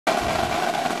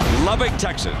Lubbock,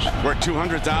 Texas, where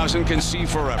 200,000 can see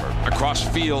forever across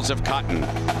fields of cotton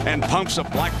and pumps of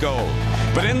black gold.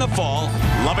 But in the fall,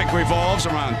 Lubbock revolves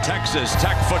around Texas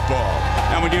Tech football.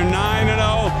 And when you're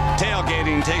 9-0,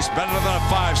 tailgating tastes better than a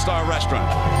five-star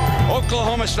restaurant.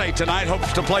 Oklahoma State tonight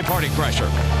hopes to play party crasher.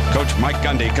 Coach Mike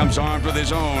Gundy comes armed with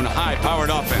his own high-powered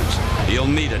offense. He'll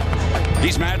need it.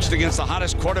 He's matched against the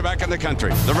hottest quarterback in the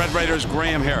country, the Red Raiders'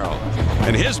 Graham Harrell.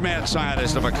 And his mad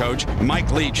scientist of a coach,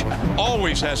 Mike Leach,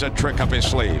 always has a trick up his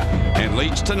sleeve. And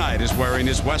Leach tonight is wearing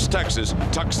his West Texas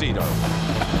tuxedo.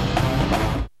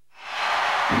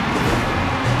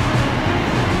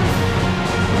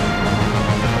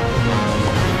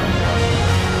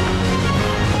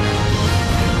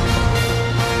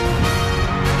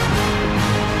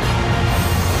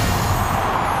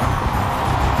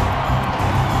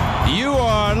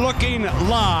 Looking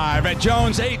live at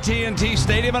Jones AT&T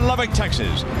Stadium in Lubbock,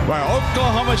 Texas, where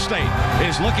Oklahoma State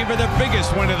is looking for their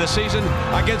biggest win of the season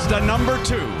against the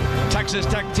 #2 Texas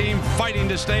Tech team fighting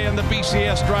to stay in the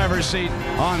BCS driver's seat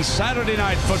on Saturday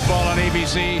Night Football on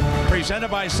ABC,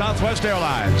 presented by Southwest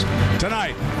Airlines.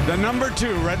 Tonight, the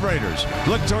 #2 Red Raiders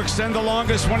look to extend the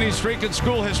longest winning streak in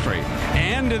school history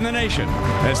and in the nation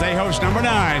as they host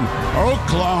 #9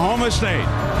 Oklahoma State.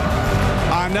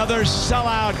 Another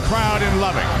sellout crowd in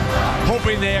Lubbock,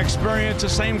 hoping they experience the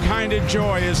same kind of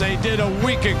joy as they did a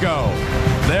week ago.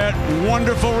 That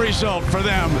wonderful result for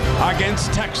them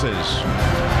against Texas.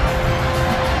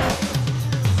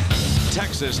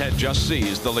 Texas had just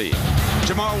seized the lead.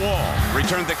 Jamar Wall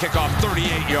returned the kickoff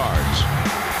 38 yards.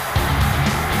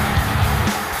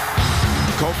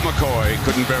 Colt McCoy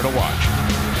couldn't bear to watch.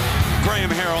 Graham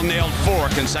Harrell nailed 4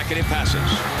 consecutive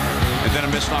passes. And then a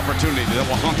missed opportunity that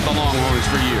will haunt the Longhorns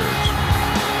for years.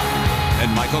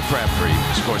 And Michael Crabtree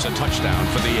scores a touchdown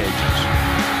for the ages.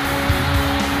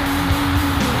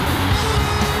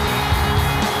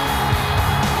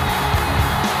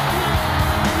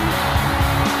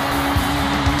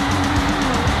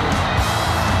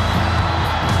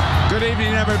 Good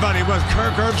evening, everybody, with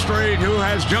Kirk Herbstreit, who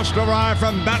has just arrived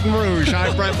from Baton Rouge.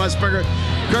 I'm Brent Musburger.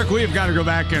 Kirk, we've got to go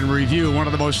back and review one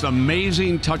of the most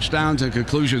amazing touchdowns and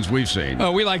conclusions we've seen.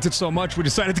 Oh, we liked it so much, we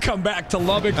decided to come back to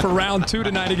Lubbock for round 2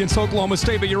 tonight against Oklahoma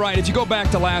State. But you're right, if you go back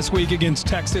to last week against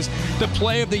Texas, the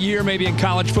play of the year maybe in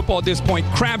college football at this point,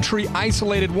 Crabtree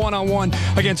isolated one-on-one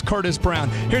against Curtis Brown.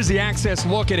 Here's the access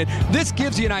look at it. This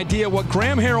gives you an idea what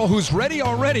Graham Harrell, who's ready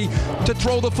already to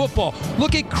throw the football.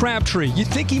 Look at Crabtree. You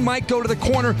think he might go to the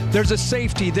corner. There's a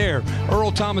safety there.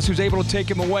 Earl Thomas, who's able to take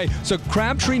him away. So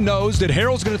Crabtree knows that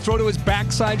Harrell's going to throw to his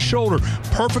backside shoulder.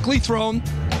 Perfectly thrown.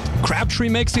 Crabtree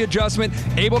makes the adjustment,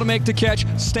 able to make the catch,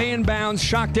 stay in bounds,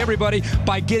 shocked everybody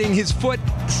by getting his foot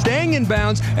staying in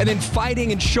bounds and then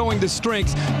fighting and showing the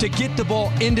strength to get the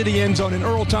ball into the end zone. And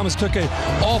Earl Thomas took an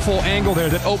awful angle there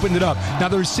that opened it up. Now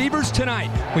the receivers tonight,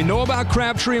 we know about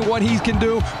Crabtree and what he can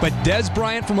do, but Dez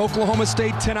Bryant from Oklahoma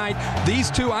State tonight,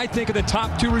 these two I think are the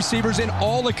top 2 receivers in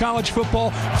all of college football.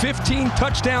 15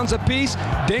 touchdowns apiece.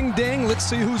 Ding, ding. Let's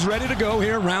see who's ready to go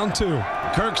here, round 2.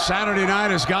 Kirk, Saturday night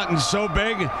has gotten so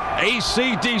big,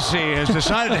 AC/DC has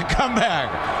decided to come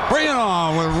back. Bring it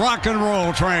on with rock and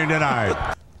roll train tonight.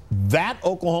 That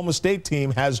Oklahoma State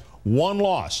team has 1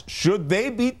 loss. Should they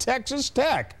beat Texas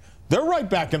Tech, they're right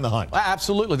back in the hunt.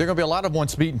 Absolutely. There are going to be a lot of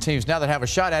once-beaten teams now that have a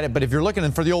shot at it. But if you're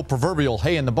looking for the old proverbial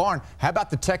hay in the barn, how about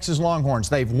the Texas Longhorns?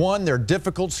 They've won their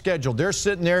difficult schedule. They're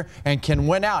sitting there and can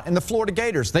win out. And the Florida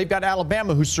Gators, they've got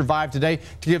Alabama, who survived today,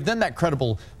 to give them that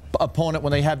credible opponent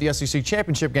when they have the SEC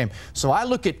championship game. So I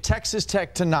look at Texas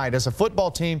Tech tonight as a football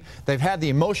team. They've had the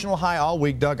emotional high all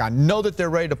week, Doug. I know that they're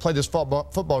ready to play this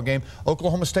football game.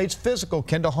 Oklahoma State's physical.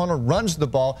 Kendall Hunter runs the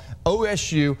ball.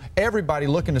 OSU, everybody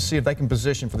looking to see if they can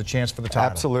position for the chance for the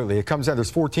title. Absolutely. It comes down, there's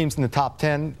 4 teams in the top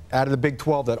 10 out of the Big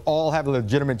 12 that all have a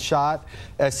legitimate shot.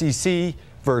 SEC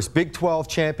versus Big 12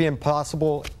 champion,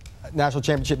 possible national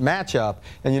championship matchup.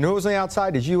 And you know who's on the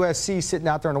outside is USC, sitting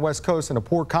out there on the West Coast in a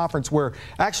poor conference where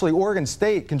actually Oregon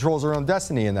State controls their own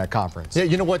destiny in that conference. Yeah,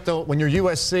 you know what, though? When you're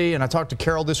USC, and I talked to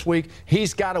Carroll this week,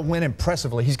 he's got to win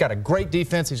impressively. He's got a great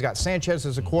defense. He's got Sanchez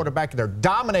as a quarterback. They're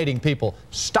dominating people.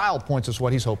 Style points is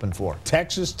what he's hoping for.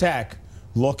 Texas Tech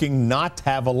looking not to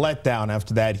have a letdown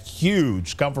after that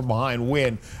huge come-from-behind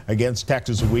win against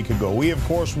Texas a week ago. We, of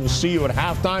course, will see you at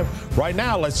halftime. Right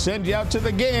now, let's send you out to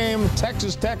the game.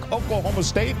 Texas Tech, Oklahoma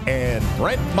State, and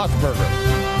Brent Musburger.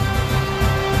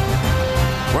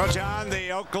 Well, John,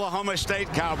 the Oklahoma State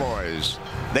Cowboys,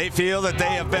 they feel that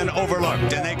they have been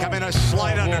overlooked, and they come in a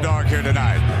slight underdog here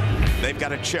tonight. They've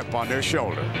got a chip on their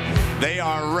shoulder. They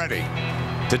are ready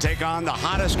to take on the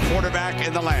hottest quarterback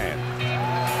in the land.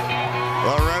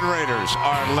 The Red Raiders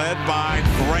are led by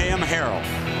Graham Harrell.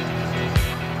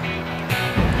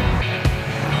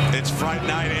 fright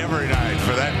night every night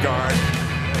for that guard.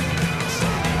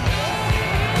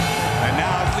 And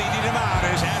now leading him out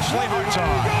is Ashley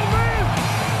Hartzog.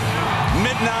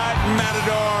 Midnight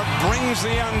Matador brings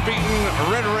the unbeaten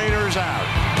Red Raiders out.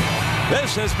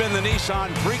 This has been the Nissan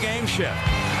pregame shift.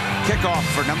 Kickoff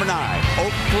for number 9,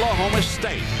 Oklahoma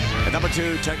State. And number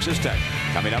 2, Texas Tech.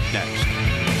 Coming up next.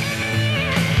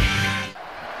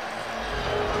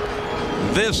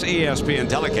 This ESPN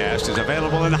telecast is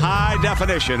available in high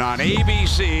definition on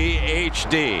ABC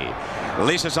HD.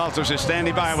 Lisa Salters is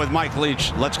standing by with Mike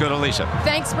Leach. Let's go to Lisa.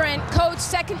 Thanks, Brent. Coach,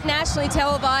 second nationally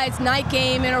televised night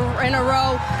game in a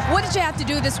row. What did you have to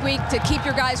do this week to keep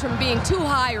your guys from being too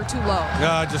high or too low?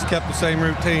 I just kept the same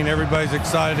routine. Everybody's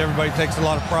excited. Everybody takes a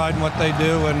lot of pride in what they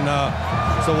do, and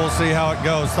so we'll see how it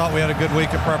goes. Thought we had a good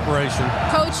week of preparation.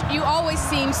 Coach, you always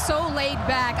seem so laid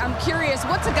back. I'm curious,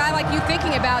 what's a guy like you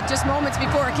thinking about just moments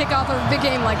before a kickoff of a big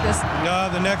game like this?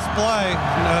 The next play,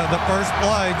 the first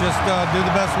play, just do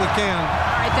the best we can.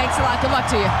 All right, thanks a lot. Good luck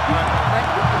to you.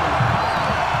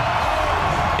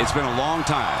 It's been a long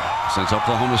time since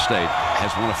Oklahoma State has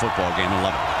won a football game in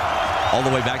Lubbock, all the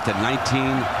way back to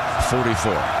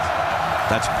 1944.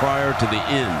 That's prior to the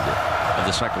end of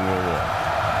the Second World War.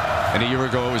 And a year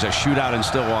ago, it was a shootout in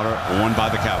Stillwater, won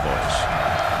by the Cowboys.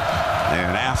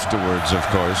 And afterwards, of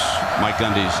course, Mike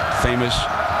Gundy's famous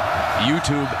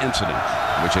YouTube incident,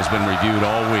 which has been reviewed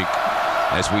all week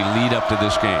as we lead up to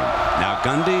this game. Now,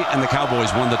 Gundy and the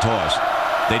Cowboys won the toss.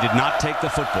 They did not take the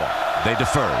football. They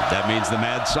deferred. That means the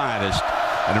mad scientist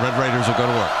and the Red Raiders will go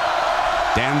to work.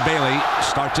 Dan Bailey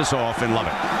starts us off in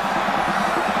Lubbock.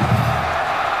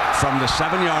 From the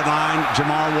 7-yard line,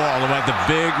 Jamar Wall, who had the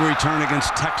big return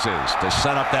against Texas to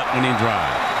set up that winning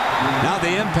drive. Now the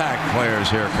impact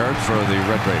players here, Kurt, for the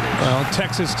Red Raiders. Well,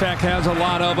 Texas Tech has a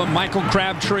lot of them. Michael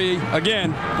Crabtree,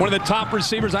 again, one of the top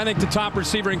receivers. I think the top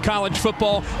receiver in college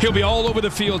football. He'll be all over the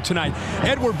field tonight.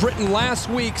 Edward Britton last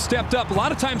week stepped up. A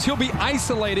lot of times he'll be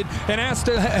isolated and asked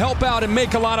to help out and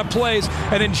make a lot of plays.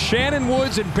 And then Shannon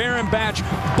Woods and Baron Batch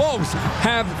both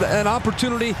have an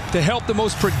opportunity to help the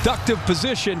most productive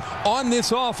position on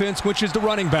this offense, which is the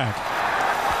running back.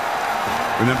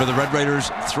 Remember, the Red Raiders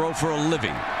throw for a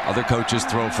living. Other coaches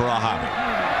throw for a hobby.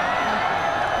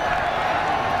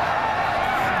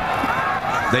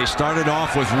 They started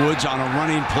off with Woods on a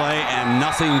running play and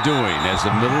nothing doing as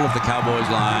the middle of the Cowboys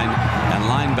line and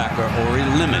linebacker Ori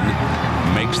Lemon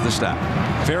makes the stop.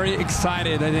 Very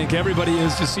excited, I think everybody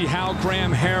is, to see how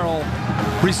Graham Harrell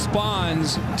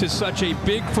responds to such a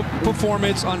big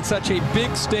performance on such a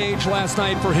big stage last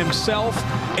night for himself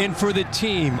and for the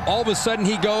team. All of a sudden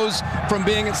he goes from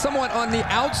being somewhat on the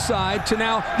outside to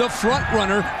now the front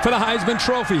runner for the Heisman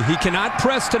Trophy. He cannot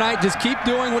press tonight. Just keep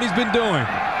doing what he's been doing.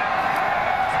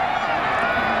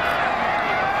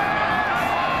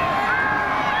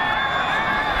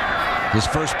 His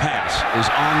first pass is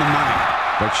on the money,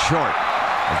 but short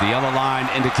of the yellow line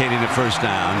indicating a first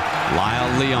down. Lyle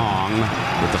Leong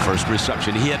with the first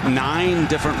reception. He had 9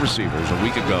 different receivers a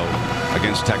week ago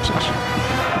against Texas.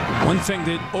 One thing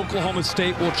that Oklahoma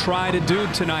State will try to do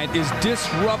tonight is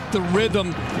disrupt the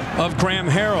rhythm of Graham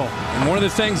Harrell. And one of the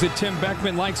things that Tim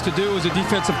Beckman likes to do as a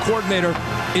defensive coordinator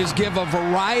is give a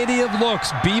variety of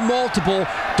looks. Be multiple.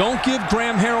 Don't give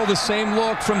Graham Harrell the same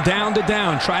look from down to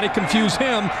down. Try to confuse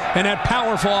him and that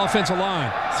powerful offensive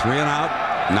line. 3 and out,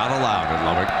 not allowed in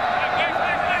Lubbock.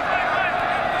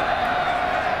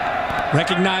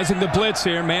 Recognizing the blitz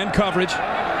here, man coverage.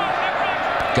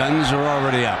 Guns are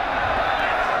already up.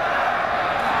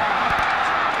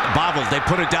 Bobbled, they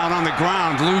put it down on the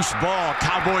ground, loose ball.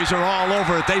 Cowboys are all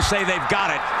over it. They say they've got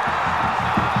it.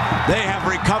 They have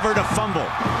recovered a fumble.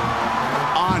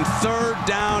 On 3rd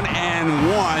down and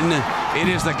 1, it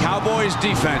is the Cowboys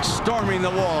defense storming the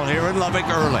wall here in Lubbock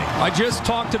early. I just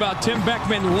talked about Tim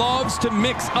Beckman loves to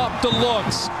mix up the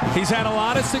looks. He's had a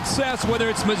lot of success, whether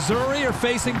it's Missouri or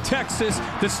facing Texas.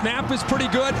 The snap is pretty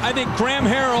good. I think Graham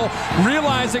Harrell,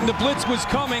 realizing the blitz was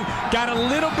coming, got a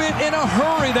little bit in a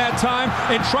hurry that time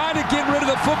and tried to get rid of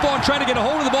the football and trying to get a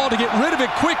hold of the ball to get rid of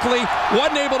it quickly.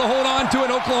 Wasn't able to hold on to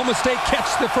it. Oklahoma State catch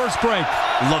the first break.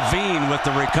 Levine with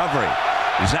the recovery.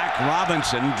 Zach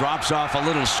Robinson drops off a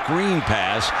little screen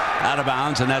pass out of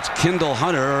bounds, and that's Kendall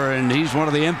Hunter, and he's one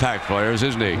of the impact players,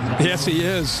 isn't he? Yes, he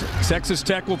is. Texas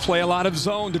Tech will play a lot of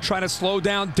zone to try to slow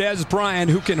down Dez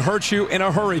Bryant, who can hurt you in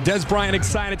a hurry. Dez Bryant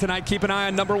excited tonight. Keep an eye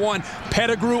on number 1.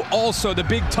 Pettigrew also, the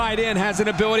big tight end, has an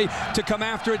ability to come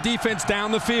after a defense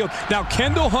down the field. Now,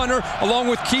 Kendall Hunter, along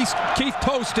with Keith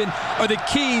Poston, are the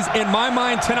keys in my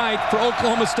mind tonight for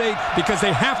Oklahoma State because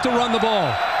they have to run the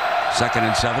ball. 2nd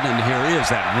and 7, and here is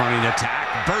that running attack.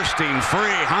 Bursting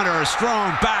free. Hunter,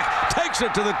 strong back, takes it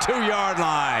to the 2-yard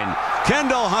line.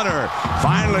 Kendall Hunter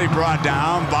finally brought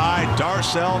down by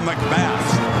Darcel McBath.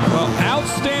 Well,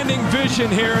 outstanding vision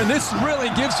here, and this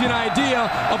really gives you an idea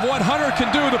of what Hunter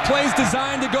can do. The play's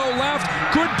designed to go left.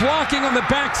 Good blocking on the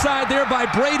backside there by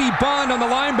Brady Bond on the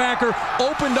linebacker.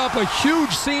 Opened up a huge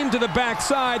seam to the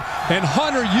backside, and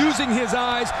Hunter, using his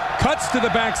eyes, cuts to the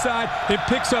backside. It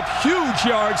picks up huge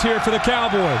yards here for the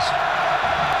Cowboys.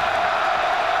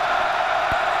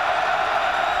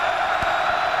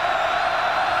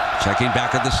 Checking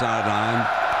back at the sideline.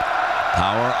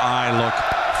 Power eye look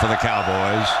for the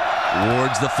Cowboys.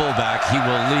 Ward's the fullback. He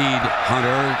will lead.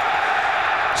 Hunter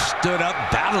stood up,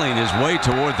 battling his way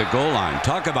toward the goal line.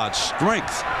 Talk about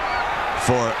strength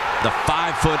for the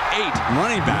 5'8"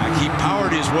 running back. He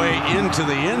powered his way into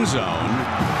the end zone.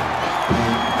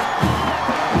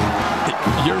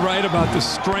 You're right about the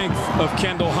strength of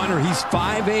Kendall Hunter. He's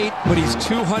 5'8", but he's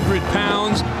 200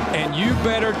 pounds, and you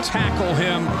better tackle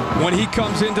him when he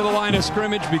comes into the line of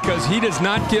scrimmage, because he does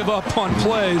not give up on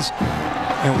plays.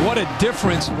 And what a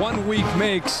difference 1 week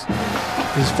makes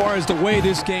as far as the way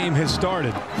this game has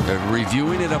started. They're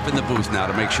reviewing it up in the booth now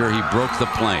to make sure he broke the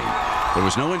plane. There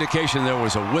was no indication there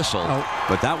was a whistle,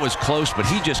 but that was close. But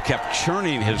he just kept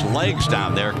churning his legs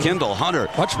down there. Kendall Hunter.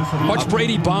 Watch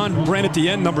Brady Bond ran at the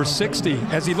end, number 60.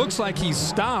 As he looks like he's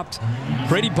stopped,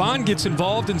 Brady Bond gets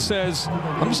involved and says,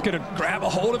 I'm just going to grab a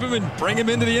hold of him and bring him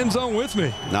into the end zone with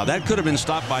me. Now, that could have been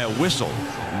stopped by a whistle,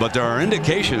 but there are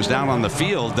indications down on the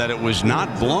field that it was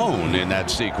not blown in that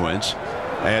sequence.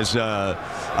 As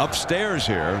upstairs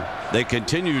here, they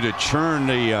continue to churn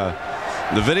the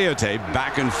videotape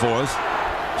back and forth,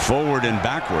 forward and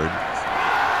backward.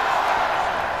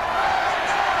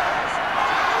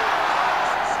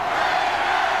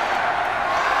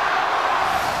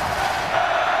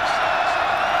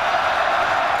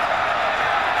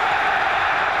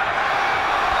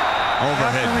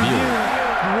 Overhead view.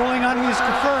 The ruling on is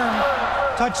confirmed.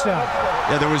 Touchdown.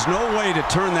 Yeah, there was no way to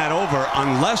turn that over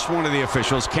unless one of the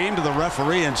officials came to the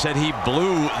referee and said he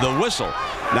blew the whistle.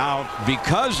 Now,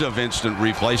 because of instant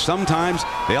replay, sometimes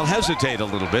they'll hesitate a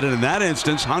little bit, and in that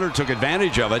instance, Hunter took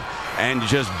advantage of it and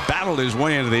just battled his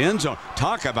way into the end zone.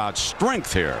 Talk about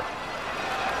strength here.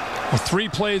 Well, 3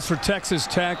 plays for Texas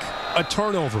Tech, a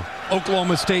turnover.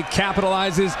 Oklahoma State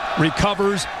capitalizes,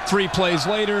 recovers. 3 plays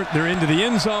later, they're into the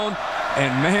end zone.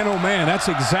 And man, oh man, that's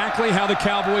exactly how the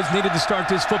Cowboys needed to start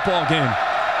this football game.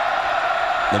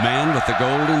 The man with the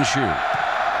golden shoe.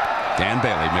 Dan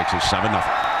Bailey makes it 7-0.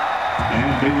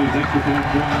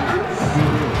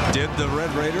 Did the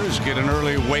Red Raiders get an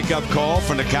early wake-up call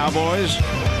from the Cowboys?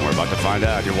 We're about to find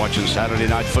out. You're watching Saturday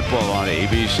Night Football on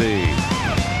ABC.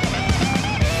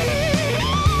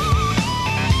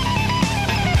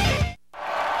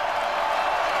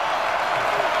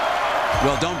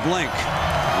 Well, don't blink,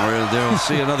 or they'll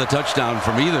see another touchdown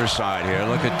from either side here.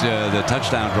 Look at the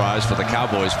touchdown drives for the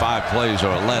Cowboys. 5 plays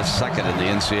or less, second in the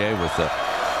NCAA with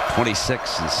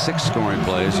 26 and 6 scoring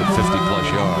plays of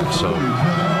 50-plus yards. So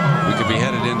we could be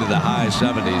headed into the high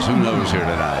 70s. Who knows here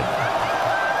tonight?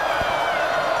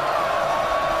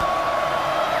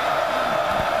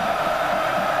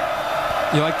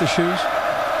 You like the shoes?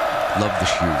 Love the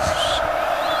shoes.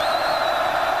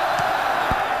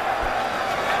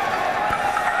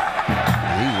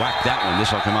 That one.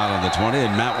 This will come out on the 20,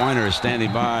 and Matt Weiner is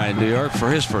standing by in New York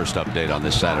for his first update on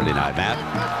this Saturday night. Matt.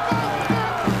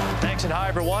 Thanks, and hi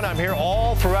everyone. I'm here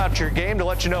all throughout your game to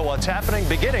let you know what's happening,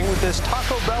 beginning with this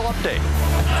Taco Bell update.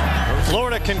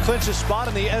 Florida can clinch a spot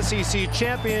in the SEC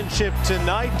Championship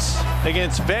tonight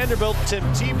against Vanderbilt. Tim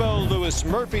Tebow, Lewis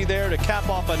Murphy there to cap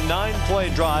off a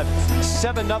 9-play drive.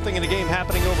 7-0 in the game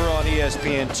happening over on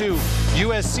ESPN2.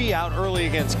 USC out early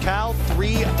against Cal.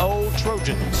 3-0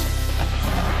 Trojans.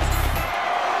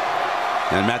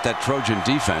 And Matt, that Trojan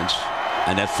defense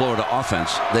and that Florida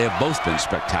offense, they have both been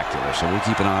spectacular. So we'll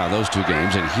keep an eye on those 2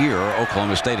 games. And here,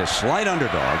 Oklahoma State, a slight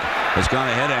underdog, has gone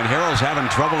ahead, and Harrell's having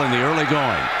trouble in the early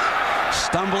going.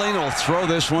 Stumbling, will throw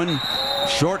this one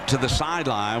short to the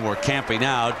sideline, where camping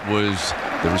out was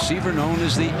the receiver known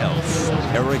as the Elf,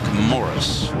 Eric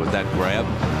Morris, with that grab.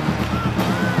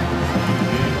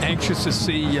 Anxious to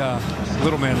see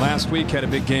little man last week had a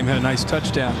big game, had a nice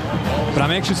touchdown. But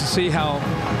I'm anxious to see how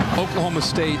Oklahoma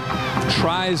State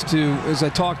tries to, as I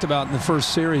talked about in the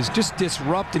first series, just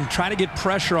disrupt and try to get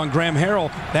pressure on Graham Harrell.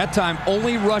 That time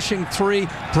only rushing 3,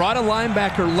 brought a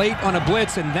linebacker late on a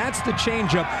blitz, and that's the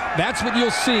changeup. That's what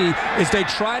you'll see as they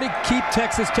try to keep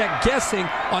Texas Tech guessing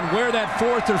on where that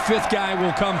 4th or 5th guy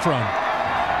will come from.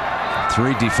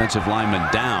 3 defensive linemen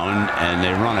down, and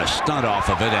they run a stunt off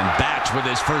of it, and Batch with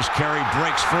his first carry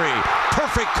breaks free.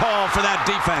 Perfect call for that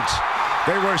defense.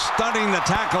 They were stunting the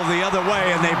tackle the other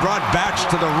way, and they brought Batch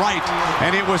to the right,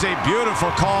 and it was a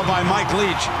beautiful call by Mike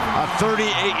Leach, a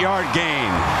 38-yard gain.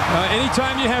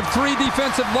 Anytime you have 3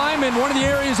 defensive linemen, one of the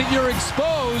areas that you're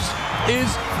exposed is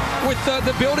with the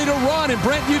ability to run, and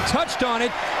Brent, you touched on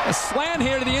it. A slant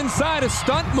here to the inside, a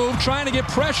stunt move, trying to get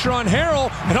pressure on Harrell,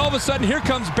 and all of a sudden here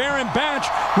comes Baron Batch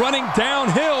running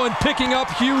downhill and picking up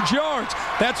huge yards.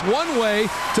 That's one way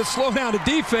to slow down a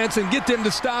defense and get them to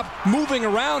stop moving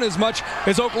around as much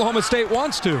as Oklahoma State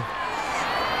wants to.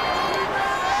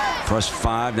 First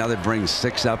 5, now they bring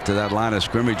 6 up to that line of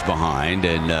scrimmage behind,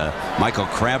 and Michael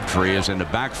Crabtree is in the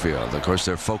backfield. Of course,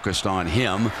 they're focused on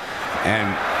him,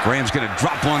 and Graham's going to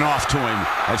drop one off to him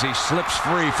as he slips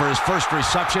free for his first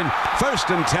reception.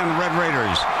 1st and 10 Red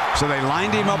Raiders. So they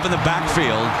lined him up in the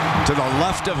backfield to the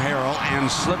left of Harrell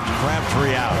and slipped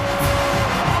Crabtree out.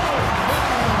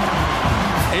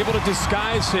 Able to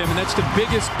disguise him, and that's the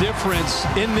biggest difference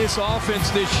in this offense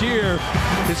this year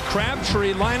is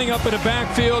Crabtree lining up in the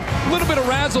backfield. A little bit of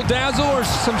razzle-dazzle or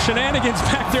some shenanigans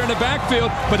back there in the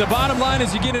backfield, but the bottom line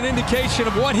is you get an indication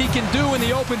of what he can do in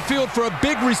the open field. For a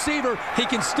big receiver, he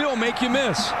can still make you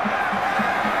miss.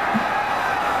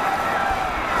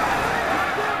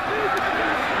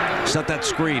 Set that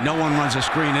screen. No one runs a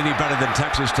screen any better than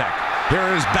Texas Tech. Here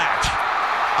is Batch.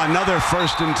 Another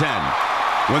 1st and 10.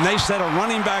 When they set a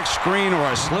running back screen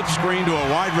or a slip screen to a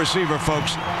wide receiver,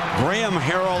 folks, Graham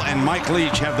Harrell and Mike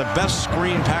Leach have the best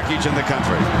screen package in the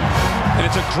country. And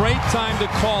it's a great time to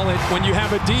call it when you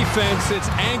have a defense that's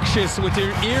anxious with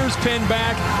their ears pinned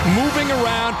back, moving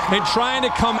around and trying to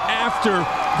come after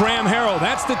Graham Harrell.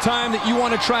 That's the time that you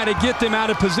want to try to get them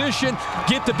out of position,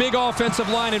 get the big offensive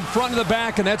line in front of the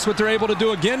back, and that's what they're able to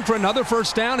do again for another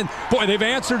 1st down. And boy, they've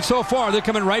answered so far. They're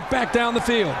coming right back down the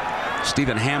field.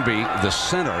 Stephen Hamby, the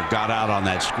center, got out on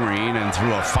that screen and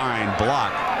threw a fine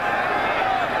block.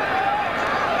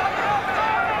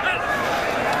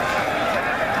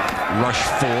 Rush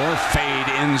 4, fade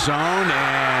end zone,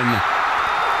 and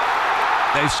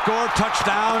they score.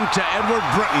 Touchdown to Edward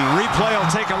Britton. Replay will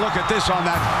take a look at this on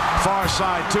that far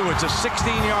side, too. It's a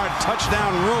 16-yard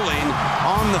touchdown ruling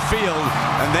on the field,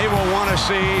 and they will want to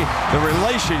see the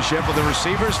relationship of the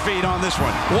receiver's feet on this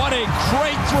one. What a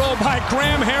great throw by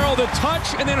Graham Harrell, the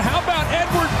touch, and then how about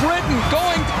Edward Britton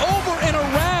going over and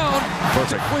around.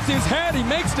 Perfect. With his head, he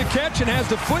makes the catch and has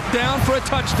the foot down for a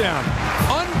touchdown.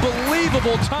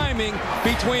 Unbelievable timing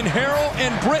between Harrell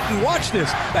and Britton. Watch this.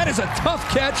 That is a tough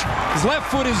catch. His left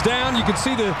foot is down. You can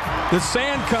see the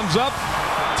sand comes up.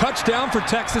 Touchdown for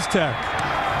Texas Tech.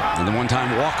 And the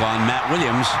one-time walk-on, Matt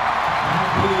Williams,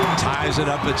 ties it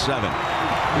up at 7.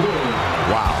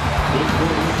 Wow.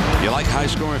 You like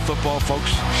high-scoring football,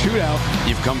 folks? Shootout.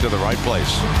 You've come to the right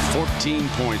place. 14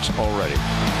 points already.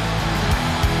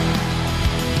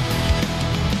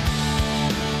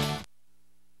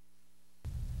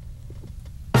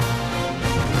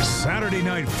 Saturday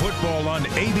Night Football on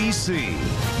ABC.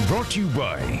 Brought to you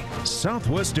by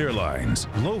Southwest Airlines.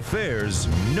 Low fares,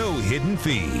 no hidden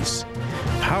fees.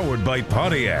 Powered by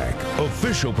Pontiac,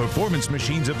 official performance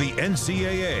machines of the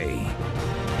NCAA.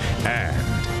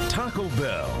 And Taco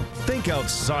Bell. Think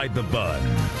outside the bun.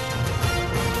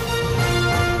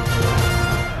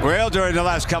 Well, during the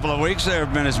last couple of weeks, there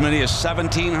have been as many as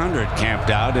 1,700 camped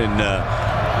out in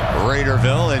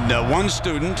Raiderville. And one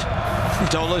student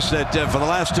told us that for the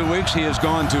last 2 weeks he has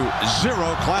gone to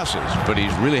 0 classes, but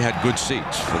he's really had good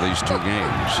seats for these 2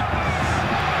 games.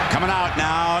 Coming out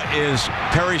now is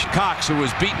Parrish Cox, who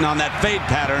was beaten on that fade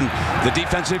pattern, the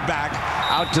defensive back,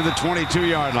 out to the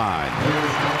 22-yard line.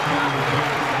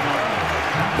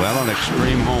 Well, an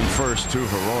extreme home first, 2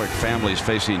 heroic families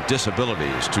facing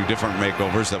disabilities, 2 different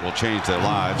makeovers that will change their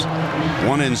lives.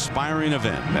 One inspiring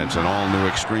event. That's an all-new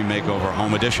Extreme Makeover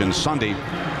Home Edition, Sunday,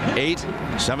 8,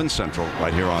 7 Central,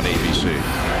 right here on ABC.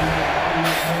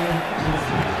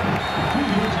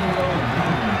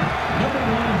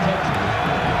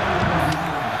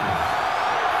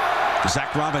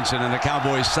 Zach Robinson and the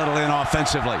Cowboys settle in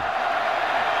offensively.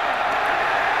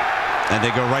 And they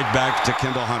go right back to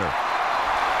Kendall Hunter.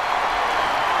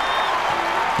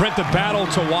 Brent, the battle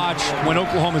to watch when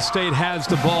Oklahoma State has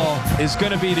the ball is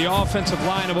going to be the offensive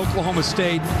line of Oklahoma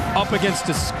State up against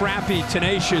the scrappy,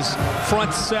 tenacious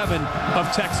front 7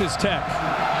 of Texas Tech.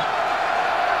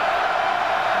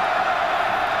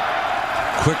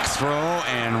 Quick throw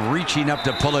and reaching up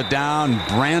to pull it down.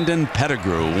 Brandon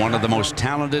Pettigrew, one of the most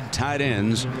talented tight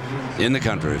ends in the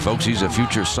country. Folks, he's a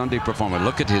future Sunday performer.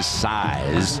 Look at his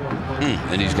size.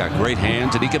 And he's got great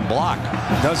hands and he can block.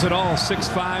 Does it all.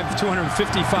 6'5",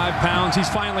 255 pounds. He's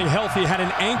finally healthy. Had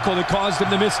an ankle that caused him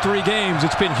to miss 3 games.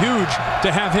 It's been huge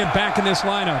to have him back in this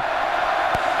lineup.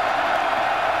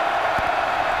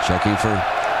 Checking for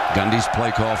Gundy's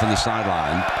play call from the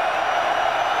sideline.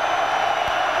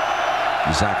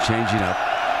 Zach changing up.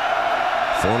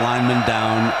 4 linemen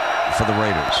down for the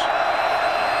Raiders.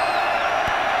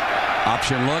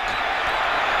 Option look.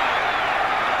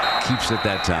 Keeps it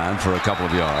that time for a couple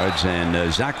of yards.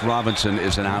 And Zach Robinson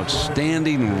is an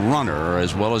outstanding runner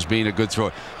as well as being a good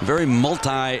thrower. Very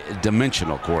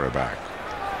multi-dimensional quarterback.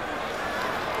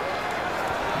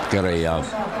 Got a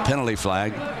penalty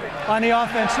flag. On the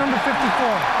offense, number 54,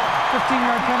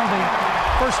 15-yard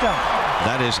penalty, first down.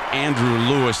 That is Andrew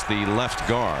Lewis, the left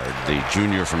guard, the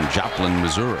junior from Joplin,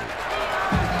 Missouri.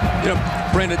 You know,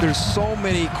 Brandon, there's so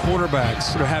many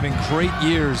quarterbacks that are having great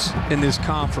years in this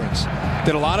conference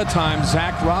that a lot of times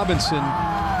Zach Robinson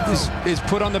is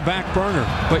put on the back burner.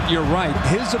 But you're right,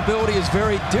 his ability is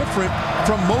very different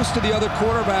from most of the other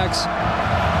quarterbacks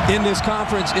in this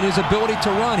conference in his ability to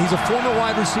run. He's a former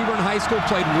wide receiver in high school,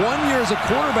 played 1 year as a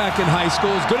quarterback in high school,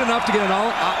 is good enough to get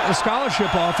a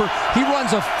scholarship offer. He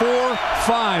runs a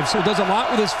 4.5, so does a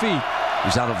lot with his feet.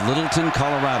 He's out of Littleton,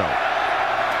 Colorado.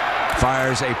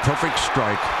 Fires a perfect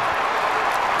strike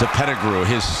to Pettigrew,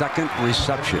 his second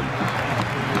reception.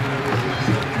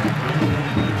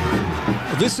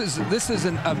 This is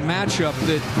a matchup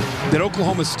that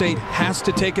Oklahoma State has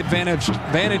to take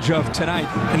advantage of tonight,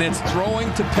 and it's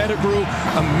throwing to Pettigrew,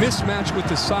 a mismatch with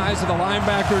the size of the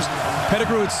linebackers.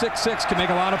 Pettigrew at 6'6" can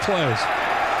make a lot of plays.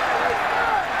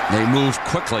 They move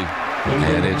quickly,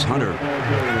 and it's Hunter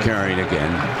carrying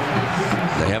again.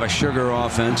 They have a sugar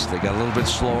offense. They got a little bit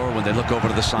slower when they look over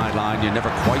to the sideline. You're never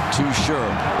quite too sure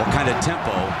what kind of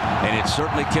tempo, and it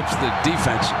certainly keeps the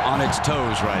defense on its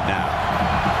toes right now.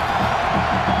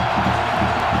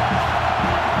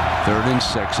 3rd and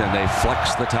 6, and they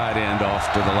flex the tight end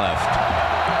off to the left.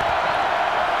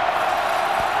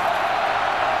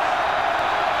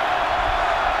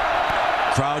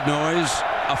 Crowd noise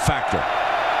a factor.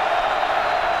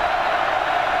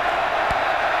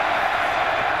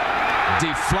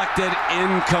 Deflected,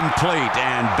 incomplete,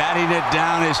 and batting it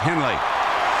down is Henley.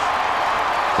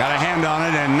 Got a hand on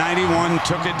it, and 91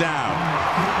 took it down.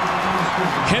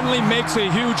 Henley makes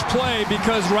a huge play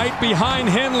because right behind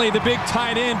Henley, the big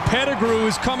tight end, Pettigrew,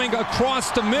 is coming across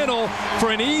the middle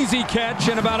for an easy catch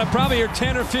and about probably a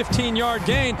 10 or 15-yard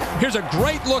gain. Here's a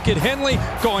great look at Henley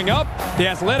going up. The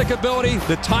athletic ability,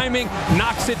 the timing,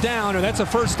 knocks it down, and that's a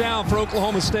first down for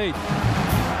Oklahoma State.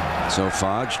 So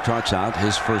Fudge trots out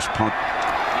his first punt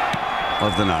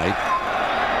of the night.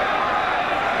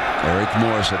 Eric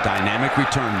Morris, a dynamic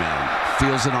return man.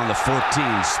 Feels it on the 14,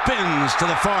 spins to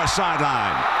the far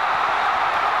sideline.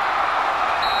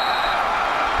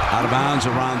 Out of bounds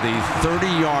around the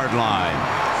 30-yard line.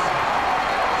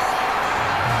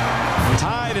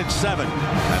 Tied at 7,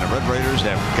 and the Red Raiders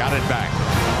have got it back.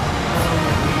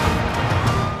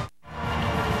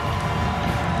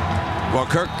 Well,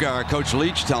 Kirk, Coach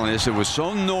Leach telling us it was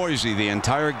so noisy the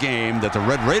entire game that the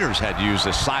Red Raiders had used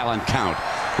a silent count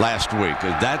last week.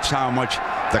 That's how much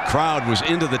the crowd was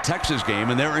into the Texas game,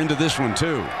 and they're into this one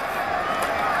too.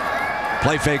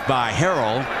 Play fake by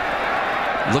Harrell,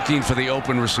 looking for the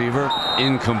open receiver,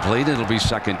 incomplete. It'll be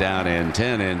 2nd down and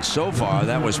 10, and so far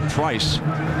that was Price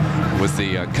with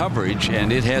the coverage,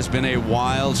 and it has been a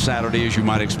wild Saturday, as you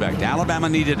might expect. Alabama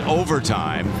needed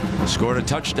overtime, scored a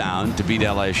touchdown to beat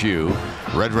LSU.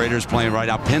 Red Raiders playing right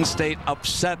now. Penn State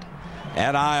upset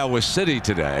at Iowa City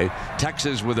today.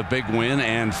 Texas with a big win,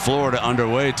 and Florida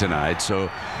underway tonight.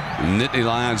 So Nittany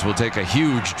Lions will take a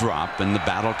huge drop, and the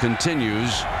battle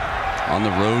continues on the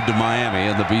road to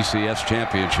Miami in the BCS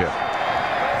championship.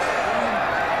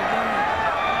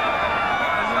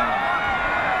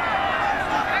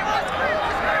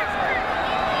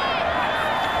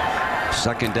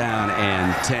 Second down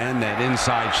and 10. That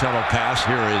inside shuttle pass.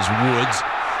 Here is Woods.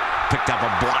 Picked up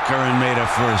a blocker and made a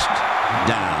first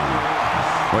down.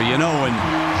 Well, you know, when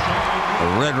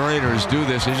the Red Raiders do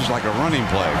this, it's just like a running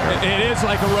play. It is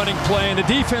like a running play, and the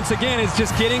defense again is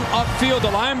just getting upfield. The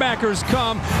linebackers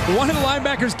come. One of the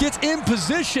linebackers gets in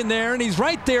position there, and he's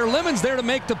right there. Lemon's there to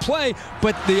make the play,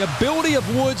 but the ability of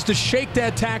Woods to shake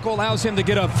that tackle allows him to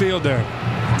get upfield there.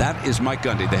 That is Mike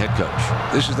Gundy, the head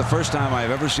coach. This is the first time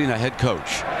I've ever seen a head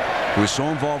coach who is so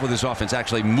involved with his offense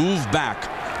actually move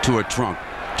back to a trunk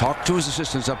Talk to his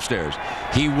assistants upstairs.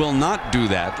 He will not do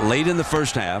that late in the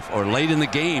first half or late in the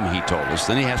game, he told us.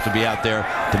 Then he has to be out there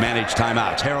to manage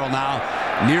timeouts. Harrell now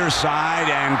near side,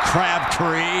 and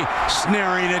Crabtree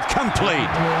snaring it complete.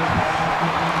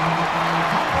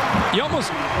 You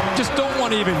almost just don't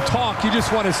want to even talk. You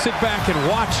just want to sit back and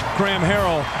watch Graham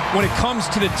Harrell when it comes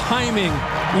to the timing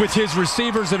with his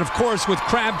receivers. And, of course, with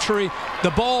Crabtree,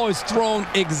 the ball is thrown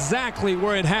exactly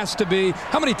where it has to be.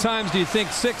 How many times do you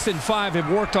think 6 and 5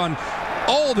 have worked on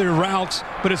all their routes,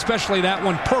 but especially that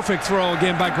one? Perfect throw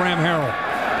again by Graham Harrell.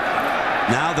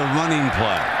 Now the running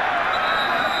play.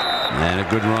 And a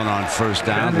good run on first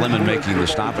down. Lemon making the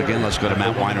stop again. Let's go to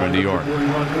Matt Weiner in New York.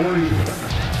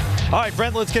 All right,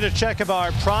 Brent, let's get a check of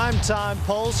our primetime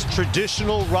pulse.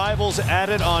 Traditional rivals at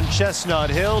it on Chestnut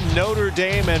Hill. Notre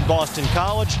Dame and Boston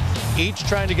College, each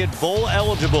trying to get bowl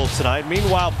eligible tonight.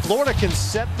 Meanwhile, Florida can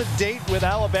set the date with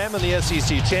Alabama in the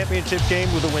SEC championship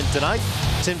game with a win tonight.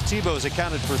 Tim Tebow's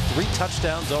accounted for 3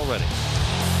 touchdowns already.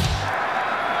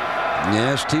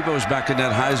 Yes, Tebow's back in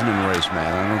that Heisman race,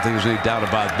 man. I don't think there's any doubt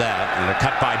about that. And a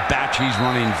cut by Batch. He's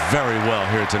running very well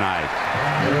here tonight.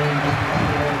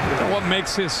 What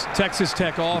makes this Texas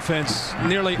Tech offense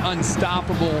nearly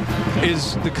unstoppable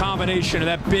is the combination of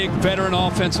that big veteran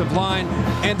offensive line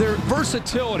and their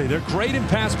versatility. They're great in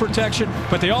pass protection,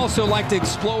 but they also like to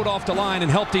explode off the line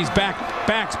and help these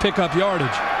backs pick up yardage.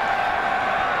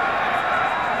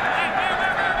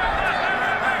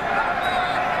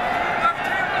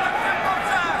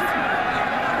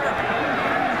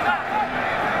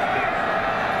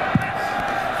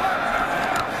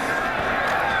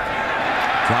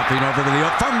 Dropping over to the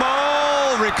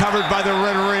fumble, recovered by the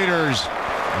Red Raiders.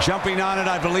 Jumping on it,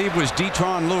 I believe, was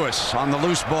Detron Lewis on the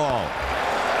loose ball.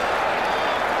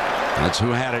 That's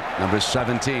who had it, number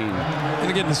 17.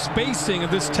 And again, the spacing of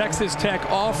this Texas Tech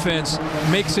offense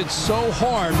makes it so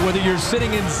hard, whether you're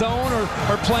sitting in zone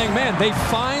or playing man. They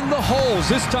find the holes.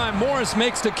 This time Morris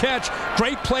makes the catch.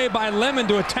 Great play by Lemon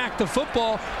to attack the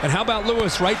football. And how about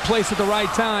Lewis? Right place at the right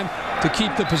time to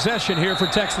keep the possession here for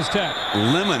Texas Tech.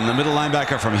 Lemon, the middle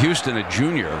linebacker from Houston, a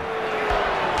junior,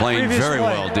 playing very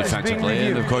well defensively.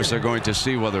 And, of course, they're going to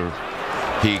see whether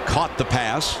he caught the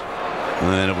pass.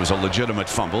 And it was a legitimate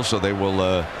fumble, so they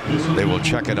will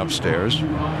check it upstairs.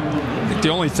 I think the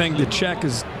only thing to check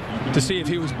is to see if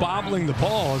he was bobbling the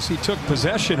ball as he took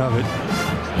possession of it.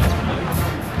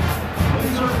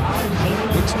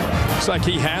 Looks like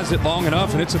he has it long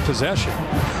enough, and it's a possession.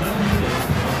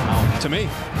 To me.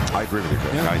 I agree with you,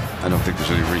 Greg. Yeah. I don't think there's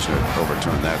any reason to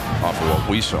overturn that off of what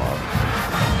we saw.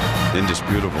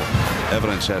 Indisputable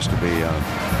evidence has to be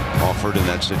offered in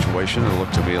that situation. It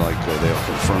looked to me like they'll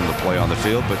confirm the play on the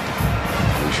field, but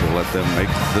we should let them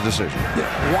make the decision. Yeah,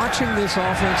 watching this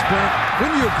offense, Brent,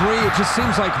 wouldn't you agree it just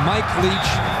seems like Mike Leach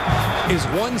is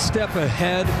one step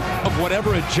ahead of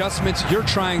whatever adjustments you're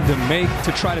trying to make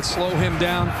to try to slow him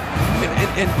down?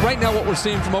 And right now what we're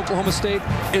seeing from Oklahoma State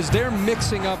is they're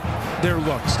mixing up their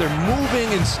looks. They're moving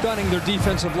and stunning their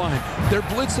defensive line. They're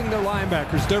blitzing their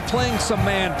linebackers. They're playing some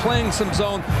man, playing some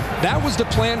zone. That was the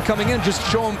plan coming in. Just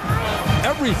show them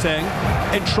everything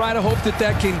and try to hope that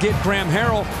that can get Graham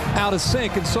Harrell out of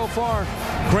sync. And so far,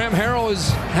 Graham Harrell is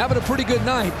having a pretty good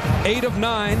night. 8 of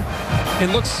 9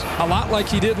 and looks a lot like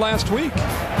he did last week.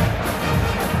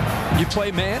 You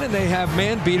play man, and they have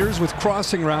man beaters with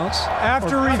crossing routes.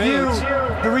 After review,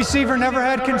 the receiver never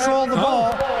had control of the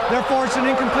ball. Therefore, it's an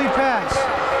incomplete pass.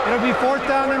 It'll be 4th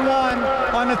down and 1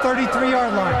 on the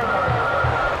 33-yard line.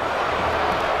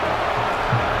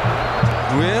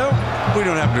 Well, we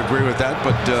don't have to agree with that,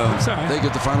 but they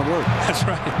get the final word. That's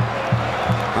right.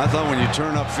 I thought when you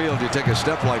turn upfield, you take a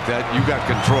step like that, you got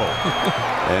control.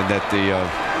 And that the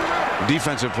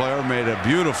defensive player made a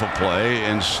beautiful play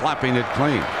in slapping it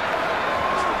clean.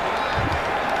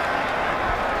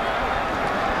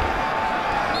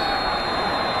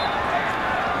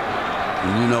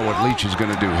 And you know what Leach is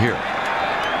going to do here.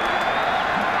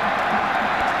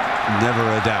 Never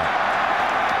a doubt.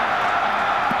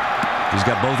 He's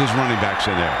got both his running backs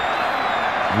in there,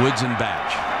 Woods and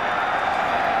Batch.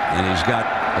 And he's got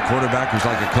a quarterback who's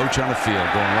like a coach on the field,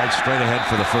 going right straight ahead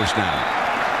for the first down.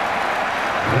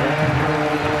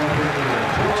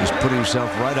 Just put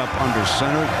himself right up under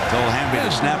center, told Hamby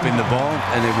to snap him the ball,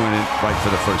 and they went in right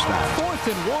for the first down. 4th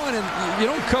and 1, and you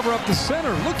don't cover up the center.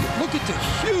 Look at the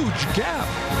huge gap.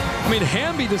 I mean,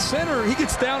 Hamby, the center, he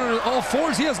gets down on all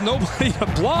fours. He has nobody to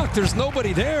block. There's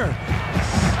nobody there.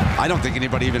 I don't think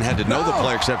anybody even had to know the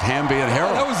play except Hamby and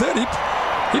Harrell. That was it.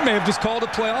 He may have just called a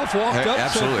play off, walked up.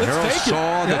 Absolutely. Said, Harrell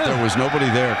saw that there was nobody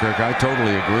there, Kirk. I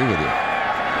totally agree with you.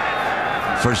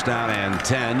 First down and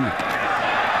 10.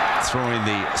 throwing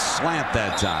the slant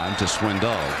that time to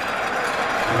Swindell.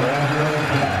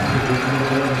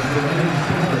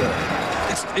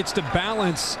 It's the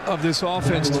balance of this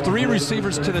offense. 3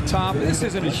 receivers to the top. This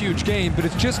isn't a huge game, but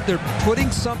it's just they're putting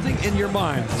something in your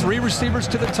mind. 3 receivers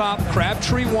to the top.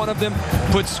 Crabtree, one of them.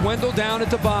 Put Swindell down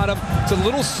at the bottom. It's a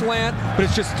little slant, but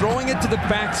it's just throwing it to the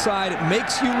backside. It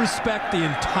makes you respect the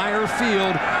entire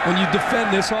field when you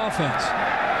defend this offense.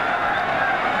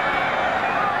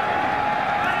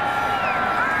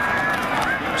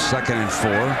 Second and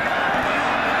 4.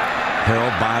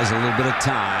 Harrell buys a little bit of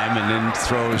time and then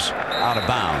throws out of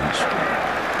bounds.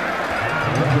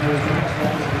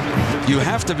 You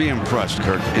have to be impressed,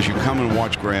 Kirk, as you come and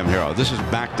watch Graham Harrell. This is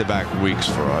back-to-back weeks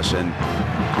for us. And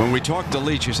when we talk to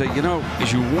Leach, you say, you know,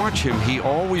 as you watch him, he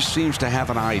always seems to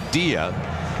have an idea.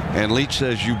 And Leach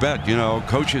says, you bet, you know,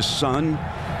 Coach's son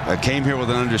came here with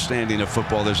an understanding of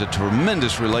football. There's a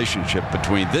tremendous relationship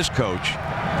between this coach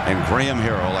and Graham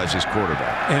Harrell as his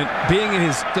quarterback. And being in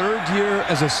his 3rd year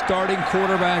as a starting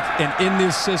quarterback and in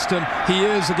this system, he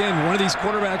is, again, one of these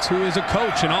quarterbacks who is a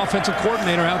coach, an offensive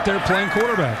coordinator out there playing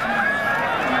quarterback.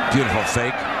 Beautiful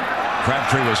fake.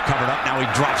 Crabtree was covered up. Now he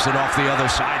drops it off the other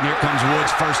side. And here comes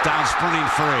Woods, first down, sprinting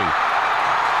free.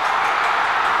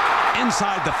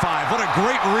 Inside the 5. What a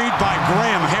great read by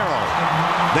Graham Harrell.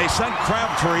 They sent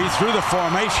Crabtree through the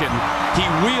formation. He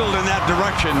wheeled in that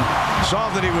direction,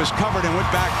 saw that he was covered, and went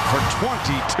back for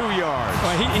 22 yards.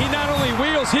 He not only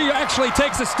wheels, he actually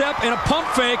takes a step in a pump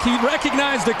fake. He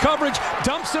recognized the coverage,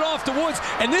 dumps it off to Woods,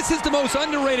 and this is the most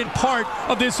underrated part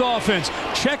of this offense.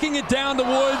 Checking it down to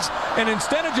Woods, and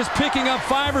instead of just picking up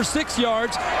 5 or 6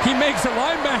 yards, he makes a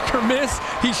linebacker miss.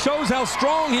 He shows how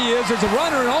strong he is as a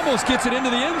runner and almost gets it into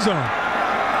the end zone.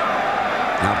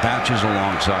 Now Batch is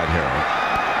alongside Harrell.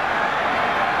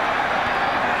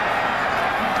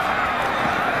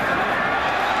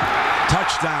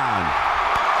 Touchdown,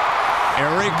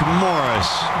 Eric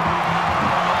Morris.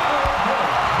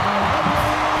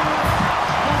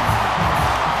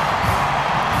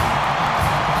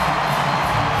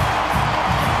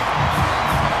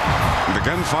 The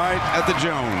gunfight at the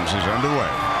Jones is underway.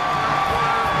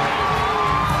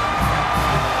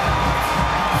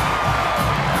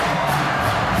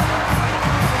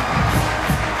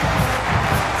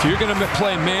 If you're going to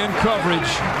play man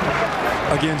coverage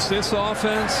against this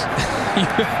offense, you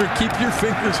better keep your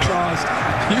fingers crossed.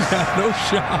 You have no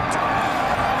shot.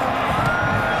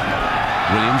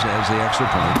 Williams has the extra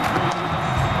point.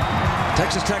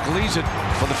 Texas Tech leads it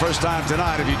for the first time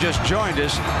tonight. If you just joined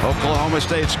us, Oklahoma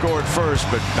State scored first,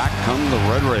 but back come the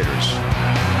Red Raiders.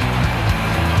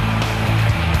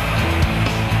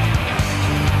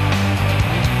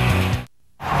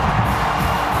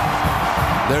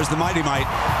 There's the Mighty Mite.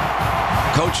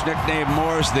 Coach nicknamed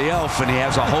Morris the Elf, and he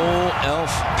has a whole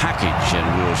elf package, and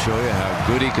we'll show you how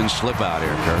good he can slip out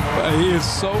here, Kirk. He is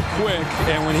so quick,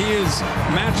 and when he is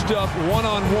matched up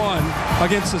one-on-one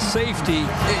against a safety,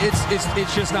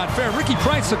 it's just not fair. Ricky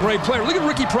Price is a great player. Look at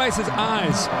Ricky Price's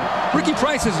eyes. Ricky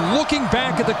Price is looking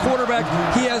back at the quarterback.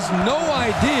 He has no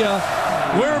idea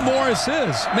where Morris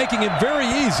is, making it very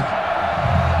easy.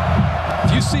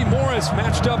 If you see Morris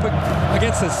matched up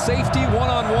against a safety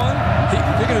one-on-one,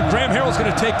 Graham Harrell's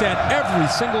going to take that every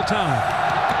single time.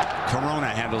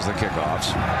 Corona handles the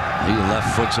kickoffs. He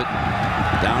left foots it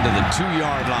down to the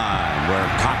 2-yard line where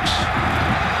Cox,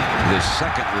 the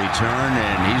second return,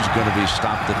 and he's going to be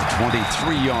stopped at the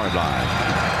 23-yard line.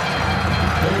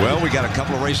 Well, we got a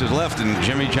couple of races left, and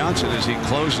Jimmy Johnson, is he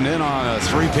closing in on a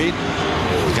three-peat?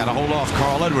 He's got to hold off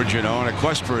Carl Edwards, you know, on a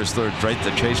quest for his 3rd straight.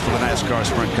 The chase for the NASCAR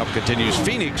Sprint Cup continues.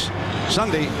 Phoenix,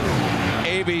 Sunday,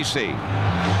 ABC.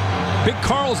 Big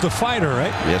Carl's the fighter,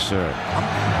 right? Yes, sir.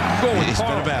 I'm going with He's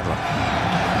Carl. been a battler.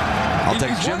 I'll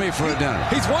take Jimmy for a dinner.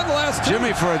 He's won the last 2.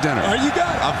 Jimmy for a dinner. Are you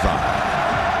got it? I'm fine.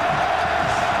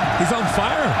 He's on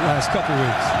fire last couple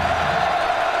weeks.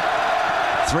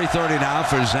 3:30 now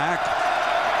for Zach.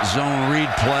 Zone read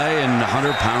play, and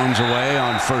 100 pounds away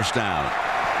on first down.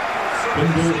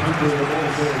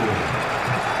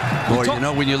 Boy, you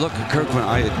know, when you look at Kirkland,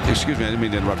 excuse me, I didn't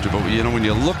mean to interrupt you, but you know, when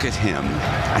you look at him,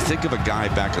 I think of a guy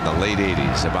back in the late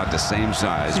 80s, about the same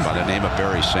size, by the name of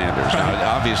Barry Sanders. Now,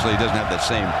 obviously, he doesn't have that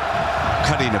same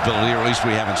cutting ability, or at least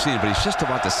we haven't seen it, but he's just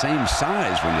about the same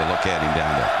size when you look at him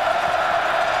down there.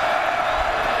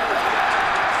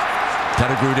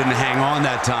 Pettigrew didn't hang on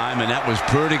that time, and that was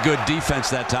pretty good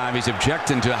defense that time. He's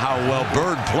objecting to how well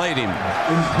Bird played him.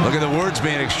 Look at the words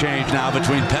being exchanged now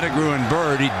between Pettigrew and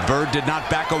Bird. Bird did not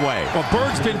back away. Well,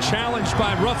 Bird's been challenged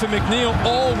by Ruffin McNeil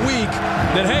all week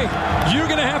that, hey, you're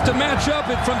going to have to match up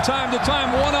from time to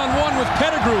time one-on-one with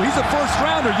Pettigrew. He's a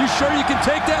first-rounder. You sure you can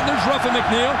take that? And there's Ruffin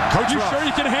McNeil. Coach you Ruff. sure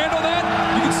you can handle that?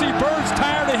 You can see Bird's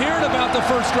tired of hearing about the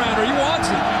first-rounder. He wants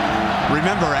it.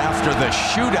 Remember, after the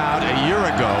shootout a year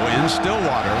ago in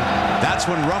Stillwater, that's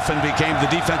when Ruffin became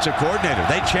the defensive coordinator.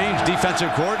 They changed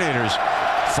defensive coordinators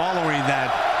following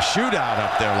that shootout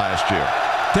up there last year.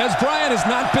 Des Bryant has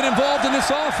not been involved in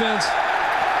this offense.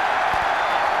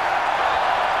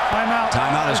 Timeout.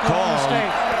 Timeout is called.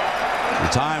 State.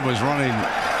 The time was running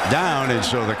down, and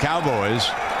so the Cowboys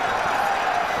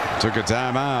took a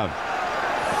timeout.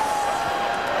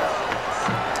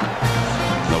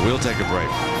 No, we'll take a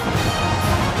break.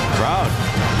 Crowd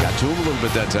got to him a little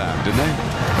bit that time, didn't they?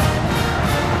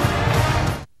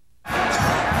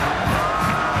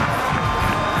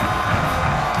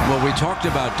 Well, we talked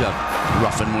about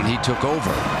Ruffin when he took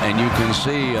over, and you can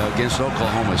see against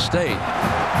Oklahoma State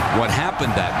what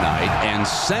happened that night, and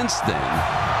since then,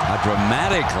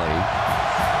 dramatically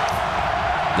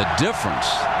the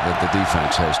difference that the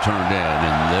defense has turned in.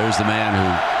 And there's the man who,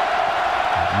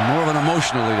 more of an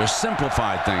emotional leader,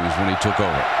 simplified things when he took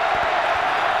over.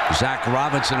 Zach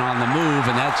Robinson on the move,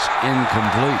 and that's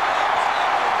incomplete.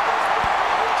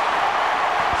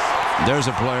 There's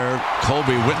a player,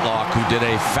 Colby Whitlock, who did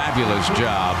a fabulous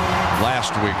job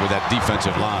last week with that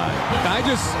defensive line. I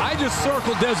just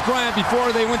circled Des Bryant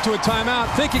before they went to a timeout,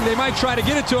 thinking they might try to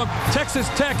get it to him. Texas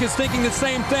Tech is thinking the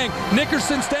same thing.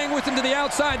 Nickerson staying with him to the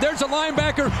outside. There's a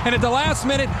linebacker, and at the last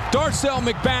minute, Darcel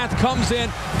McBath comes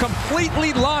in,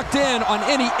 completely locked in on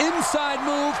any inside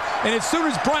move, and as soon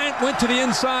as Bryant went to the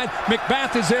inside,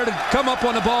 McBath is there to come up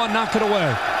on the ball and knock it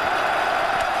away.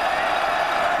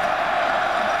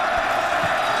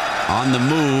 On the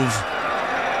move,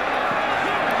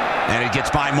 and it gets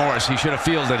by Morris. He should have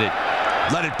fielded it.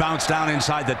 Let it bounce down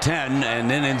inside the 10 and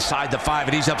then inside the 5,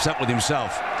 and he's upset with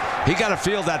himself. He got to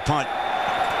field that punt.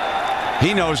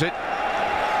 He knows it.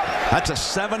 That's a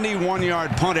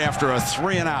 71-yard punt after a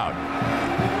 3-and-out.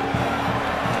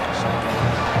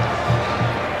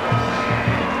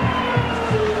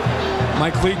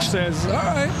 Mike Leach says, all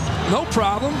right, no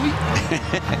problem.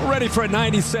 We're ready for a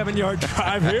 97-yard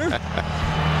drive here.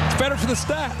 It's better for the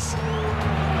stats.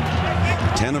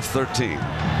 10 of 13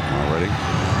 already.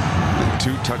 And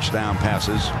 2 touchdown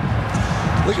passes.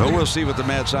 So we'll see what the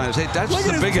mad sign is. Hey, that's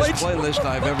the biggest playlist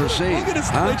I've ever seen. Look at his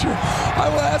play chart. I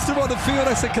asked him on the field.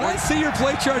 I said, can I see your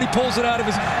play chart? He pulls it out of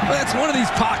his, well, that's one of these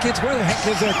pockets. Where the heck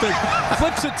is that thing?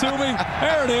 Flips it to me.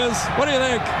 There it is. What do you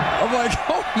think? I'm like,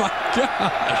 oh my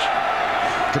gosh.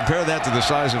 Compare that to the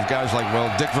size of guys like,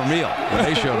 well, Dick Vermeil when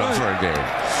they showed up for a game.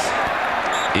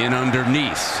 In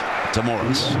underneath to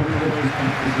Morris.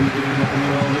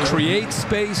 Create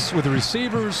space with the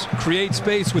receivers, create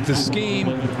space with the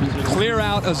scheme, clear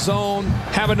out a zone,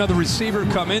 have another receiver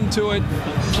come into it.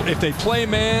 If they play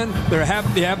man, they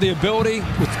have the ability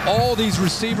with all these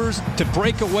receivers to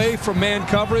break away from man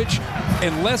coverage.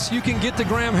 Unless you can get to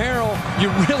Graham Harrell, you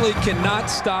really cannot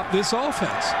stop this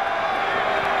offense.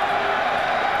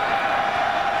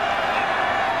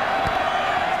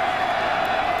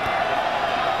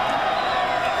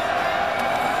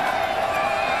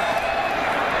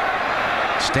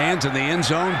 Stands in the end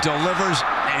zone, delivers,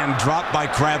 and dropped by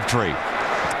Crabtree.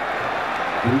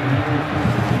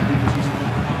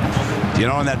 You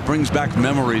know, and that brings back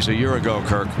memories a year ago,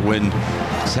 Kirk, when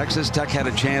Texas Tech had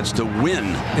a chance to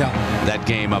win that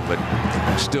game up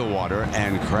at Stillwater,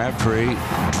 and Crabtree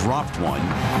dropped one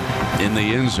in the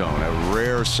end zone. A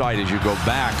rare sight as you go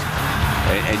back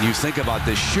and you think about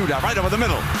this shootout right over the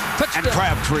middle. Touchdown. And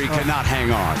Crabtree cannot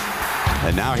hang on.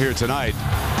 And now here tonight,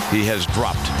 he has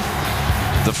dropped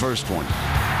the first one.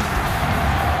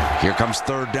 Here comes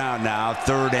third down now,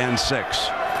 3rd and 6.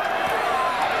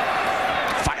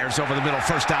 Fires over the middle,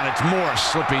 first down. It's Morris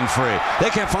slipping free.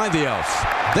 They can't find the elf.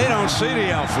 They don't see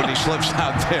the elf when he slips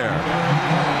out there.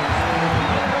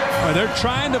 They're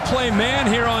trying to play man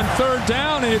here on 3rd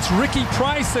down, and it's Ricky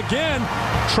Price again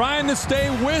trying to stay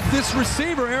with this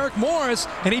receiver, Eric Morris,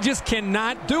 and he just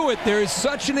cannot do it. There is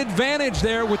such an advantage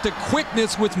there with the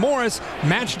quickness with Morris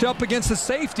matched up against the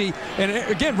safety. And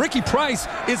again, Ricky Price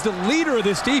is the leader of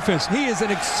this defense. He is an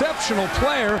exceptional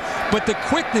player, but the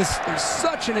quickness is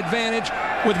such an advantage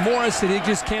with Morris that he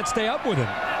just can't stay up with him.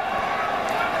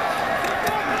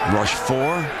 Rush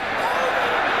 4.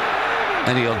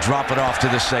 And he'll drop it off to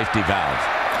the safety valve.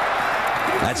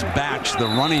 That's Batch, the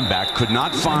running back, could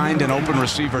not find an open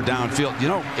receiver downfield. You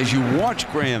know, as you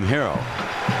watch Graham Harrell,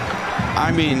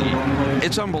 I mean,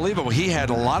 it's unbelievable. He had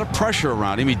a lot of pressure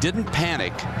around him. He didn't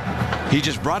panic. He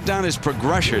just brought down his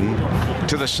progression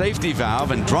to the safety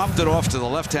valve and dropped it off to the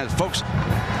left hand. Folks,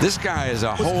 this guy is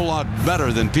a whole lot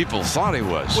better than people thought he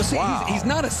was. Well, see, wow. he's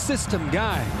not a system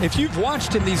guy. If you've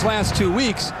watched him these last 2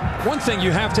 weeks, one thing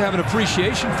you have to have an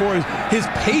appreciation for is his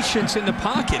patience in the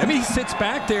pocket. I mean, he sits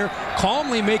back there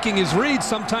calmly making his reads,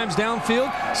 sometimes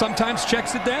downfield, sometimes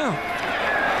checks it down.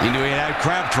 He knew he had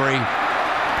Crabtree.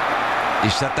 He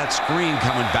set that screen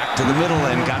coming back to the middle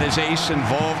and got his ace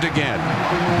involved again.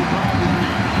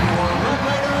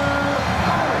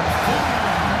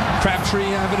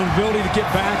 Crabtree having an ability to get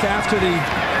back after the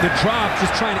drop,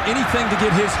 just trying anything to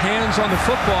get his hands on the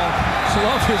football.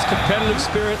 Love his competitive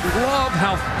spirit. Love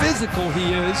how physical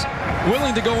he is.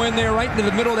 Willing to go in there right into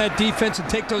the middle of that defense and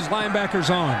take those linebackers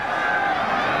on.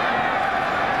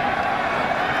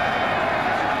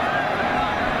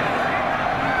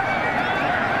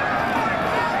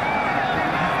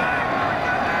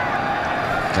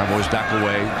 Cowboys back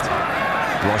away.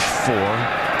 Rush 4.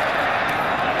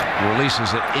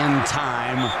 Releases it in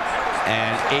time.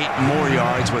 And 8 more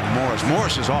yards with Morris.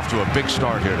 Morris is off to a big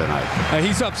start here tonight.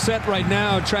 He's upset right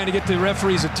now trying to get the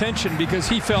referee's attention because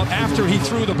he felt after he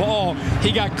threw the ball,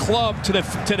 he got clubbed to the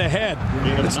head.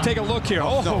 Let's take a look here.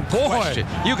 Oh, no boy. Question.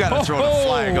 You got to throw the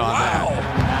flag on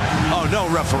that. Oh, no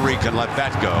referee can let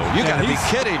that go. You got to be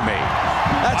kidding me.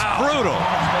 That's brutal.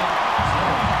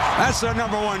 That's their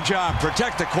 #1 job.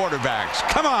 Protect the quarterbacks.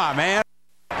 Come on, man.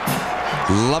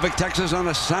 Lubbock, Texas on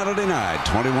a Saturday night.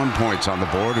 21 points on the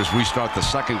board as we start the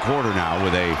second quarter now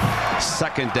with a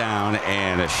 2nd down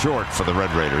and a short for the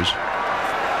Red Raiders.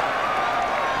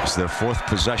 It's their 4th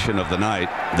possession of the night.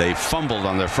 They fumbled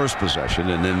on their first possession,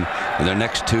 and then in their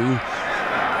next 2,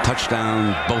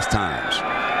 touchdown both times.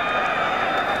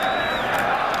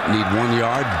 Need 1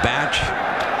 yard. Batch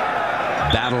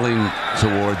battling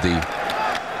toward the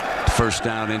first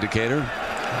down indicator.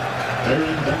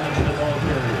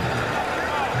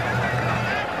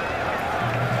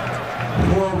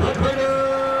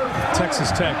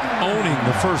 Texas Tech owning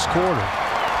the first quarter.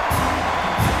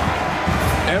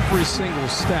 Every single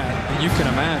stat that you can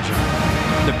imagine.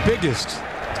 The biggest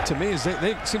to me is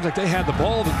they seems like they had the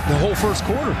ball the whole first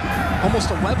quarter.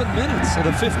 Almost 11 minutes of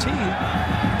the 15.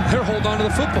 They're holding on to the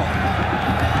football.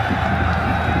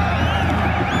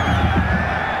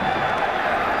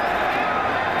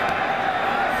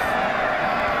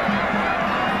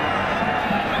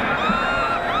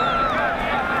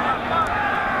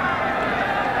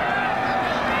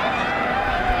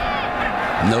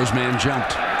 Nose man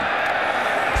jumped.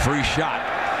 Free shot.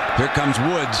 Here comes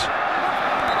Woods.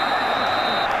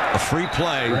 A free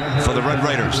play for the Red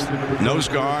Raiders. Nose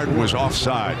guard was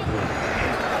offside.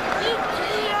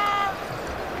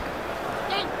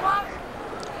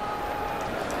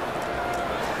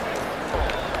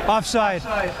 Offside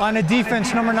on a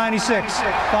defense, number 96.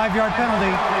 5-yard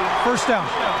penalty. First down.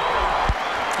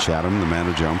 Chatham, the man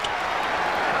who jumped.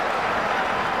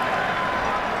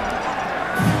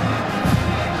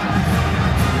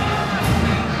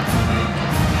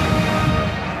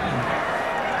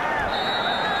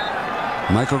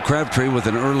 Michael Crabtree with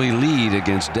an early lead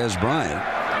against Des Bryant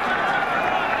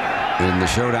in the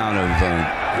showdown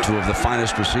of 2 of the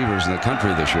finest receivers in the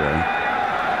country this year.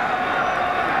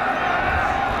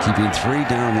 Keeping 3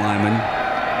 down linemen.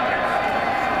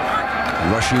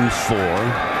 Rushing 4.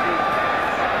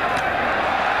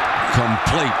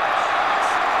 Complete.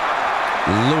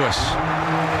 Lewis.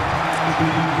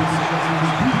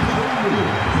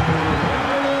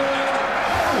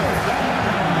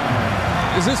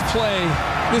 Is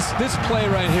this play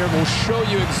right here will show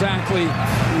you exactly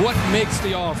what makes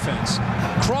the offense.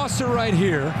 Crosser right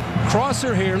here,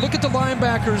 crosser here. Look at the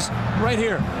linebackers right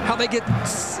here, how they get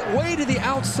way to the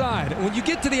outside. And when you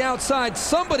get to the outside,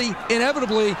 somebody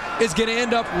inevitably is going to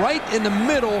end up right in the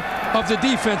middle of the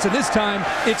defense. And this time,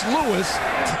 it's Lewis,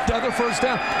 the other first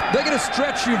down. They're going to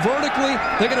stretch you vertically,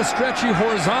 they're going to stretch you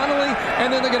horizontally,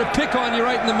 and then they're going to pick on you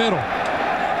right in the middle.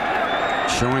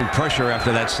 Showing pressure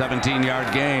after that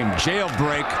 17-yard game.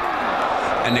 Jailbreak,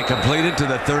 and they completed to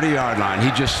the 30-yard line.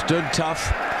 He just stood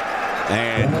tough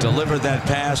and delivered that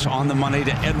pass on the money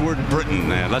to Edward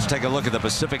Britton. And let's take a look at the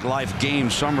Pacific Life game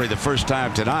summary the first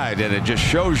time tonight, and it just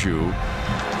shows you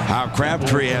how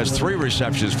Crabtree has 3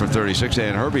 receptions for 36,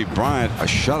 and Herbie Bryant a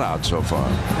shutout so far.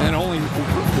 And only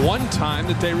one time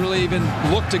that they really even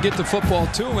looked to get the football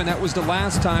to him, and that was the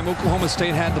last time Oklahoma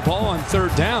State had the ball on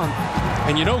 3rd down.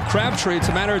 And you know Crabtree, it's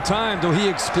a matter of time till he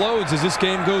explodes as this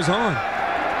game goes on.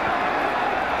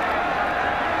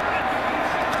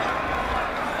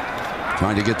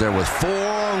 Trying to get there with 4.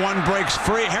 One breaks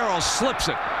free. Harrell slips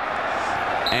it.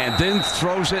 And then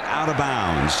throws it out of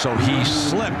bounds. So he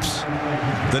slips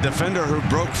the defender who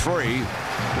broke free.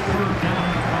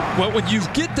 Well, when you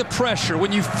get the pressure,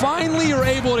 when you finally are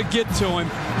able to get to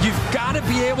him, you've got to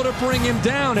be able to bring him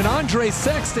down. And Andre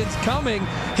Sexton's coming.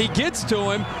 He gets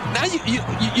to him. Now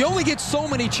you only get so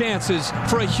many chances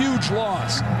for a huge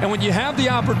loss. And when you have the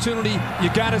opportunity, you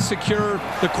got to secure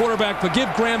the quarterback. But give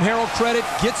Graham Harrell credit.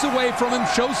 Gets away from him,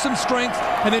 shows some strength,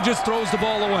 and then just throws the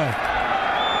ball away.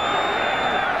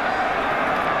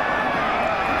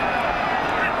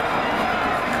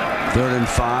 Third and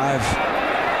 5.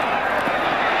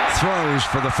 Throws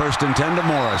for the 1st and 10 to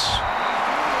Morris.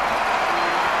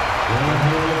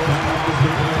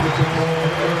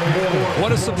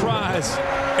 What a surprise.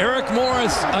 Eric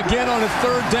Morris again on a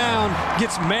 3rd down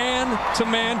gets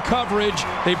man-to-man coverage.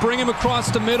 They bring him across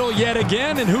the middle yet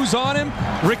again, and who's on him?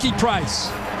 Ricky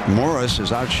Price. Morris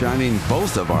is outshining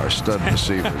both of our stud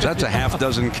receivers. That's a half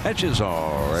dozen catches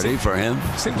already for him.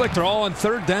 Seems like they're all on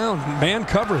 3rd down, man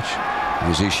coverage.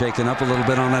 Is he shaken up a little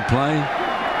bit on that play?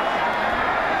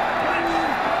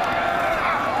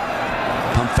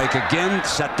 Pump fake again,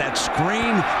 set that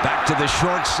screen, back to the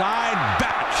short side,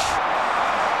 Batch.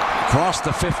 Across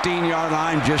the 15-yard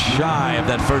line, just shy of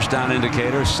that 1st down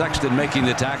indicator. Sexton making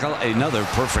the tackle, another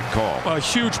perfect call. A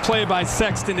huge play by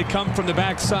Sexton to come from the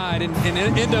backside and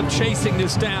end up chasing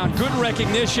this down. Good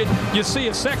recognition. You see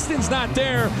if Sexton's not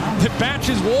there, the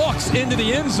Batches walks into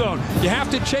the end zone. You have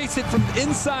to chase it from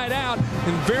inside out.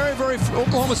 And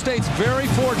Oklahoma State's very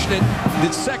fortunate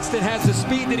that Sexton has the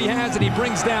speed that he has and he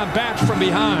brings down Batch from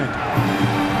behind.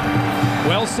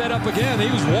 Well set up again. He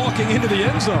was walking into the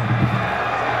end zone.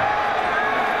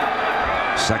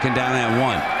 2nd down and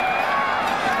 1.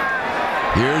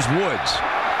 Here's Woods.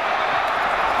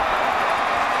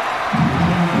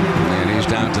 And he's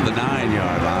down to the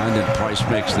 9-yard line, and Price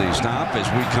makes the stop as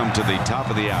we come to the top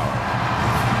of the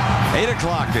hour. 8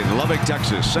 o'clock in Lubbock,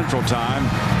 Texas, Central Time.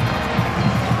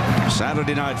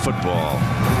 Saturday Night Football.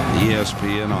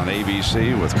 ESPN on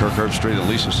ABC with Kirk Herbstreit and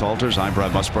Lisa Salters. I'm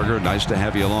Brad Musburger. Nice to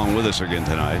have you along with us again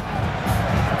tonight.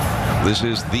 This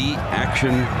is the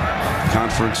action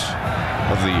conference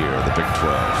of the year, the Big 12.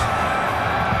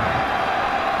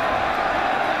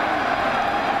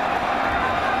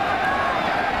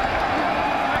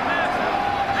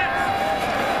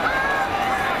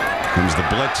 Comes the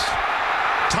blitz.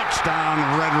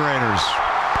 Touchdown, Red Raiders.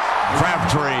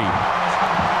 Crabtree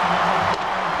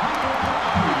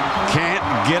can't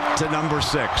get to number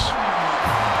 6.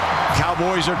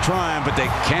 Cowboys are trying, but they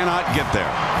cannot get there.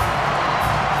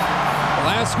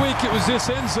 Last week it was this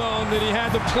end zone that he had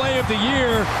the play of the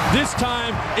year. This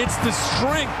time it's the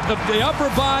strength of the upper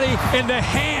body and the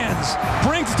hands.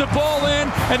 Brings the ball in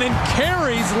and then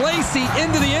carries Lacey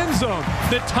into the end zone.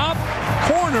 The top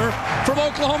corner from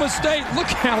Oklahoma State. Look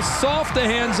how soft the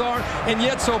hands are and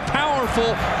yet so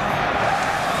powerful.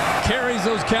 Carries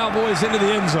those Cowboys into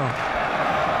the end zone.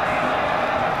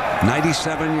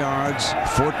 97 yards,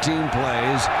 14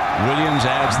 plays. Williams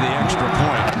adds the extra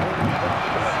point.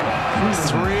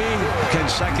 3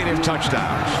 consecutive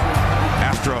touchdowns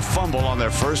after a fumble on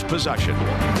their first possession.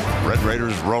 Red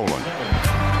Raiders rolling.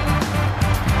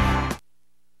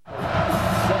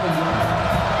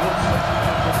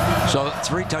 So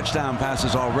 3 touchdown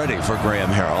passes already for Graham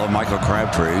Harrell. Michael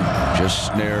Crabtree just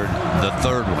snared the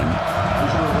 3rd one.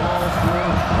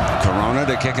 Corona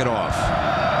to kick it off.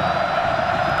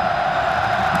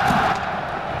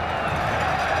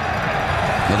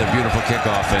 Another beautiful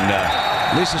kickoff, and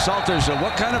Lisa Salters,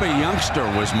 what kind of a youngster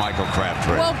was Michael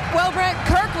Crabtree? Well, Brent,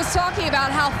 Kirk was talking about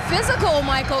how physical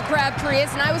Michael Crabtree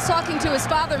is, and I was talking to his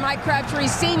father, Mike Crabtree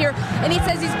Sr., and he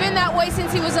says he's been that way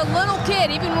since he was a little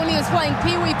kid, even when he was playing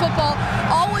Pee-wee football,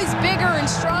 always bigger and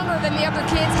stronger than the other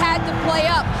kids, had to play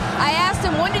up. I asked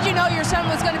him, when did you know your son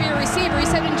was going to be a receiver? He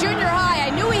said, in junior high, I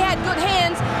knew he had good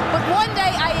hands, but one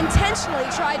day I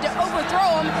intentionally tried to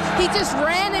overthrow him. He just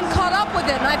ran and caught up with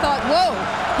it, and I thought, whoa,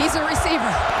 he's a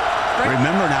receiver.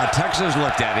 Remember now, Texas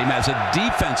looked at him as a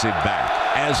defensive back,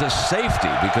 as a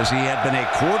safety, because he had been a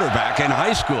quarterback in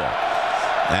high school.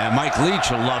 And Mike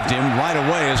Leach loved him right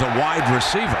away as a wide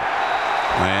receiver.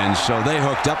 And so they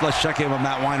hooked up. Let's check in with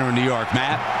Matt Weiner in New York.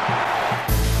 Matt?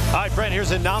 All right, Brent,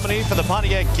 here's a nominee for the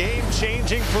Pontiac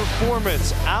game-changing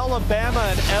performance. Alabama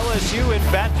and LSU in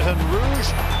Baton Rouge.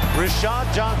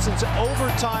 Rashad Johnson's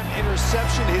overtime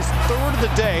interception, his 3rd of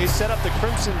the day, set up the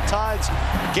Crimson Tide's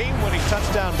game-winning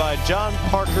touchdown by John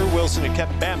Parker Wilson. It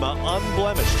kept Bama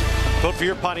unblemished. Vote for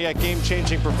your Pontiac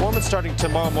game-changing performance starting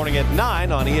tomorrow morning at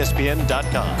 9 on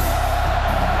ESPN.com.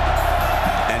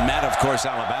 And Matt, of course,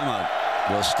 Alabama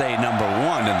will stay number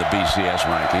 1 in the BCS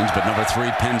rankings, but number 3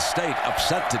 Penn State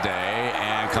upset today,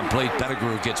 and Complete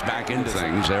Pettigrew gets back into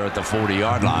things there at the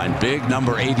 40-yard line. Big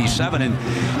number 87.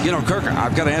 And, you know, Kirk,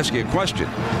 I've got to ask you a question.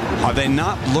 Are they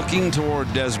not looking toward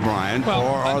Dez Bryant, or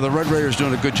are the Red Raiders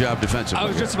doing a good job defensively? I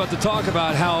was just about to talk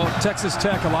about how Texas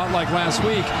Tech, a lot like last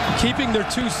week, keeping their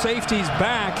 2 safeties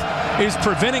back is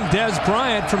preventing Dez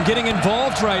Bryant from getting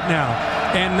involved right now.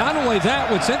 And not only that,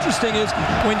 what's interesting is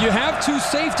when you have 2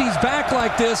 safeties back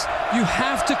like this, you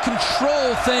have to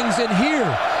control things in here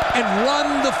and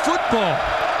run the football.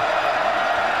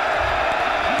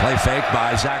 Play fake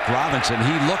by Zach Robinson.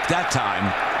 He looked that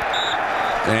time.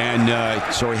 And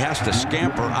so he has to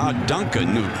scamper out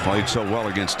Duncan, who played so well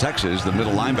against Texas, the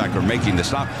middle linebacker making the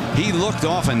stop. He looked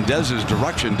off in Dez's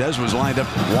direction. Dez was lined up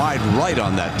wide right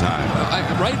on that time.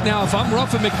 Right now, if I'm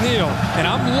Ruffin McNeil and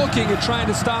I'm looking at trying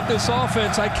to stop this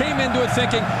offense, I came into it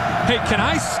thinking, hey, can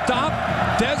I stop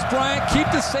Dez Bryant, keep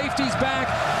the safeties back,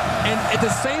 and at the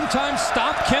same time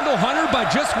stop Kendall Hunter by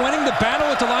just winning the battle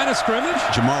at the line of scrimmage?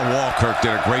 Jamar Walkirk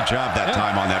did a great job that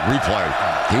time on that replay.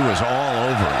 He was all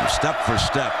over him, step for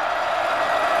step.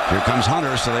 Here comes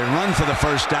Hunter, so they run for the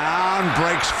first down,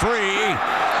 breaks free,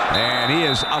 and he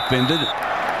is upended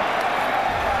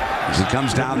as he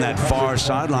comes down that far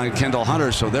sideline, Kendall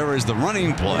Hunter. So there is the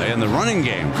running play and the running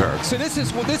game, Kirk. So this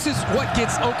is what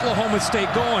gets Oklahoma State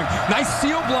going. Nice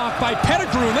seal block by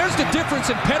Pettigrew, and there's the difference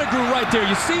in Pettigrew right there.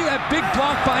 You see that big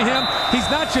block by him? He's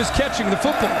not just catching the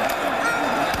football.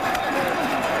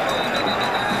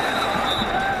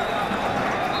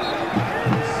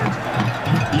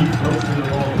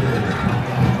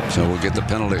 So we'll get the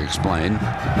penalty explained.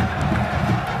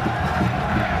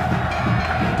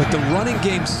 But the running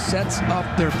game sets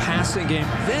up their passing game.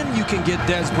 Then you can get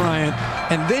Dez Bryant,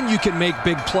 and then you can make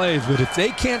big plays. But if they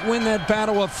can't win that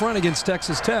battle up front against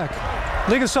Texas Tech.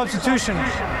 Legal substitution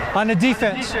on the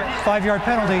defense. 5-yard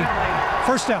penalty.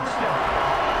 First down.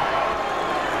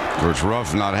 Coach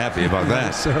Ruff not happy about that.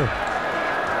 Yes, sir.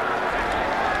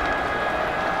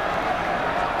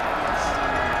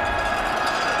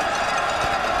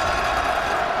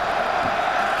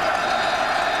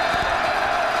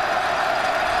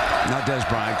 Now Dez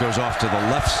Bryant goes off to the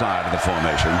left side of the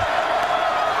formation.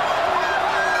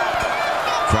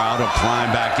 Crowd will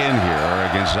climb back in here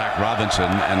against Zach Robinson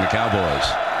and the Cowboys.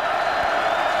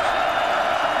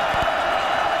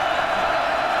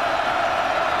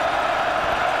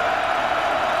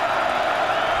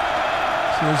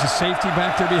 So there's a safety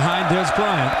back there behind Dez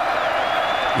Bryant.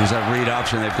 There's that read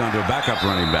option. They've gone to a backup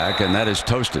running back, and that is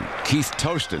Tostin. Keith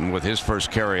Tostin with his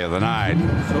first carry of the night.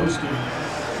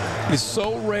 It's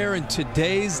so rare in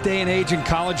today's day and age in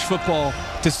college football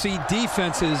to see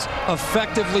defenses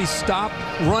effectively stop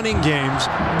running games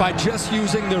by just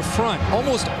using their front.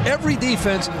 Almost every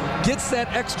defense gets that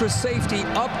extra safety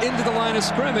up into the line of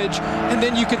scrimmage, and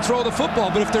then you can throw the football.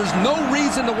 But if there's no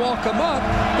reason to walk them up,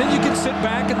 then you can sit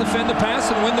back and defend the pass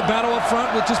and win the battle up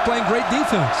front with just playing great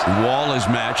defense. Wall is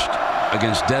matched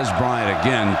against Dez Bryant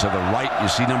again. To the right, you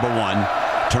see number 1.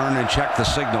 Turn and check the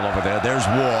signal over there. There's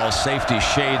Wall. Safety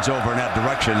shades over in that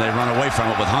direction. They run away from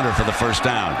it with Hunter for the first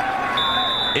down.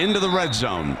 Into the red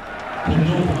zone.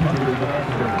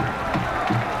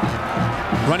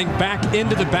 Running back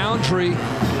into the boundary.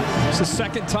 It's the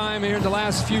second time here in the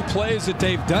last few plays that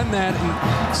they've done that,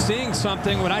 and seeing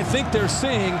something. What I think they're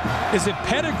seeing is that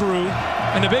Pettigrew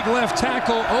and the big left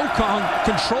tackle Okong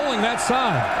controlling that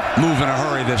side. Move in a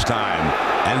hurry this time.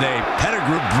 And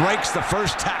Pettigrew breaks the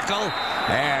first tackle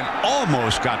and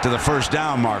almost got to the first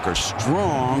down marker.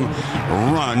 Strong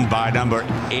run by number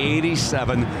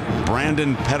 87,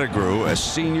 Brandon Pettigrew, a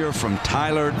senior from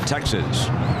Tyler, Texas.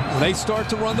 They start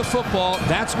to run the football.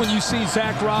 That's when you see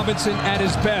Zach Robinson at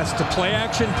his best. The play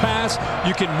action pass,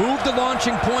 you can move the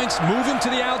launching points, move him to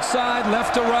the outside,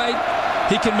 left to right.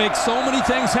 He can make so many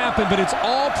things happen, but it's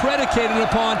all predicated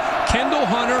upon Kendall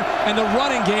Hunter and the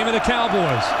running game of the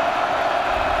Cowboys.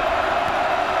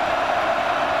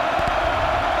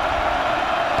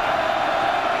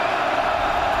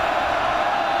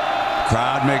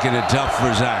 Crowd making it tough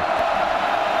for Zach.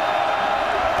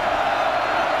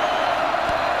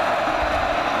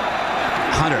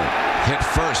 Hunter hit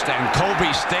first, and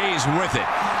Kobe stays with it.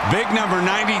 Big number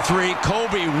 93,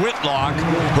 Kobe Whitlock,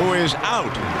 who is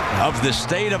out of the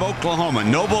state of Oklahoma.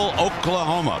 Noble,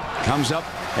 Oklahoma, comes up,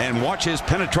 and watch his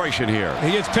penetration here.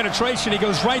 He gets penetration. He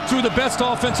goes right through the best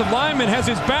offensive lineman, has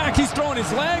his back. He's throwing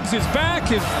his legs, his back,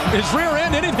 his rear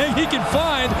end, anything he can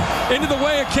find into the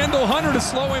way of Kendall Hunter to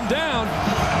slow him down.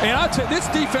 And I'll tell you, this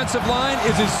defensive line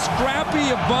is as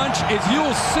scrappy a bunch as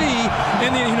you'll see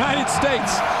in the United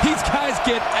States. These guys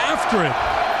get after it.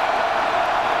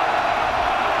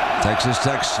 Texas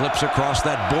Tech slips across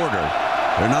that border.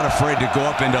 They're not afraid to go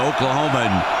up into Oklahoma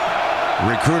and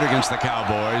recruit against the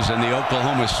Cowboys and the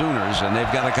Oklahoma Sooners, and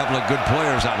they've got a couple of good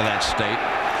players out of that state.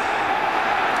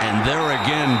 And there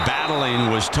again, battling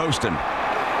was Tostin.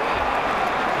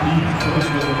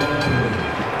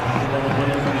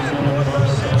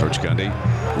 Coach Gundy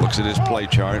looks at his play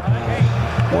chart,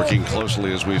 working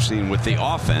closely, as we've seen, with the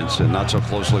offense and not so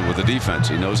closely with the defense.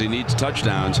 He knows he needs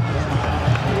touchdowns.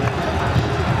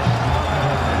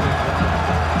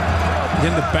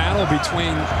 In the battle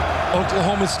between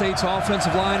Oklahoma State's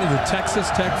offensive line and the Texas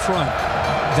Tech front.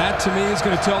 That, to me, is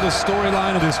going to tell the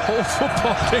storyline of this whole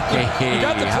football game. You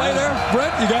got the play there,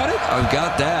 Brent? You got it? I've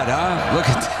got that, huh? Look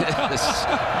at this.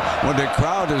 When the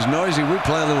crowd is noisy, we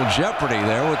play a little Jeopardy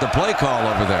there with the play call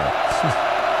over there.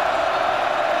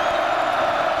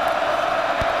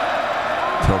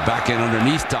 Throw back in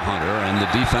underneath to Hunter, and the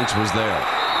defense was there.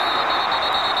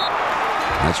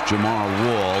 That's Jamar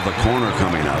Wall, the corner,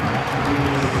 coming up.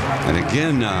 And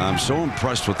again, I'm so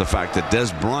impressed with the fact that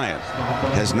Des Bryant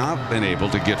has not been able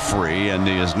to get free, and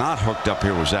he is not hooked up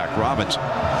here with Zach Robinson.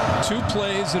 Two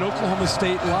plays that Oklahoma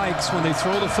State likes when they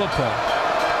throw the football.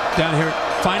 Down here,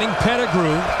 finding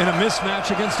Pettigrew in a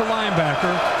mismatch against a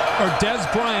linebacker, or Des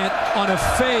Bryant on a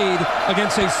fade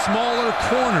against a smaller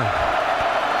corner.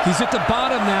 He's at the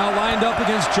bottom now, lined up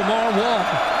against Jamar Wall.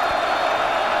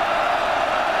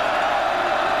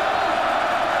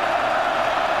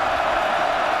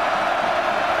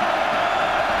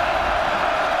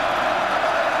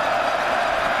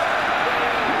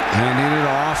 Handing it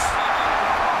off.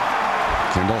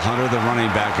 Kendall Hunter, the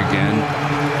running back again.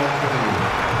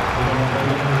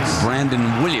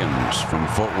 Brandon Williams from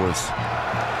Fort Worth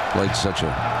played such a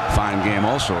fine game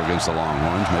also against the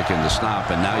Longhorns, making the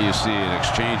stop. And now you see an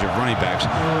exchange of running backs.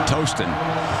 Tostin.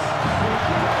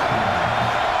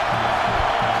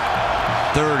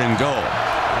 3rd and goal.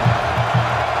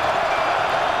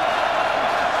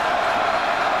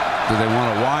 Do they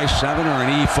want a Y7 or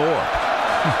an E4?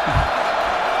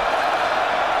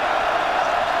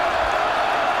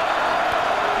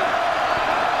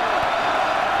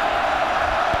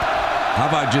 How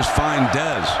about just find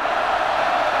Des?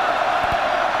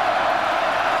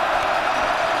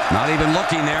 Not even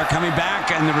looking there, coming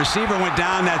back, and the receiver went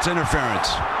down. That's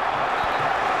interference.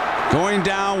 Going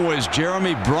down was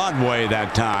Jeremy Broadway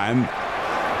that time.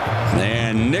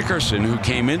 And Nickerson, who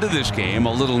came into this game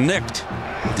a little nicked,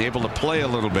 able to play a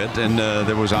little bit, and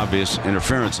there was obvious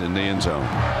interference in the end zone.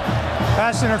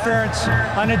 Pass interference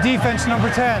on the defense, number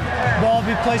 10. Ball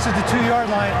be placed at the 2-yard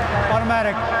line.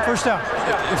 Automatic. First down.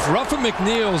 If Ruffin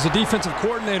McNeils, the defensive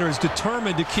coordinator, is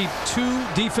determined to keep 2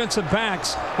 defensive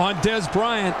backs on Des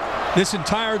Bryant this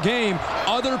entire game,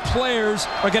 other players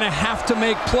are going to have to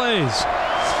make plays.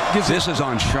 This is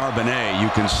on Charbonnet. You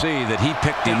can see that he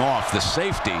picked him off, the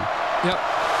safety. Yep.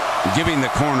 Giving the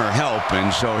corner help,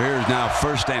 and so here's now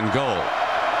 1st and goal.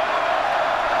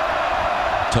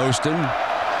 Tostin.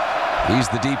 He's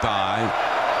the deep eye.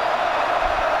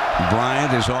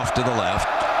 Bryant is off to the left.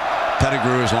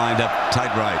 Pettigrew is lined up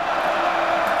tight right.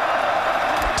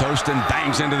 Tostin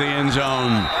bangs into the end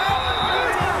zone.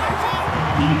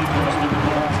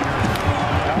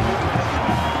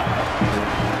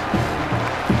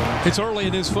 It's early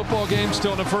in this football game,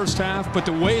 still in the first half, but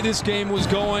the way this game was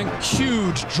going,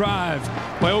 huge drive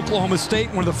by Oklahoma State.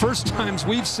 One of the first times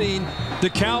we've seen the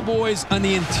Cowboys on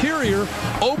the interior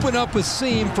open up a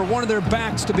seam for one of their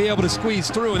backs to be able to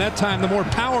squeeze through, and that time the more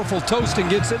powerful Tostin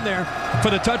gets in there for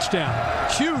the touchdown.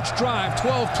 Huge drive,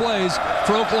 12 plays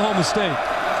for Oklahoma State.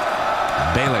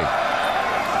 Bailey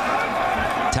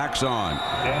tacks on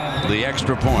the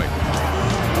extra point.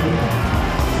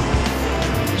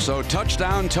 So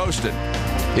touchdown Tostin,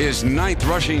 his 9th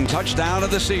rushing touchdown of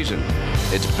the season.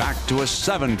 It's back to a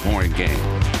 7-point game.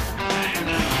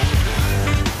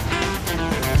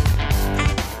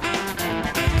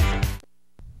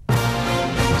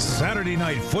 Saturday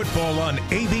Night Football on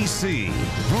ABC.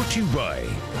 Brought to you by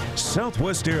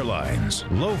Southwest Airlines.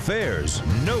 Low fares,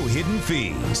 no hidden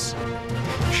fees.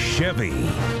 Chevy,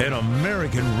 an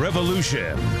American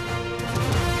Revolution.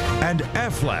 And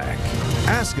Aflac.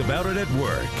 Ask about it at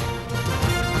work.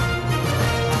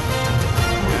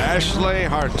 Ashley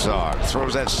Hartzog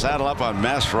throws that saddle up on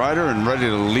Mass Rider and ready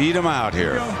to lead him out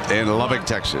here in Lubbock,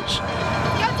 Texas. Go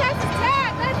Texas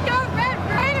Tech! Let's go Red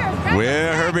Raiders!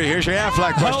 Well, Herbie, here's your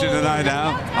Aflac question tonight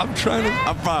now. I'm trying to...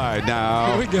 Up 5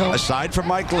 now. Here we go. Aside from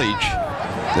Mike Leach,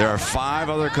 there are 5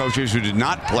 other coaches who did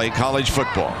not play college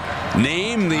football.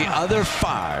 Name the other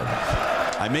 5.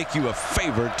 I make you a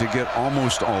favor to get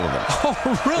almost all of them. Oh,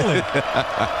 really?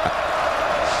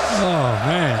 Oh,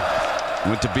 man.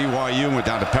 Went to BYU, went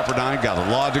down to Pepperdine, got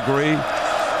a law degree,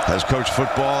 has coached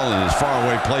football in as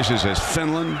faraway places as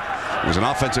Finland. Was an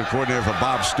offensive coordinator for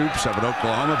Bob Stoops up at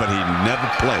Oklahoma, but he never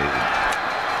played.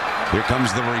 Here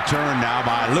comes the return now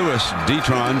by Lewis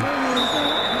Detron.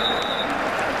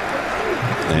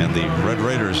 And the Red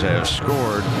Raiders have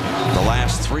scored the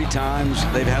last 3 times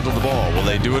they've handled the ball. Will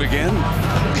they do it again?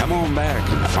 Come on back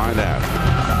and find out.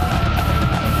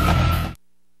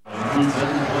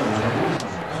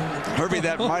 Herbie,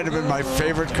 that might have been my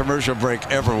favorite commercial break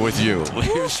ever with you. We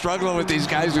were struggling with these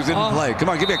guys who didn't play. Come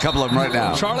on, give me a couple of them right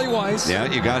now. Charlie Weiss. Yeah,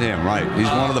 you got him, right. He's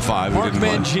one of the 5. Mark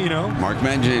Mangino. Mark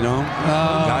Mangino.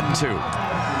 Got 2.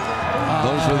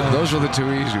 Those were the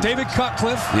 2 easy ones. David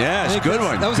Cutcliffe. Yes, good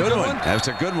one. That was a good one. That's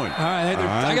a good one. All right,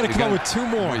 I got to come up with 2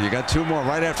 more. You got 2 more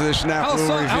right after this snap.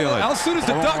 How soon is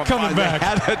the duck coming back?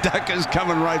 The duck is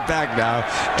coming right back now.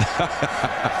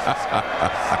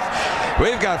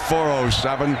 We've got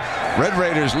 4:07. Red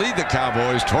Raiders lead the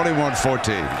Cowboys 21-14.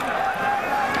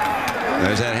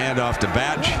 There's that handoff to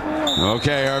Batch.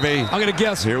 Okay, Herbie. I'm going to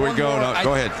guess. Here we go. No,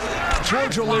 go ahead.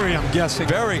 George O'Leary, I'm guessing.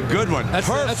 Very good one. Perfect.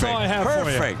 That's all I have for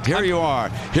you. Perfect. Here you are.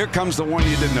 Here comes the one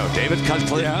you didn't know. David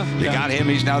Cutcliffe. You got him.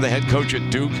 He's now the head coach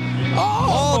at Duke.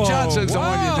 Paul Johnson's the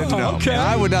one you didn't know. Okay.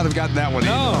 I would not have gotten that one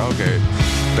either. Okay.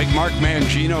 Big Mark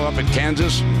Mangino up at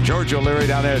Kansas. George O'Leary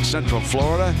down there at Central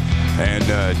Florida.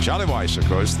 And Charlie Weiss, of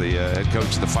course, the head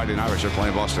coach of the Fighting Irish. They're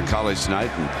playing Boston College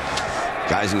tonight. And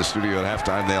guys in the studio at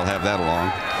halftime, they'll have that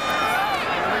along.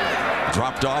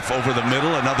 Dropped off over the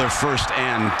middle, another 1st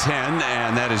and 10,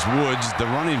 and that is Woods, the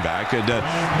running back. And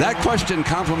that question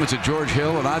compliments George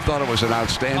Hill, and I thought it was an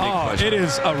outstanding question. It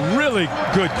is a really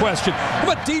good question.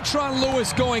 But Detron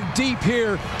Lewis going deep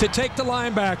here to take the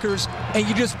linebackers, and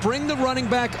you just bring the running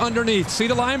back underneath. See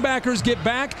the linebackers get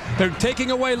back. They're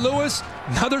taking away Lewis.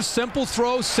 Another simple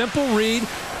throw, simple read,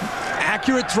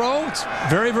 accurate throw. It's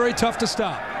very, very tough to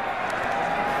stop.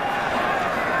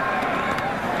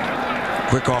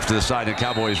 Quick off to the side, and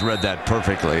Cowboys read that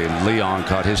perfectly, and Leon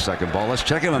caught his second ball. Let's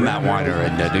check in with Matt Weiner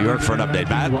in New York for an update.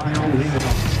 Matt?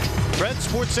 Red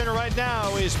Sports Center right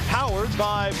now is powered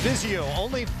by Vizio.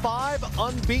 Only 5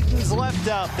 unbeatens left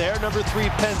out there. Number 3,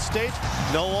 Penn State,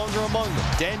 no longer among them.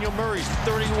 Daniel Murray's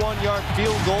 31-yard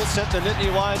field goal sent the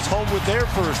Nittany Lions home with their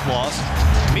first loss.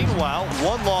 Meanwhile,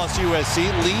 1-loss USC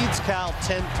leads Cal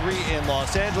 10-3 in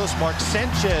Los Angeles. Mark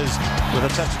Sanchez with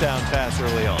a touchdown pass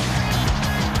early on.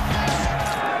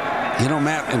 You know,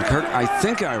 Matt and Kirk, I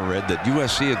think I read that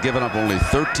USC had given up only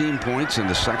 13 points in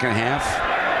the second half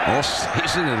all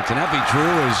season, and can that be true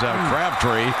as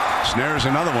Crabtree snares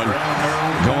another one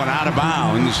going out of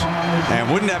bounds?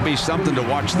 And wouldn't that be something to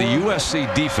watch the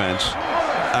USC defense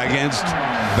against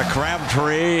the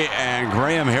Crabtree and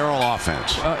Graham Harrell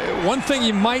offense? One thing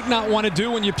you might not want to do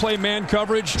when you play man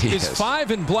coverage is 5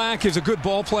 and Black is a good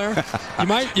ball player. You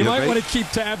might want to keep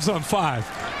tabs on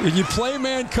 5. When you play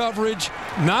man coverage,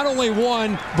 not only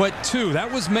 1, but 2.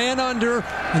 That was man under,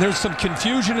 and there's some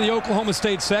confusion in the Oklahoma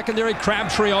State secondary.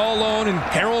 Crabtree all alone, and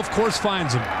Harrell, of course,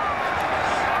 finds him.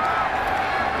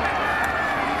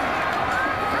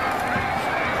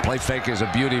 Play fake is a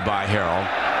beauty by Harrell.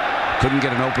 Couldn't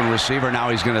get an open receiver. Now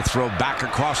he's going to throw back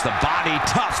across the body.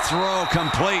 Tough throw,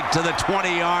 complete to the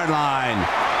 20-yard line.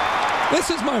 This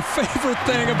is my favorite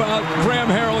thing about Graham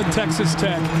Harrell and Texas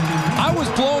Tech. I was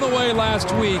blown away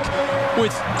last week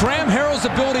with Graham Harrell's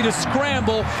ability to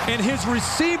scramble and his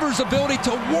receiver's ability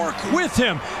to work with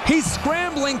him. He's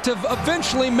scrambling to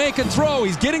eventually make a throw.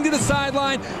 He's getting to the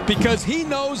sideline because he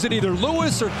knows that either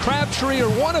Lewis or Crabtree or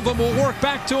one of them will work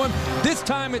back to him. This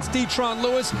time it's Detron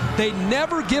Lewis. They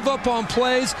never give up on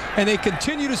plays, and they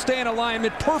continue to stay in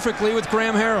alignment perfectly with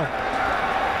Graham Harrell.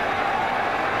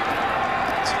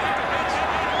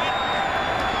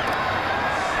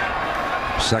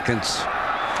 Seconds.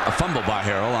 A fumble by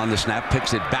Harrell on the snap,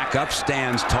 picks it back up,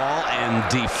 stands tall,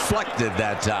 and deflected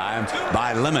that time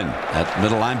by Lemon, that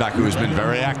middle linebacker who's been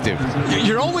very active.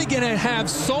 You're only going to have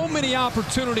so many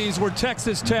opportunities where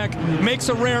Texas Tech makes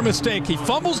a rare mistake. He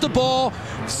fumbles the ball,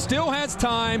 still has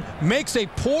time, makes a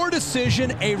poor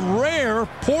decision, a rare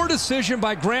poor decision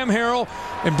by Graham Harrell.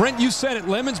 And Brent, you said it,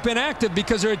 Lemon's been active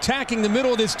because they're attacking the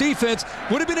middle of this defense.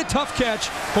 Would have been a tough catch,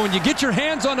 but when you get your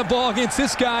hands on the ball against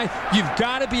this guy, you've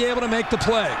got to be able to make the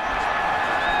play.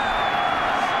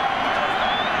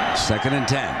 2nd and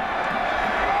 10.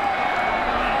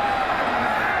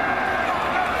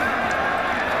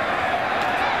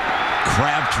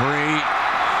 Crabtree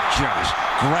just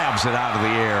grabs it out of the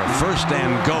air. 1st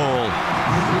and goal.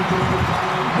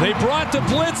 They brought the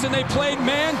blitz and they played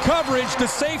man coverage. The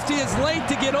safety is late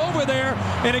to get over there.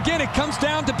 And again, it comes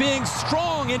down to being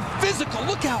strong and physical.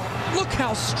 Look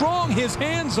how strong his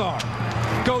hands are.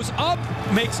 goes up,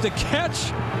 makes the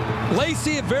catch.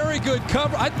 Lacey, a very good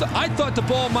cover. I thought the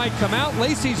ball might come out.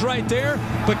 Lacey's right there,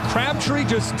 but Crabtree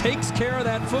just takes care of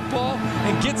that football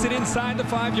and gets it inside the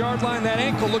 5-yard line. That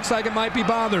ankle looks like it might be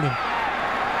bothering him.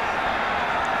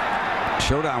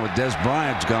 Showdown with Des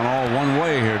Bryant's gone all one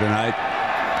way here tonight.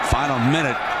 Final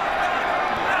minute.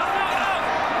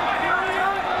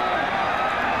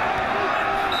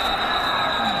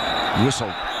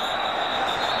 Whistle.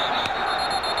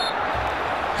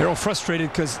 Harrell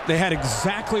frustrated because they had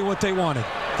exactly what they wanted.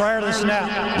 Prior to the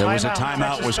snap. There was a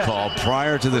timeout was called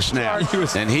prior to the snap,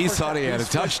 and he thought he had a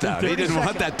touchdown. He didn't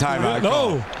want that timeout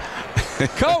call.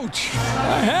 Coach,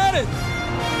 I had it.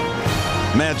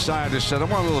 Mad scientist said, I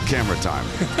want a little camera time.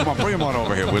 Come on, bring him on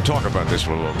over here. We'll talk about this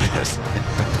for a little bit.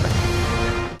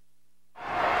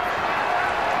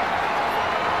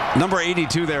 Number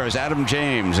 82 there is Adam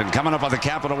James. And coming up on the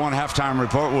Capital One Halftime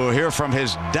Report, we'll hear from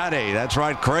his daddy. That's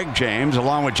right, Craig James,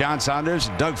 along with John Saunders,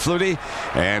 Doug Flutie.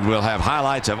 And we'll have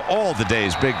highlights of all the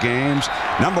day's big games.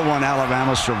 Number 1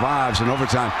 Alabama survives in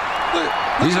overtime.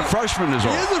 He's a freshman as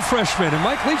well. He is a freshman, and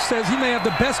Mike Leach says he may have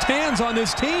the best hands on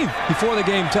this team before the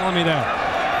game, telling me that.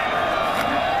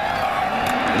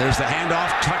 There's the handoff,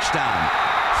 touchdown.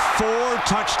 4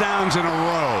 touchdowns in a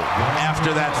row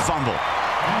after that fumble.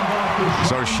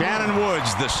 So Shannon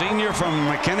Woods, the senior from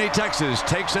McKinney, Texas,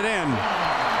 takes it in.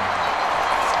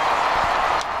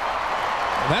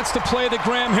 That's the play that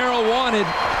Graham Harrell wanted.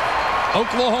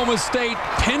 Oklahoma State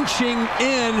pinching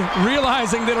in,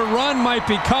 realizing that a run might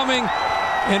be coming,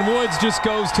 and Woods just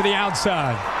goes to the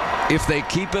outside. If they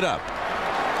keep it up,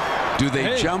 do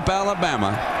they jump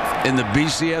Alabama in the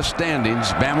BCS standings?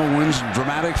 Bama wins in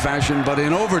dramatic fashion, but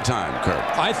in overtime, Kirk.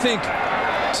 I think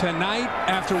tonight,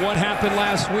 after what happened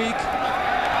last week,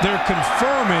 they're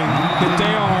confirming that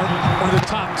they are one of the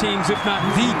top teams, if not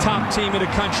the top team in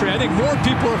the country. I think more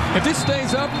people, if this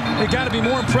stays up, they got to be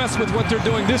more impressed with what they're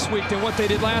doing this week than what they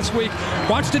did last week.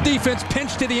 Watch the defense,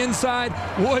 pinch to the inside.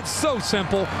 Woods, so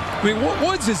simple. I mean,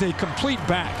 Woods is a complete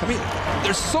back. I mean,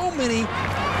 there's so many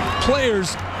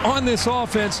players on this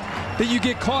offense that you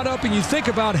get caught up and you think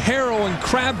about Harrell and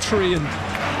Crabtree and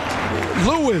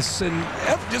Lewis and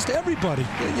just everybody.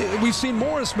 We've seen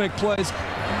Morris make plays.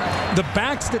 The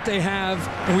backs that they have,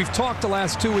 and we've talked the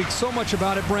last 2 weeks so much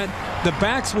about it, Brent, the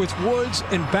backs with Woods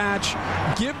and Batch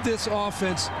give this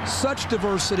offense such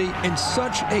diversity and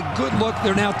such a good look.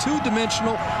 They're now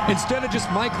two-dimensional instead of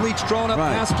just Mike Leach drawing up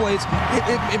pass plays.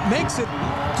 It makes it,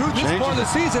 through this part of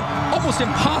the season, almost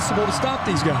impossible to stop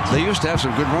these guys. They used to have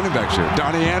some good running backs here.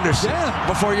 Donnie Anderson,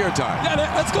 before your time. Yeah,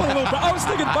 that's going a little bit. I was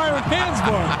thinking Byron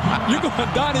Hansborough. You're going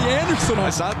Donnie Anderson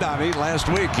on. I saw Donnie last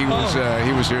week. He was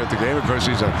here at the game. Of course,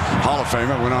 he's a Hall of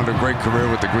Famer. Went on to a great career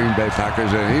with the Green Bay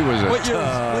Packers, and he was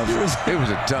he was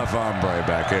a tough hombre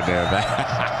back in there.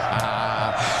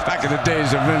 Back in the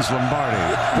days of Vince Lombardi,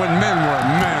 when men were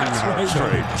men. That's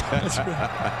right. That's right.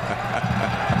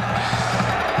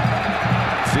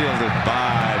 Fielded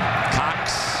by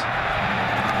Cox.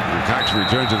 And Cox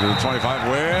returned to the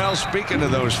 25. Well, speaking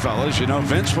of those fellas, you know,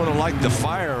 Vince would have liked the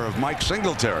fire of Mike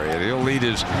Singletary, and he'll lead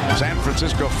his San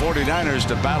Francisco 49ers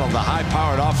to battle the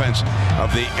high-powered offense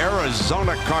of the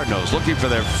Arizona Cardinals, looking for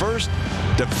their first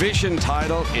division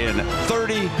title in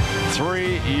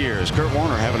 33 years. Kurt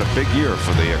Warner having a big year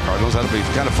for the Cardinals. That'll be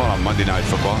kind of fun on Monday Night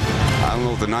Football. I don't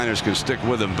know if the Niners can stick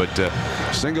with him, but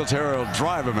Singletary will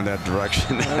drive him in that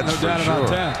direction. That's no doubt about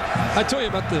that. I told you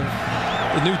about the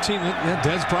new team,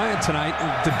 Des Bryant tonight.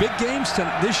 The big games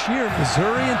this year,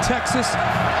 Missouri and Texas.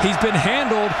 He's been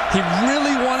handled. He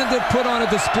really wanted to put on a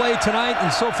display tonight,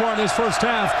 and so far in this first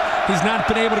half, he's not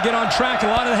been able to get on track. A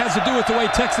lot of it has to do with the way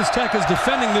Texas Tech is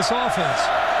defending this offense.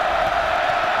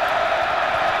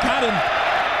 Got him.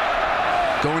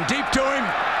 Going deep to him.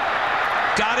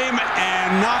 Got him and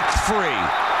knocked free.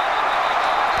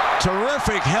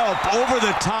 Terrific help over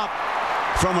the top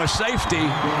from a safety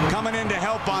coming in to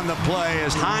help on the play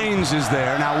as Hines is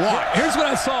there. Now what? Here's what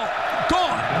I saw.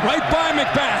 Gone right by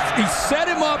McBath. He set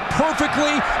him up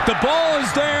perfectly. The ball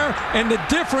is there, and the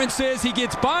difference is he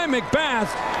gets by McBath,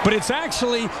 but it's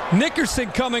actually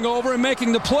Nickerson coming over and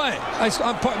making the play. I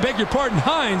beg your pardon,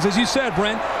 Hines, as you said,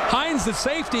 Brent. Hines, the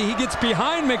safety, he gets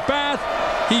behind McBath.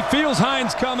 He feels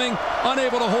Hines coming,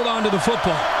 unable to hold on to the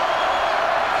football.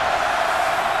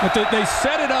 But they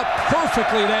set it up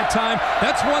perfectly that time.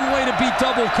 That's one way to beat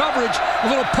double coverage. A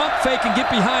little pump fake and get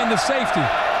behind the safety.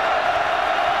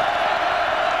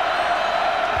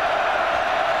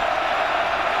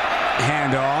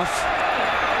 Handoff.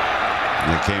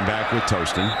 And they came back with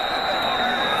Tostin.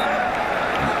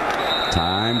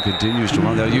 Time continues to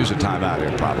run. They'll use a timeout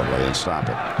here probably and stop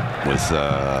it. with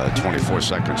 24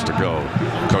 seconds to go.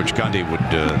 Coach Gundy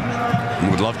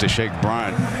would love to shake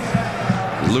Bryant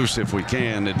loose if we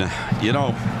can, and you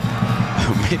know,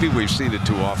 maybe we've seen it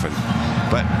too often,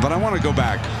 but I want to go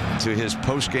back to his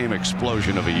post-game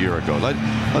explosion of a year ago.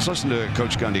 Let's listen to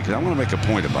Coach Gundy, because I want to make a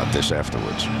point about this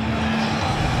afterwards.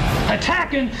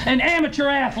 Attacking an amateur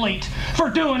athlete for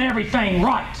doing everything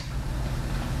right.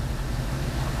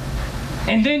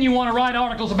 And then you want to write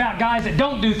articles about guys that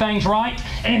don't do things right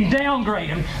and downgrade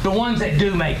them, the ones that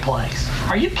do make plays.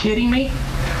 Are you kidding me?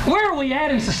 Where are we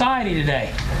at in society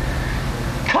today?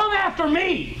 Come after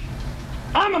me.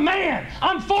 I'm a man.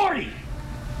 I'm 40.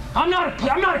 I'm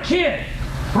not a kid.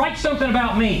 Write something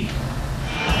about me.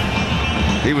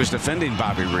 He was defending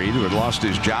Bobby Reed, who had lost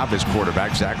his job as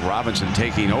quarterback. Zach Robinson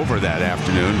taking over that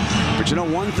afternoon. But you know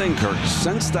one thing, Kirk,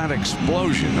 since that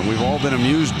explosion, and we've all been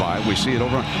amused by it, we see it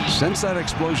over, since that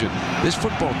explosion, this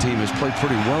football team has played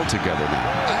pretty well together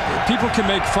now. People can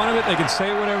make fun of it. They can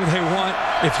say whatever they want.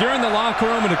 If you're in the locker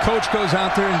room and a coach goes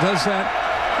out there and does that,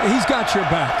 he's got your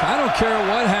back. I don't care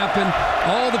what happened.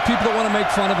 All the people that want to make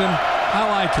fun of him, I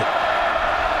like it.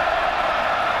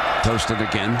 Toasted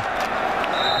again.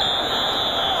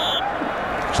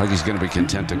 Looks like he's going to be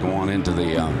content to go on into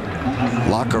the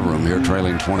locker room here,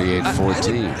 trailing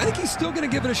 28-14. I think he's still going to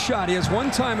give it a shot. He has one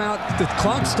timeout. The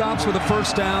clock stops with a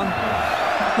first down.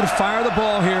 Going to fire the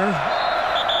ball here.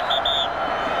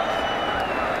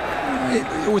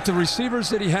 With the receivers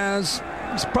that he has,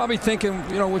 he's probably thinking,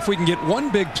 you know, if we can get one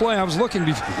big play. I was looking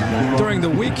during the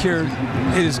week here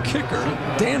at his kicker.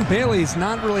 Dan Bailey's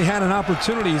not really had an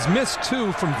opportunity. He's missed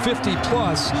 2 from 50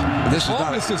 plus. This is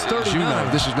not, is 39. You know,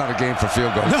 this is not a game for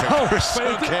field goal kickers.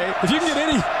 Okay. If you can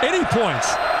get any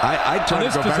points. I try to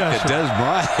go back to Des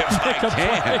Bryant if I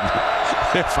can.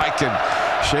 If I can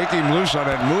shake him loose on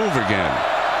that move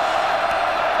again.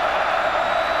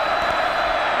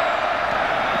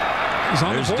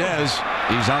 There's Des.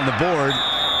 He's on the board.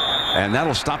 And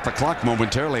that'll stop the clock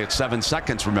momentarily at 7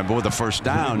 seconds, remember, with the first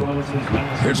down.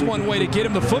 Here's one way to get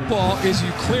him the football is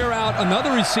you clear out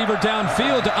another receiver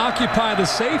downfield to occupy the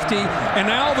safety. And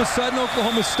now all of a sudden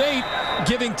Oklahoma State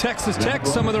giving Texas Tech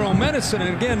some of their own medicine.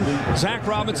 And again, Zach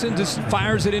Robinson just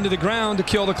fires it into the ground to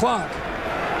kill the clock.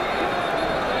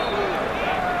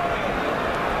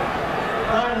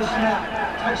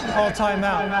 All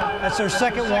timeout. That's their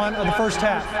second one of the first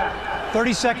half.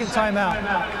 30-second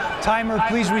timeout. Timer,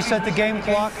 please reset the game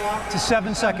clock to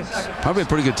 7 seconds. Probably a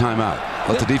pretty good timeout.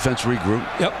 Let the defense regroup.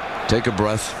 Yep. Take a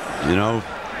breath, you know.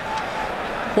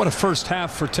 What a first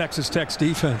half for Texas Tech's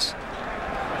defense.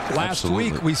 Last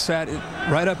week we sat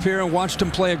right up here and watched them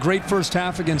play a great first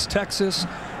half against Texas.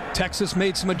 Texas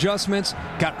made some adjustments,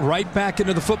 got right back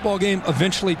into the football game,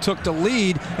 eventually took the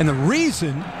lead. And the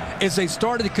reason is they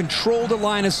started to control the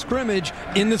line of scrimmage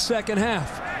in the second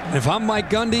half. And if I'm Mike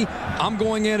Gundy, I'm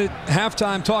going in at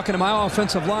halftime talking to my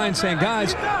offensive line saying,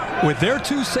 guys, with their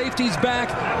 2 safeties back,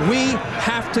 we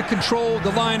have to control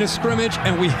the line of scrimmage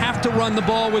and we have to run the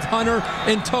ball with Hunter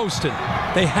and Tostin.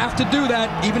 They have to do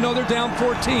that even though they're down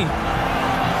 14.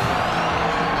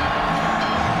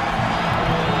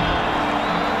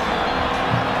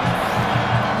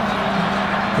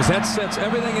 Because that sets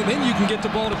everything, and then you can get the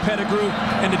ball to Pettigrew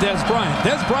and to Des Bryant.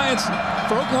 Des Bryant's,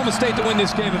 for Oklahoma State to win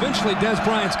this game, eventually Des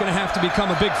Bryant's going to have to become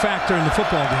a big factor in the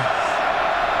football game.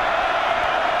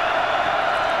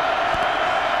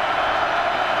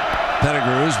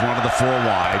 Pettigrew is one of the 4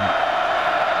 wide.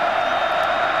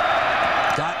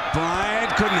 Got Bryant,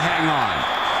 couldn't hang on.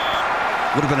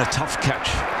 Would have been a tough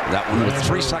catch, that one, with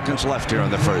 3 seconds left here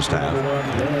in the first half.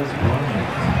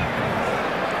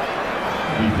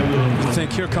 You think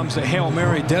here comes the Hail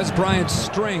Mary. Des Bryant's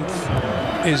strength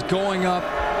is going up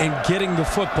and getting the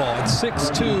football. At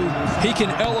 6'2", he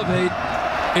can elevate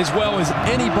as well as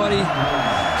anybody.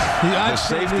 The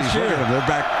safeties, look at them. They're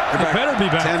back. They better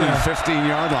be back 10 there. and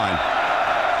 15-yard line.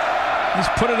 Just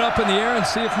put it up in the air and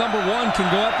see if number 1 can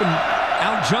go up and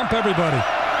out-jump everybody.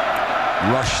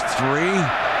 Rush 3.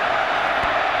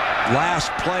 Last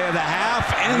play of the half.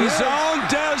 End zone.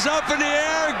 Des up in the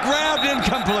air. Grabbed,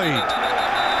 incomplete.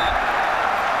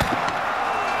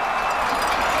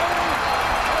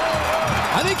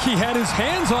 I think he had his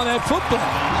hands on that football.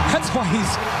 That's why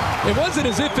it wasn't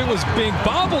as if it was being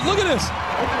bobbled. Look at this.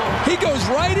 He goes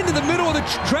right into the middle of the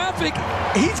traffic.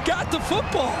 He's got the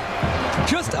football.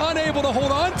 just unable to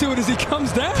hold on to it as he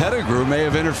comes down. Pettigrew may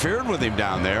have interfered with him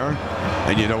down there.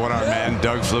 And you know what our man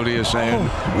Doug Flutie is saying?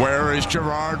 Where is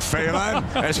Gerard Phelan?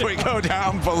 As we go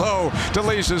down below to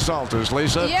Lisa Salters.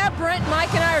 Lisa? Yeah, Brent,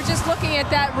 Mike and I are just looking at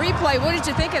that replay. What did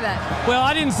you think of that? Well,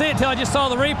 I didn't see it till I just saw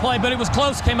the replay, but it was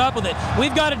close, came up with it.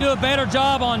 We've got to do a better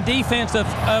job on defense of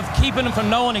keeping them from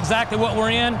knowing exactly what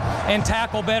we're in and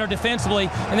tackle better defensively.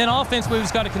 And then offensively, we've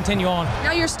just got to continue on.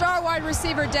 Now, your star wide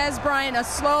receiver, Dez Bryant, a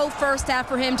slow first half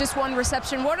for him, just one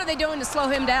reception. What are they doing to slow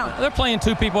him down? They're playing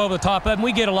two people over the top of him.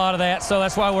 We get a lot of that, so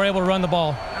that's why we're able to run the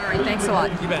ball. All right, thanks a lot.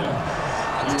 You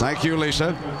bet. Thank you,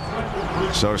 Lisa.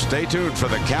 So stay tuned for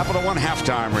the Capital One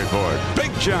halftime report.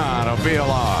 Big John will be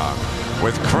along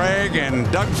with Craig and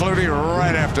Doug Flutie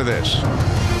right after this.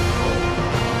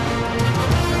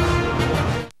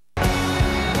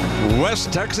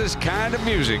 West Texas kind of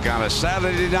music on a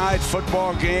Saturday night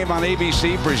football game on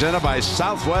ABC, presented by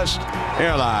Southwest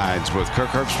Airlines with Kirk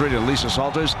Herbstreit and Lisa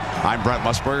Salters. I'm Brent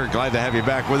Musburger. Glad to have you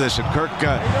back with us. And Kirk,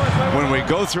 when we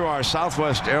go through our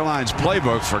Southwest Airlines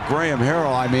playbook for Graham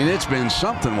Harrell, I mean, it's been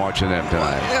something watching them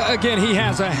tonight. Again, he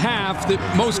has a half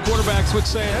that most quarterbacks would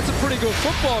say that's a pretty good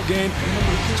football game.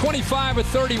 25 of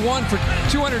 31 for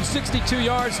 262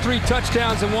 yards, 3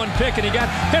 touchdowns, and 1 pick. And he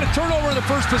had a turnover in the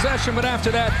first possession, but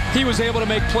after that, he was able to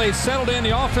make plays, settled in.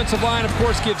 The offensive line, of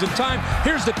course, gives him time.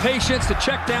 Here's the patience to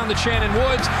check down the Shannon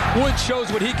Woods. Woods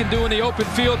shows what he can do in the open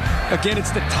field. Again,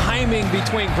 it's the timing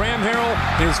between Graham Harrell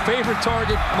and his favorite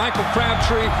target, Michael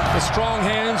Crabtree, the strong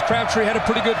hands. Crabtree had a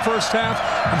pretty good first half.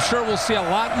 I'm sure we'll see a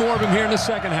lot more of him here in the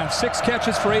second half. 6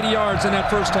 catches for 80 yards in that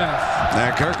first half.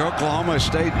 Now, Kirk, Oklahoma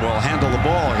State will handle the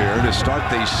ball here to start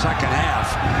the second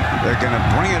half. They're going to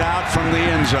bring it out from the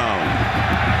end zone.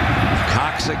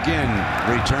 Cox again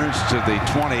returns to the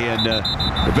 20, and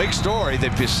the big story, the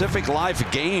Pacific Life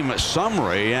game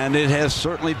summary, and it has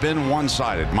certainly been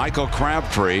one-sided. Michael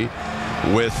Crabtree,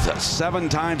 with 7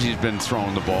 times he's been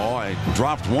thrown the ball. I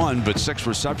dropped 1, but 6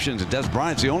 receptions. And Dez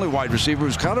Bryant's the only wide receiver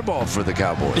who's caught a ball for the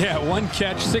Cowboys. Yeah, 1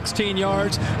 catch, 16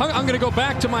 yards. I'm going to go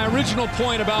back to my original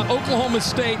point about Oklahoma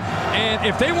State, and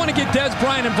if they want to get Dez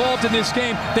Bryant involved in this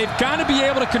game, they've got to be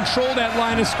able to control that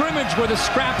line of scrimmage where the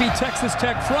scrappy Texas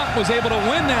Tech front was able to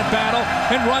win that battle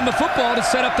and run the football to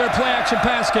set up their play-action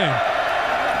pass game.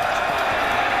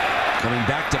 Coming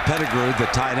back to Pettigrew, the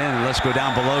tight end, and let's go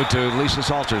down below to Lisa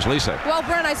Salters. Lisa. Well,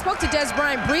 Brent, I spoke to Dez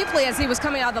Bryant briefly as he was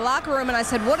coming out of the locker room, and I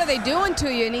said, what are they doing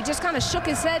to you? And he just kind of shook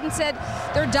his head and said,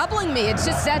 they're doubling me. It's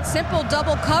just that simple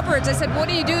double coverage. I said, what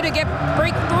do you do to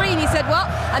break 3? And he said, well,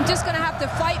 I'm just going to have to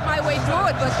fight my way through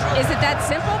it. But is it that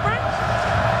simple, Brent?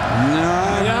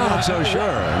 No, I'm not so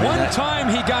sure. One time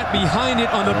he got behind it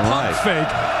on the pump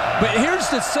fake. But here's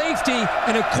the safety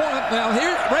in a corner. Well,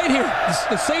 right here,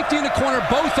 the safety in the corner,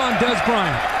 both on Dez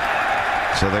Bryant.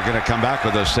 So they're going to come back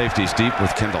with those safeties deep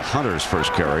with Kendall Hunter's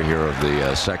first carry here of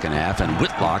the second half, and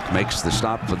Whitlock makes the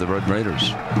stop for the Red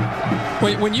Raiders.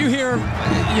 When you heard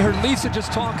Lisa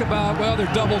just talk about, well,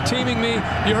 they're double teaming me.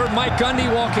 You heard Mike Gundy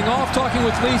walking off, talking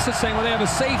with Lisa, saying, well, they have a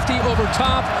safety over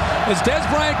top. As Dez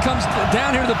Bryant comes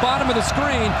down here to the bottom of the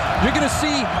screen, you're going to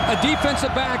see a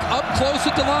defensive back up close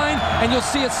at the line, and you'll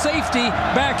see a safety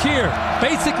back here.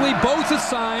 Basically, both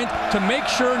assigned to make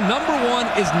sure number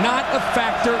 1 is not a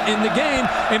factor in the game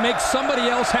and make somebody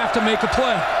else have to make a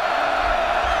play.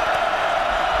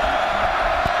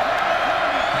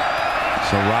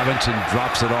 So Robinson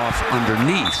drops it off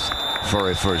underneath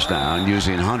for a first down,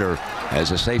 using Hunter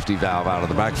as a safety valve out of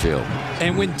the backfield.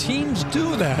 And when teams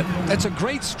do that, that's a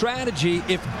great strategy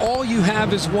if all you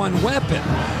have is one weapon.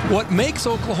 What makes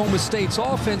Oklahoma State's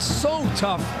offense so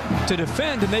tough to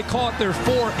defend, and they call it their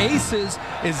 4 aces,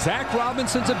 is Zach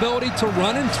Robinson's ability to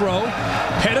run and throw,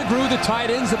 Pettigrew, the tight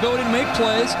end's ability to make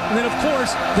plays, and then, of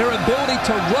course, their ability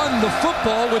to run the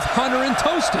football with Hunter and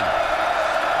Toasty.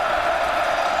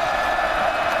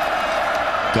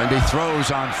 Gundy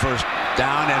throws on first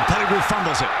down, and Pettigrew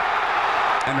fumbles it.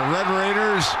 And the Red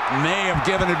Raiders may have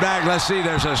given it back. Let's see,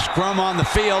 there's a scrum on the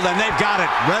field, and they've got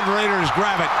it. Red Raiders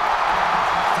grab it.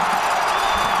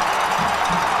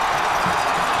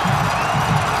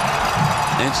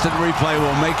 Instant replay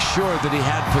will make sure that he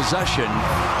had possession.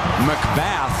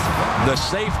 McBath, the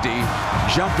safety,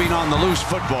 jumping on the loose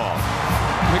football.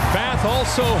 McBath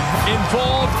also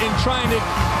involved in trying to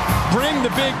bring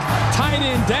the big tight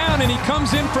end down, and he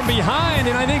comes in from behind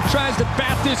and I think tries to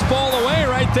bat this ball away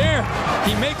right there.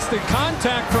 He makes the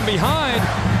contact from behind,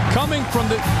 coming from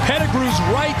the Pettigrew's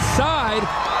right side.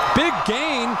 Big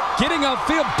gain, getting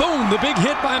upfield, boom, the big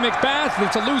hit by McBath.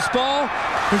 It's a loose ball.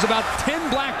 There's about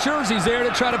 10 black jerseys there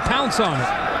to try to pounce on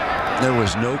it. There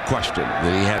was no question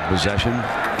that he had possession.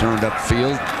 Turned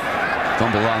upfield,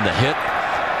 fumbled on the hit.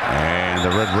 And the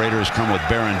Red Raiders come with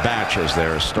Baron Batch as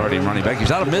their starting running back.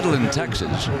 He's out of Midland,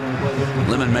 Texas.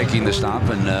 Lemon making the stop,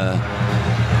 and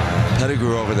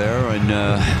Pettigrew over there,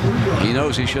 and he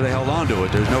knows he should have held on to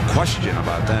it. There's no question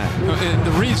about that. And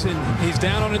the reason he's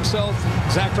down on himself,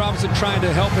 Zach Robinson trying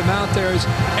to help him out there, is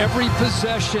every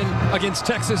possession against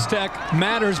Texas Tech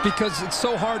matters because it's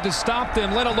so hard to stop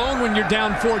them, let alone when you're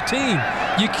down 14.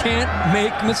 You can't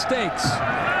make mistakes.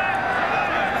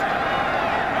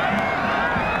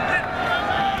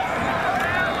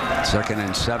 Second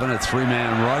and 7, a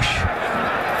 3-man rush.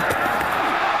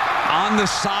 On the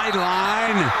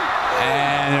sideline,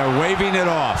 and they're waving it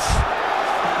off.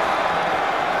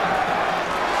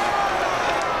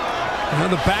 Now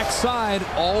the backside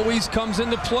always comes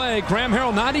into play. Graham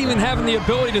Harrell not even having the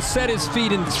ability to set his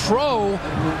feet and throw.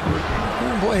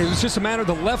 Oh boy, it was just a matter of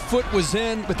the left foot was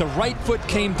in, but the right foot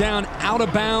came down out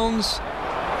of bounds.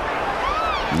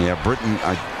 Yeah, Britton,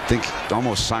 I think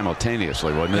almost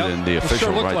simultaneously, wasn't it? Yep, And the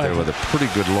official sure right like there with a pretty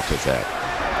good look at that.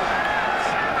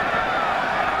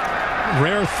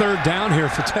 Rare third down here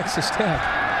for Texas Tech.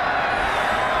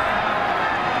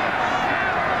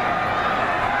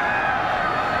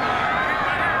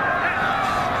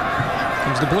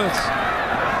 Comes the blitz.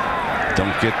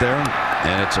 Don't get there,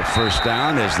 and it's a first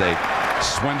down as they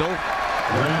swindle.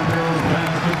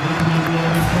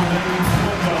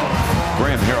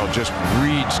 Graham Harrell just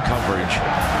reads coverage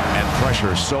and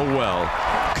pressure so well.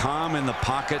 Calm in the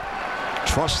pocket,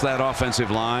 trusts that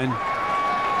offensive line.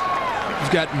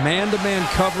 You've got man-to-man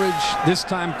coverage. This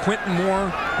time Quentin Moore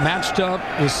matched up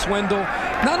with Swindle.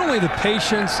 Not only the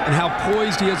patience and how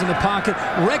poised he is in the pocket,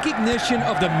 recognition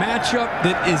of the matchup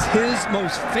that is his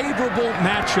most favorable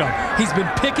matchup. He's been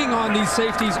picking on these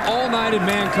safeties all night in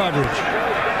man coverage.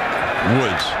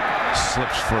 Woods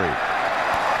slips free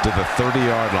to the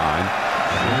 30-yard line.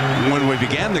 When we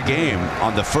began the game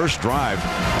on the first drive,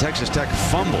 Texas Tech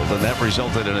fumbled, and that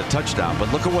resulted in a touchdown.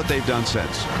 But look at what they've done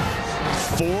since.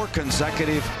 4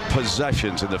 consecutive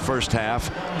possessions in the first half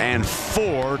and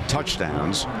 4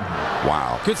 touchdowns.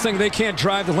 Wow. Good thing they can't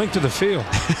drive the length of the field.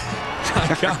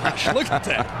 My gosh, look at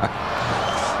that.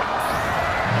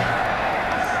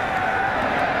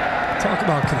 Talk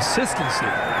about consistency.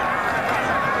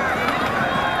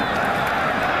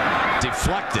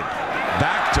 Deflected.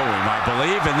 Back to him, I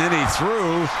believe, and then he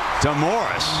threw to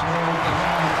Morris.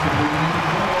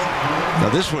 Now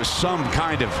this was some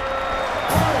kind of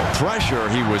pressure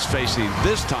he was facing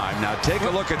this time. Now take a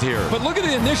look at here. But look at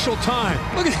the initial time.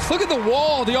 Look at the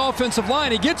wall, the offensive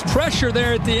line. He gets pressure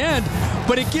there at the end,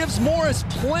 but it gives Morris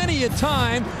plenty of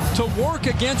time to work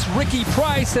against Ricky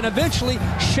Price and eventually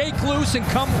shake loose and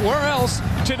come where else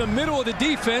to the middle of the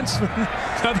defense.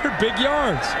 Another big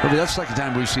yards. Well, that's the second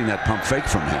time we've seen that pump fake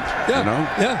from him. Yeah, you know?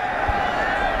 Yeah.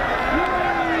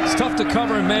 It's tough to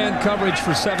cover in man coverage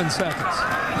for 7 seconds.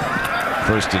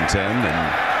 First and 10,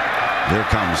 and here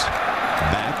comes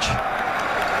Batch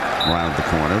around the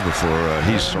corner before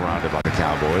he's surrounded by the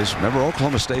Cowboys. Remember,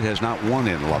 Oklahoma State has not won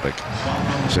in Lubbock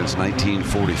since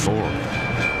 1944.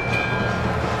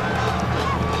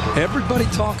 Everybody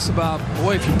talks about,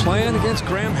 boy, if you're playing against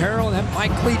Graham Harrell and that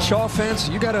Mike Leach offense,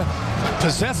 you got to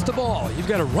possess the ball. You've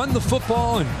got to run the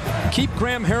football and keep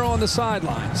Graham Harrell on the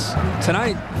sidelines.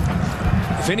 Tonight,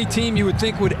 if any team you would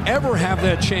think would ever have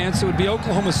that chance, it would be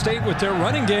Oklahoma State with their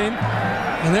running game.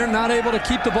 And they're not able to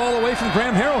keep the ball away from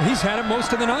Graham Harrell. He's had it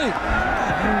most of the night.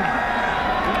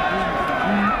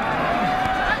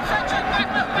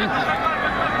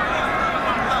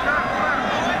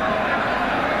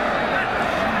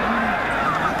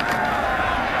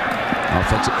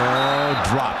 Offensive,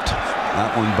 dropped.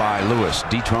 That one by Lewis,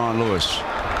 Detron Lewis.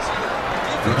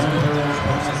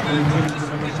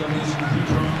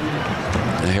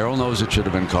 Harrell knows it should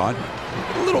have been caught.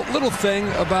 Little thing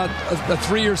about a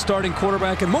 3-year starting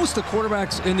quarterback, and most of the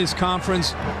quarterbacks in this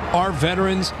conference are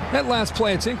veterans. That last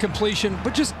play, it's incompletion,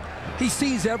 but just he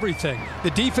sees everything.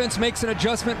 The defense makes an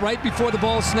adjustment right before the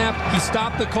ball snapped. He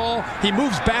stopped the call. He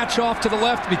moves Batch off to the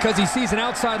left because he sees an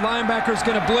outside linebacker is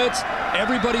going to blitz.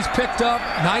 Everybody's picked up,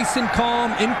 nice and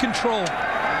calm, in control.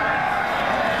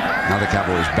 Now the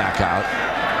Cowboys back out,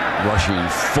 rushing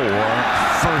 4.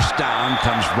 First down,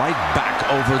 comes right back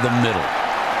over the middle.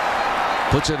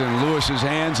 Puts it in Lewis's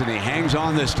hands, and he hangs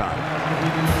on this time.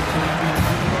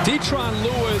 Detron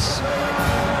Lewis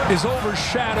is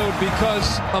overshadowed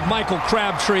because of Michael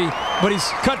Crabtree, but he's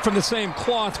cut from the same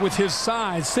cloth with his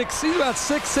size. He's about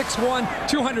 6'1",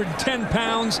 210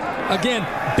 pounds. Again,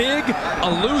 big,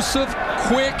 elusive,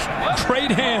 quick,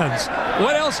 great hands.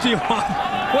 What else do you want?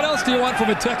 What else do you want from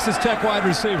a Texas Tech wide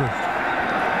receiver?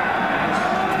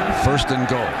 First and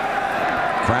goal.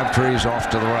 Crabtree's off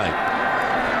to the right.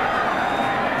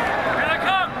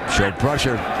 Showed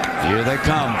pressure. Here they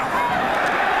come.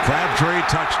 Crabtree,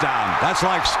 touchdown. That's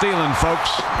like stealing,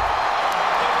 folks.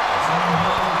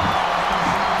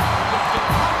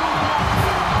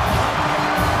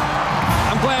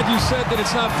 I'm glad you said that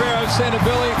it's not fair. I was saying to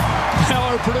Billy,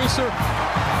 our producer,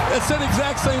 that said the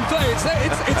exact same thing.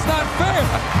 It's not fair.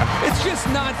 It's just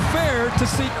not fair to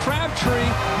see Crabtree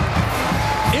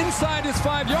inside his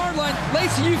 5-yard line.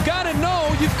 Lacey, you've got to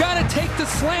know, you've got to take the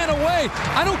slant away.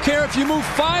 I don't care if you move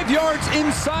 5 yards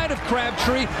inside of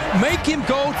Crabtree. Make him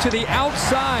go to the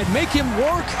outside. Make him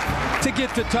work to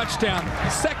get the touchdown.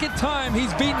 Second time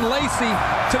he's beaten Lacey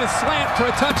to the slant for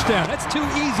a touchdown. That's too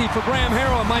easy for Graham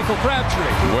Harrell and Michael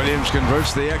Crabtree. Williams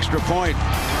converts the extra point.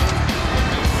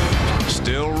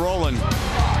 Still rolling.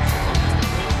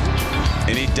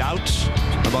 Any doubts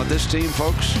about this team,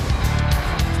 folks?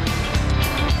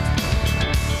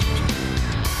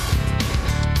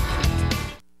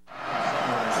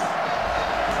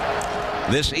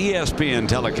 This ESPN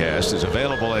telecast is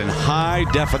available in high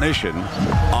definition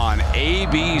on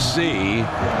ABC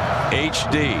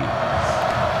HD.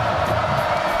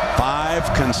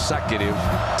 5 consecutive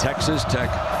Texas Tech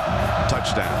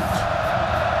touchdowns.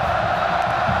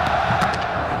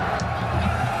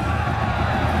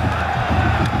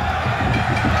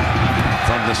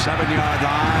 From the 7-yard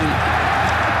line.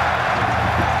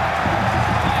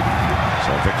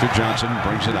 Victor Johnson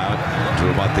brings it out to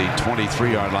about the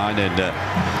 23-yard line,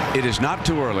 and it is not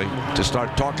too early to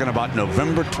start talking about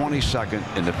November 22nd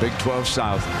in the Big 12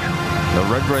 South. The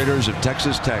Red Raiders of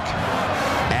Texas Tech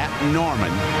at Norman.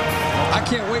 I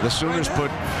can't wait. The Sooners put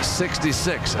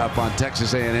 66 up on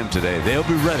Texas A&M today. They'll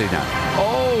be ready now.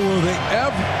 Oh, will they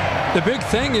ever? The big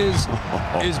thing is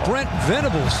Brent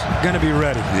Venables going to be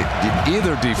ready?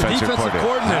 Either defensive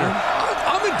coordinator.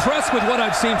 I'm impressed with what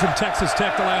I've seen from Texas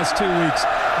Tech the last 2 weeks.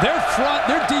 Their front,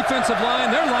 their defensive line,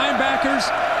 their linebackers,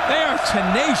 they are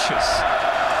tenacious.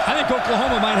 I think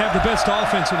Oklahoma might have the best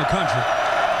offense in the country.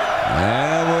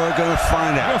 Yeah, we're going to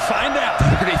find out. We'll find out.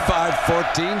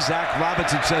 35-14. Zach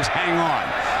Robinson says, hang on.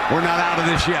 We're not out of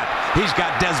this yet. He's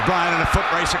got Des Bryant in a foot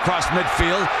race across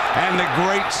midfield, and the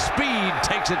great speed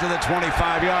takes it to the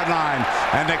 25-yard line.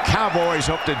 And the Cowboys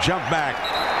hope to jump back.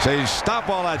 Say, stop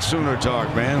all that Sooner talk,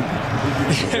 man.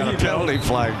 Got a penalty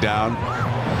flag down.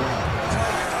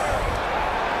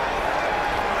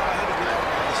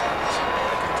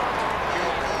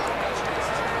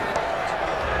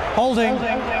 Holding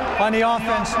on the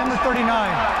offense, number 39.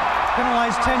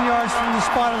 Penalized 10 yards from the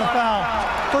spot of the foul.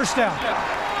 First down.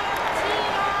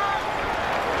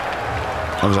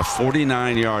 That was a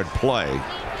 49-yard play.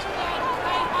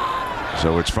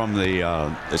 So it's from the,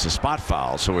 it's a spot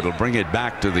foul, so it'll bring it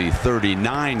back to the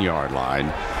 39-yard line.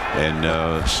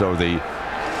 And so the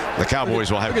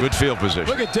Cowboys will have good field position.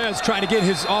 Look at Des trying to get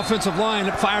his offensive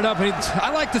line fired up.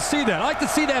 I like to see that. I like to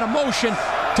see that emotion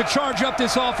to charge up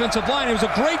this offensive line. It was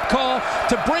a great call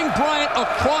to bring Bryant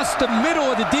across the middle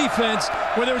of the defense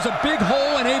where there was a big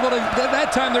hole, and able to,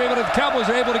 that time the Cowboys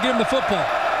are able to get him the football.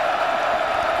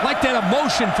 Like that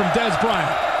emotion from Des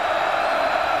Bryant.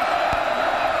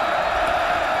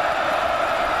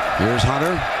 Here's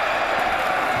Hunter.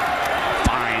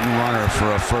 Fine runner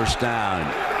for a first down.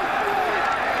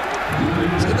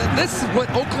 This is what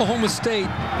Oklahoma State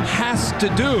has to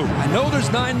do. I know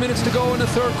there's 9 minutes to go in the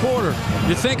third quarter.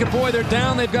 You're thinking, boy, they're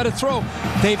down, they've got to throw.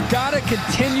 They've got to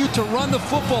continue to run the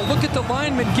football. Look at the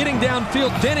lineman getting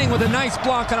downfield. Denning with a nice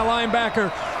block on a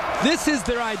linebacker. This is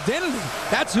their identity.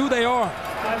 That's who they are.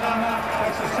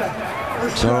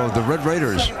 So the Red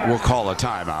Raiders will call a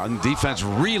timeout. Defense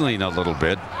reeling a little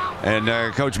bit. And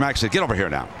Coach Mack said, get over here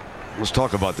now. Let's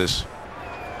talk about this.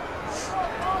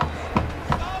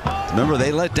 Remember,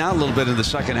 they let down a little bit in the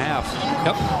second half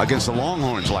against the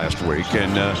Longhorns last week,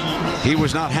 and he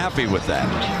was not happy with that.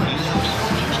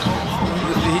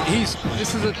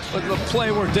 This is a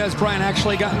play where Des Bryant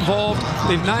actually got involved.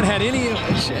 They've not had any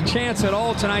chance at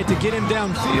all tonight to get him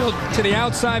downfield to the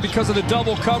outside because of the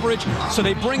double coverage. So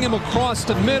they bring him across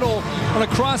the middle on a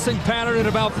crossing pattern at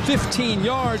about 15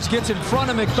 yards, gets in front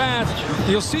of McBath.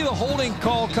 You'll see the holding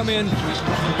call come in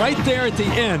right there at the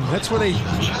end. That's where they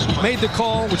made the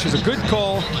call, which is a good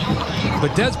call.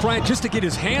 But Des Bryant, just to get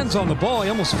his hands on the ball, he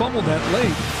almost fumbled that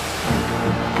late.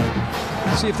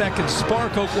 See if that can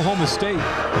spark Oklahoma State.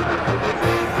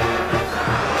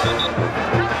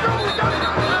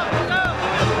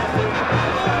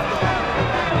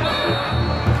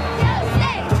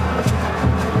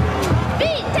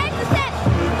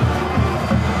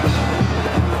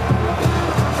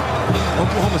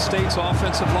 Oklahoma State's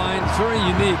offensive line, very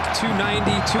unique. 290,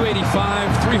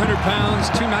 285, 300 pounds,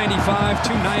 295,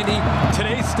 290.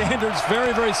 Today's standards,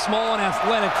 very, very small and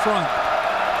athletic front.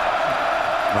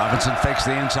 Robinson fakes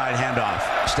the inside handoff.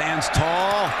 Stands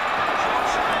tall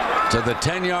to the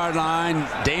 10-yard line.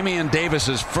 Damian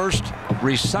Davis's first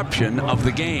reception of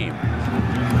the game.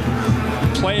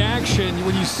 Play action.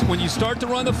 When you start to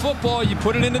run the football, you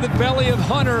put it into the belly of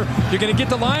Hunter. You're going to get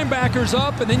the linebackers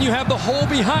up, and then you have the hole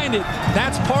behind it.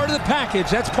 That's part of the package.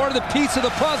 That's part of the piece of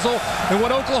the puzzle and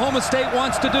what Oklahoma State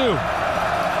wants to do.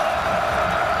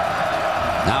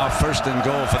 Now 1st and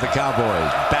goal for the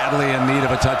Cowboys. Badly in need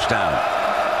of a touchdown.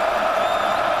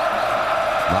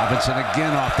 Robinson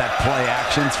again off that play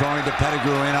action, throwing to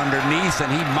Pettigrew in underneath, and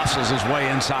he muscles his way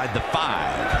inside the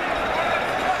 5.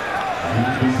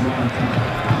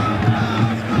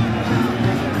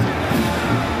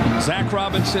 Zach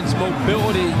Robinson's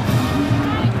mobility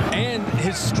and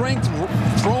his strength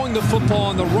throwing the football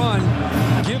on the run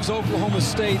gives Oklahoma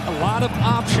State a lot of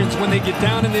options when they get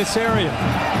down in this area.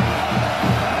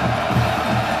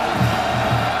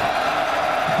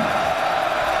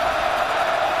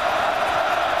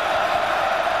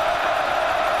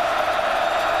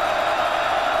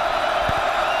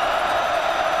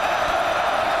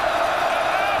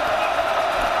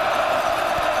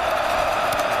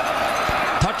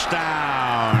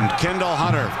 Touchdown, Kendall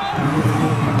Hunter.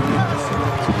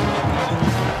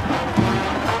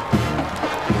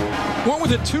 Went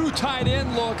with a 2 tight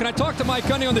end look, and I talked to Mike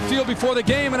Gundy on the field before the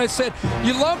game, and I said,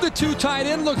 you love the 2 tight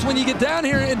end looks when you get down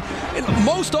here, and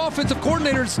most offensive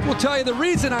coordinators will tell you the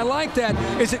reason I like that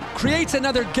is it creates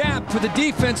another gap for the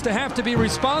defense to have to be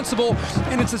responsible,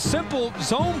 and it's a simple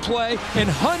zone play, and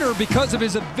Hunter, because of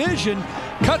his vision,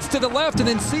 cuts to the left and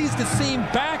then sees the seam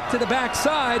back to the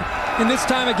backside, and this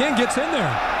time again gets in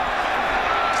there.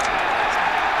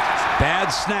 Bad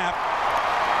snap,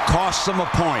 costs them a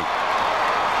point.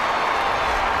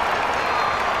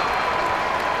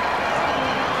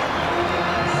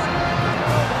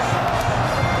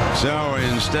 So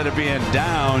instead of being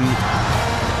down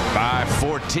by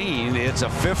 14, it's a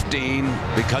 15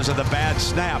 because of the bad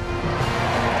snap.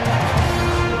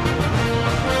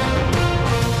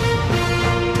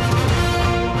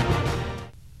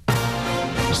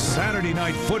 Saturday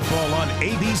Night Football on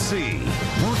ABC.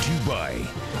 Brought to you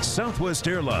by Southwest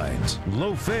Airlines.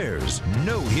 Low fares,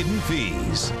 no hidden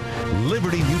fees.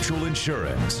 Liberty Mutual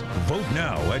Insurance. Vote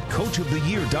now at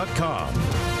coachoftheyear.com.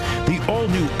 The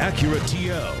all-new Acura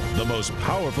TL, the most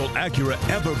powerful Acura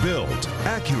ever built.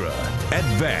 Acura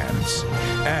Advance.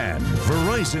 And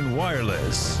Verizon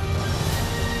Wireless.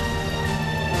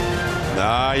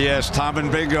 Ah, yes, Tom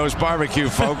and Bingo's barbecue,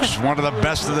 folks. One of the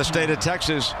best of the state of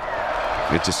Texas.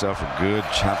 Get yourself a good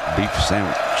chopped beef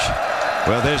sandwich.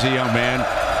 Well, there's a young man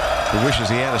who wishes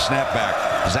he had a snapback.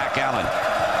 Zach Allen.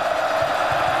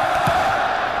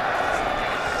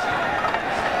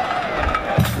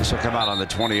 This will come out on the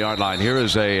 20-yard line. Here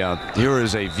is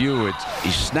a view.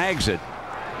 He snags it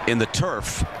in the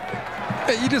turf.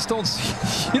 You just don't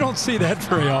see that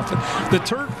very often.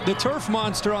 The turf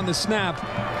monster on the snap.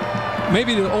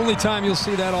 Maybe the only time you'll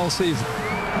see that all season.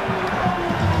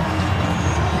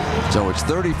 So it's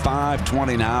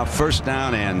 35-20 now, 1st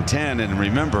down and 10. And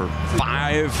remember,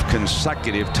 5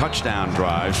 consecutive touchdown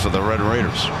drives for the Red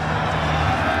Raiders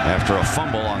after a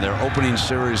fumble on their opening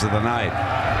series of the night.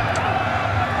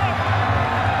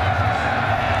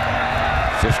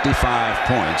 55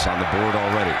 points on the board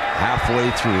already,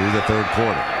 halfway through the 3rd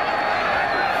quarter.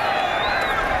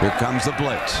 Here comes the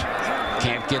blitz.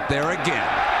 Can't get there again.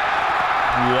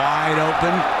 Wide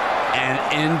open and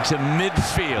into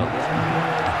midfield.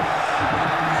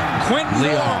 Quentin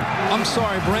Leon. Moore, I'm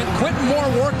sorry, Brent. Quentin Moore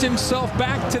worked himself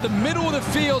back to the middle of the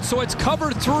field, so it's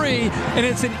cover 3, and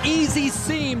it's an easy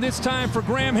seam this time for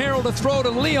Graham Harrell to throw to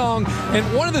Leong. And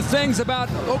one of the things about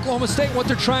Oklahoma State, what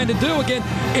they're trying to do again,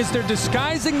 is they're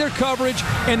disguising their coverage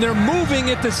and they're moving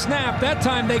at the snap. That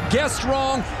time they guessed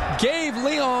wrong, gave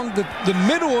Leong the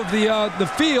middle of the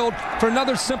field for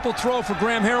another simple throw for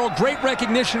Graham Harrell. Great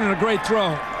recognition and a great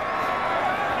throw.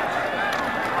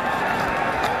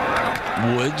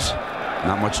 Woods,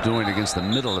 not much doing against the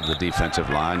middle of the defensive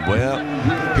line. Well,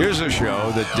 here's a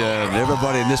show that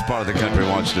everybody in this part of the country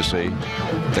wants to see.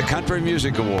 The Country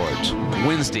Music Awards,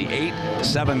 Wednesday, 8,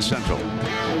 7 Central.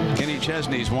 Kenny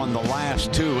Chesney's won the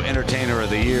last 2 Entertainer of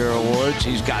the Year awards.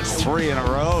 He's got 3 in a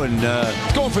row, and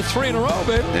going for 3 in a row,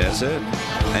 baby. That's it.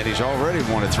 And he's already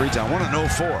won it 3 times. Won it in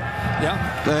 04.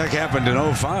 Yeah. The heck happened in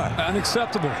 05?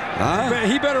 Unacceptable. Huh?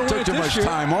 He better win Took it too this much year.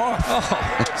 time off.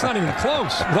 Oh, it's not even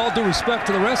close. With all due respect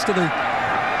to the rest of the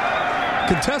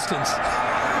contestants.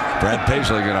 Brad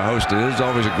Paisley going to host it. It's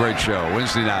always a great show.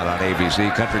 Wednesday night on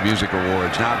ABC, Country Music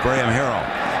Awards. Now Graham Harrell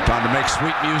trying to make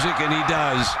sweet music, and he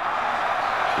does.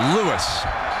 Lewis.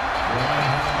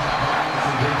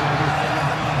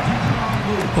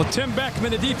 Well, Tim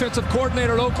Beckman, the defensive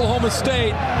coordinator at Oklahoma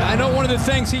State, I know one of the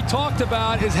things he talked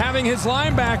about is having his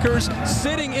linebackers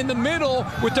sitting in the middle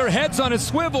with their heads on a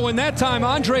swivel. And that time,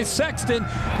 Andre Sexton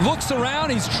looks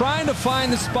around. He's trying to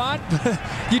find the spot.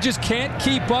 You just can't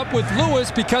keep up with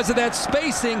Lewis because of that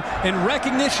spacing and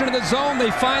recognition of the zone.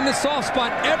 They find the soft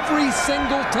spot every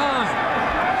single time.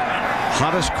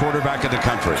 Hottest quarterback in the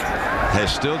country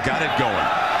has still got it going.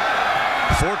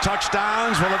 4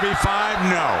 touchdowns. Will it be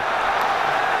 5? No.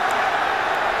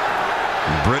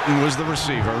 Britton was the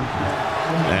receiver,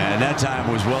 and that time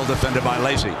was well defended by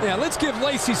Lacy. Yeah, let's give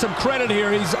Lacy some credit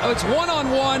here. It's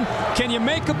one-on-one. Can you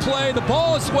make a play? The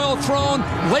ball is well thrown.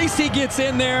 Lacy gets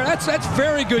in there. That's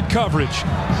very good coverage.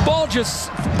 Ball just,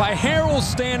 by Harrell's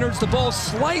standards, the ball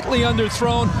slightly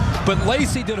underthrown, but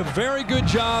Lacy did a very good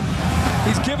job.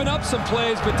 He's given up some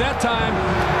plays, but that time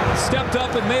stepped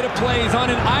up and made a play. He's on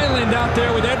an island out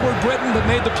there with Edward Britton, but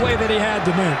made the play that he had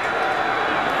to make.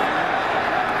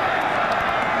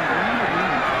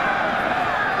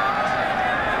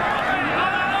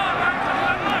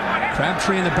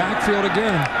 Crabtree in the backfield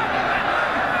again.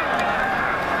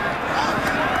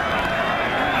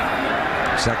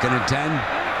 Second and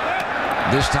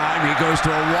 10. This time he goes to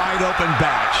a wide open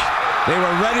Batch. They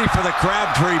were ready for the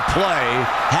Crabtree play,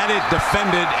 had it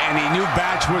defended, and he knew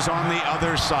Batch was on the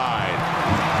other side.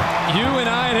 You and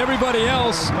I and everybody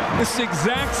else, this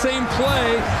exact same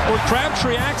play where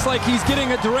Crabtree acts like he's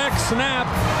getting a direct snap,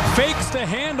 fakes the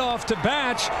handoff to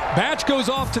Batch. Batch goes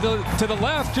off to the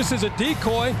left just as a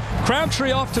decoy.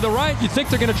 Crabtree off to the right. You think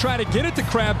they're going to try to get it to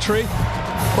Crabtree.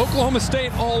 Oklahoma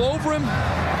State all over him.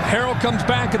 Harrell comes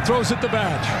back and throws it to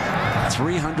Batch.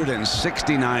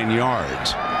 369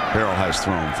 yards Harrell has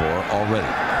thrown for already.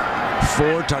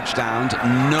 4 touchdowns,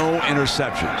 no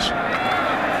interceptions.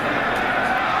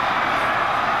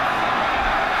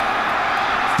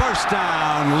 First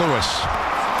down, Lewis.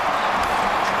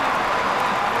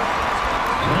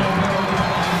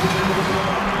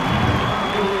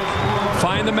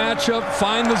 Find the matchup,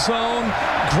 find the zone.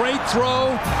 Great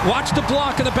throw. Watch the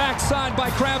block in the backside by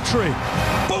Crabtree.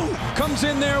 Boom! Comes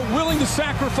in there, willing to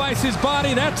sacrifice his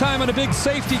body. That time on a big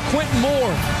safety, Quentin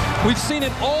Moore. We've seen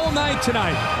it all night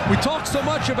tonight. We talked so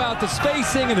much about the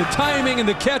spacing and the timing and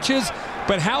the catches,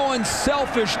 but how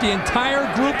unselfish the entire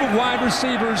group of wide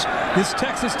receivers, this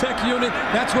Texas Tech unit,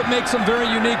 that's what makes them very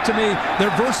unique to me, their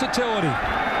versatility.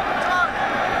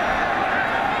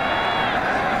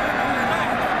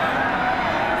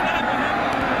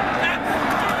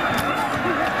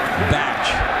 Batch.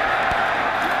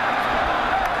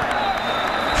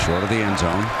 Short of the end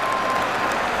zone.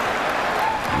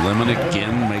 Lemon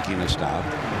again making a stop.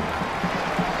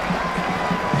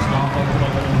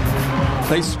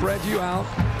 They spread you out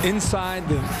inside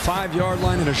the 5-yard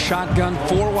line in a shotgun,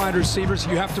 4 wide receivers.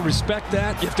 You have to respect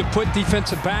that. You have to put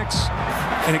defensive backs,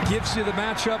 and it gives you the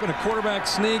matchup and a quarterback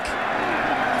sneak.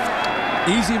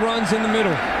 Easy runs in the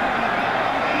middle.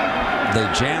 They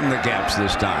jam the gaps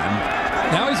this time.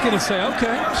 Now he's going to say,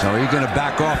 okay. So he's going to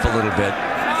back off a little bit.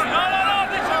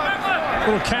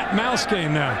 Little cat and mouse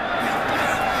game now.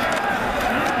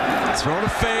 Throw to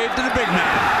fade to the big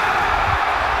man.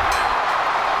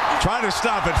 Try to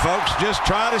stop it, folks. Just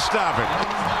try to stop it.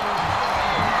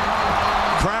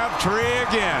 Crabtree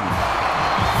again.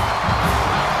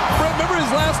 Remember his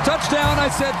last touchdown? I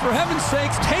said, for heaven's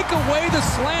sakes, take away the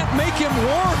slant, make him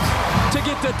work to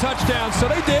get the touchdown. So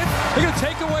they did. They're going to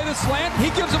take away the slant. He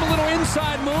gives him a little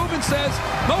inside move and says,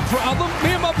 no problem.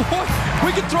 Me and my boy,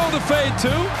 we can throw the fade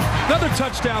too. Another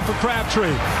touchdown for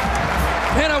Crabtree.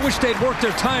 Man, I wish they'd work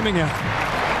their timing out.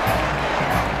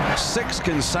 6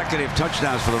 consecutive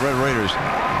touchdowns for the Red Raiders.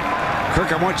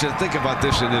 Kirk, I want you to think about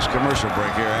this in this commercial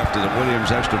break here after the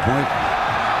Williams extra point.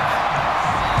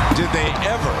 Did they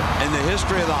ever, in the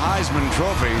history of the Heisman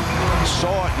Trophy,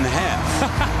 saw it in half?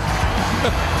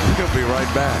 We'll be right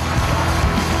back.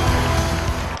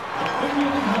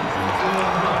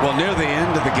 Well, near the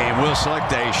end of the game, we'll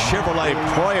select a Chevrolet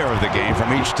player of the game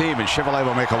from each team, and Chevrolet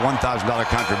will make a $1,000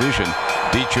 contribution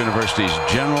to each university's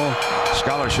general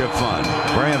scholarship fund.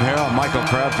 Graham Harrell and Michael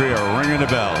Crabtree are ringing the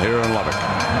bell here in Lubbock.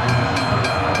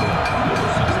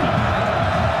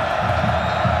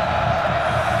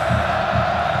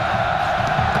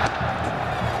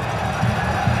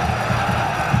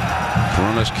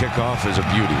 Corona's kickoff is a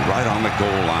beauty, right on the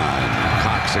goal line.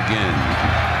 Cox again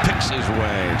picks his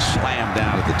way and slammed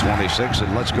down at the 26.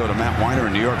 And let's go to Matt Weiner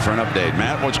in New York for an update.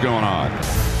 Matt, what's going on?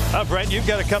 Brent, you've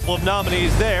got a couple of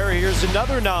nominees there. Here's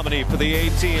another nominee for the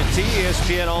AT&T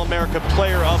ESPN All-America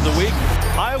Player of the Week.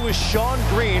 Iowa's Sean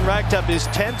Green racked up his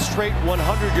 10th straight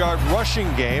 100-yard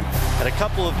rushing game, and a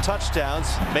couple of touchdowns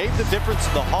made the difference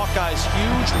in the Hawkeyes'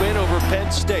 huge win over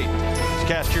Penn State. To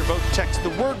cast your vote, text the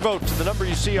word VOTE to the number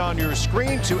you see on your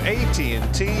screen to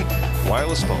AT&T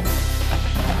Wireless Phone.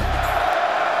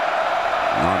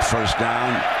 On first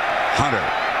down, Hunter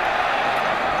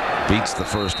beats the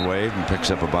first wave and picks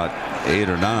up about 8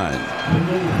 or 9.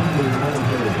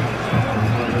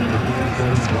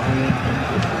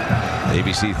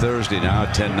 ABC Thursday now,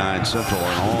 10/9 Central,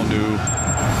 an all-new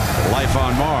Life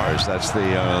on Mars. That's the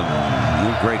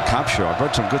new great cop show. I've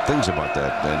heard some good things about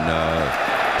that. And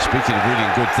speaking of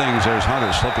reading good things, there's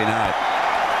Hunter slipping out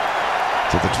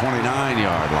to the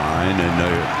 29-yard line, and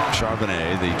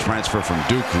Charbonnet, the transfer from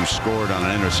Duke, who scored on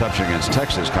an interception against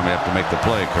Texas, coming up to make the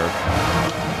play. Kirk.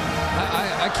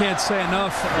 I can't say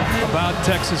enough about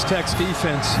Texas Tech's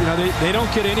defense. You know, they don't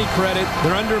get any credit.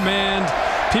 They're undermanned.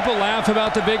 People laugh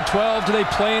about the Big 12. Do they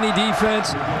play any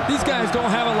defense? These guys don't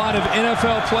have a lot of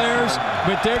NFL players,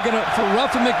 but they're going to, for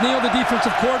Ruffin McNeil, the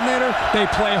defensive coordinator, they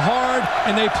play hard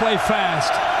and they play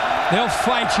fast. They'll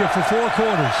fight you for 4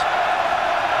 quarters.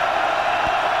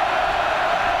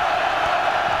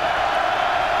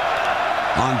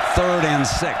 On 3rd and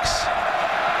 6.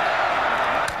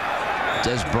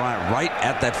 Des Bryant right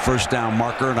at that first down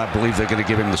marker, and I believe they're going to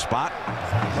give him the spot.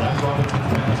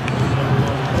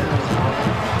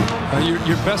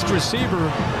 Your best receiver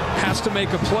has to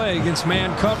make a play against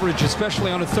man coverage,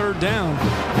 especially on a 3rd down.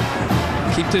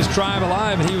 Keep this drive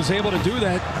alive, and he was able to do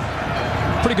that.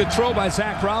 Pretty good throw by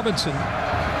Zach Robinson.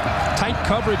 Tight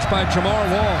coverage by Jamar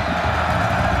Wall.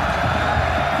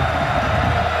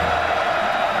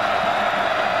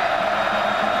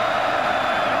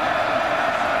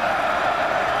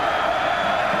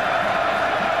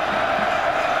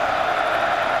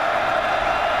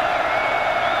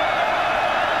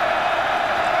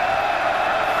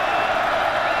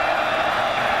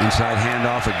 Inside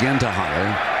handoff again to Hunter.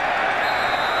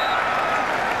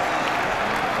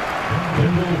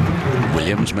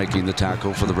 Williams making the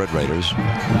tackle for the Red Raiders.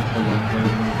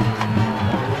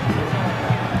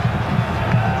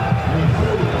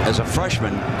 As a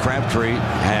freshman, Crabtree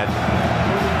had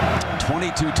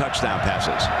 22 touchdown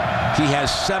passes. He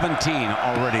has 17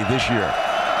 already this year.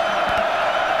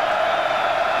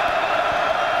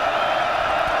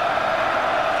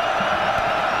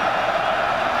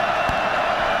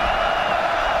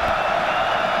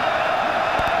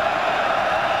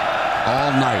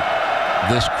 All night,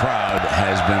 this crowd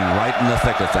has been right in the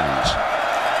thick of things.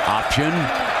 Option.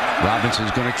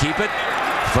 Robinson's going to keep it.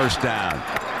 First down.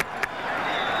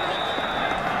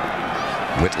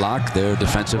 Whitlock there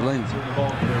defensively.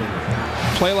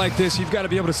 Play like this, you've got to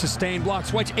be able to sustain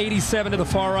blocks. Watch 87 to the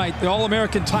far right, the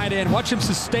All-American tight end. Watch him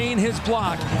sustain his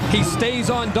block. He stays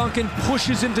on Duncan,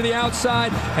 pushes him to the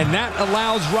outside, and that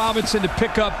allows Robinson to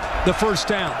pick up the first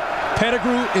down.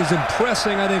 Pettigrew is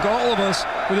impressing, I think, all of us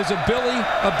with his ability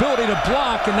to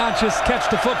block and not just catch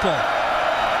the football.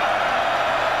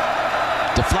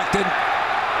 Deflected.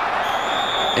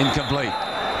 Incomplete.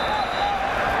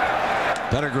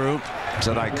 Pettigrew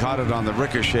said, I caught it on the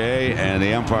ricochet, and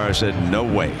the umpire said, no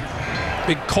way.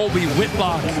 Big Colby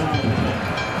Whitlock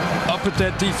up at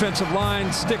that defensive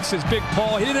line, sticks his big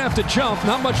paw. He didn't have to jump,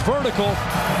 not much vertical,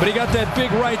 but he got that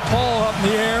big right paw up in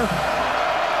the air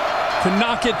to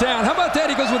knock it down. How about that?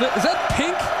 He goes with it. Is that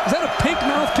pink? Is that a pink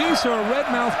mouthpiece or a red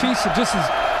mouthpiece that just is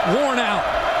worn out?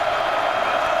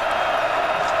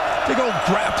 Big old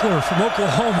grappler from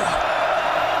Oklahoma.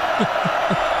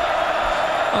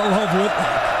 I love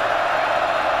Whitlock.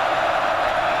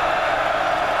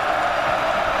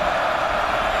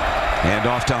 Hand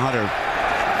off to Hunter.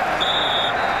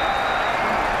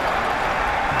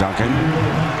 Duncan.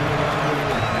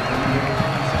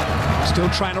 Still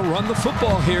trying to run the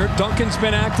football here. Duncan's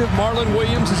been active. Marlon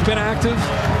Williams has been active.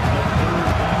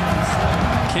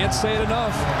 Can't say it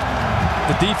enough.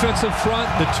 The defensive front,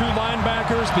 the 2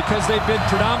 linebackers, because they've been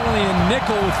predominantly in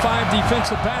nickel with 5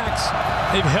 defensive backs,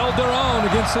 they've held their own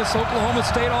against this Oklahoma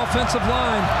State offensive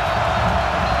line.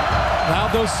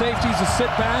 Allowed those safeties to sit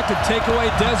back and take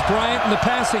away Des Bryant in the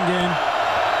passing game.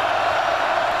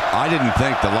 I didn't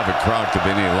think the Lubbock crowd could be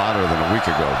any louder than a week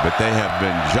ago, but they have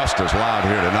been just as loud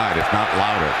here tonight, if not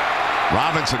louder.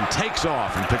 Robinson takes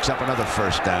off and picks up another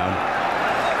first down.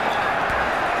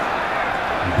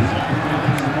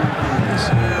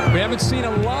 We haven't seen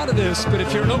a lot of this, but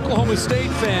if you're an Oklahoma State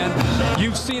fan,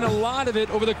 you've seen a lot of it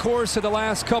over the course of the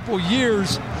last couple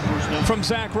years from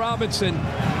Zach Robinson,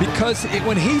 because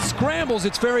when he scrambles,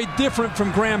 it's very different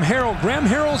from Graham Harrell. Graham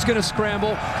Harrell's going to scramble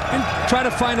and try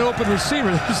to find an open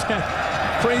receiver. There's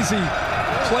that crazy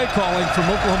play calling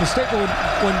from Oklahoma State. But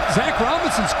when Zach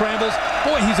Robinson scrambles,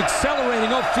 boy, he's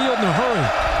accelerating upfield in a hurry.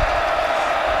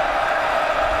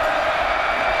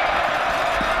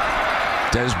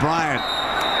 Des Bryant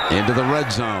into the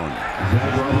red zone.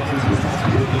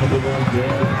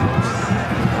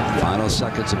 Final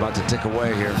seconds about to tick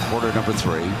away here. Quarter number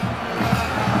 3.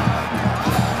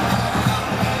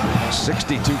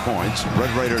 62 points. Red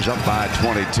Raiders up by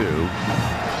 22.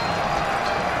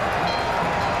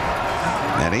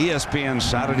 And ESPN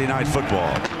Saturday Night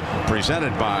Football,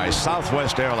 presented by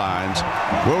Southwest Airlines,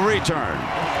 will return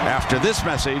after this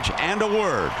message and a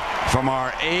word from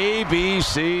our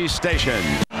ABC station.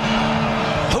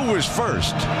 Who was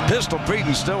first? Pistol Pete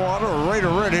in Stillwater or Raider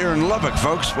Red here in Lubbock,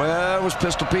 folks? Well, it was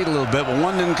Pistol Pete a little bit, but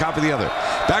one didn't copy the other.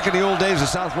 Back in the old days of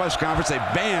Southwest Conference, they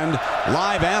banned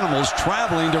live animals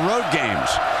traveling to road games.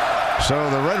 So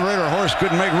the Red Raider horse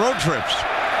couldn't make road trips.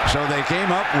 So they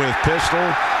came up with Pistol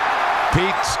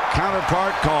Pete's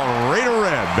counterpart called Raider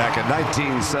Red back in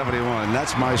 1971.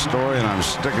 That's my story, and I'm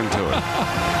sticking to it.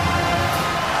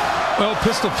 Well,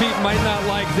 Pistol Pete might not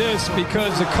like this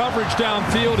because the coverage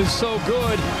downfield is so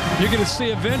good. You're going to see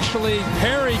eventually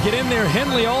Harry get in there.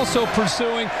 Henley also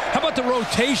pursuing. How about the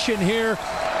rotation here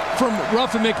from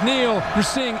Ruffin McNeil? You're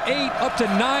seeing 8 up to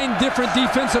 9 different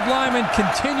defensive linemen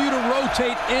continue to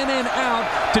rotate in and out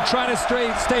to try to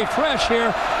stay fresh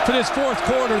here for this fourth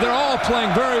quarter. They're all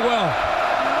playing very well.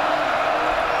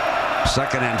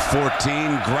 2nd and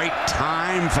 14. Great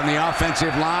time from the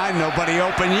offensive line. Nobody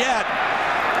open yet.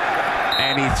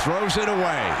 And he throws it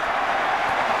away.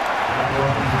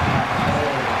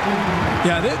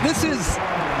 Yeah, this is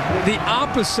the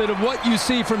opposite of what you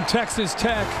see from Texas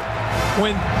Tech.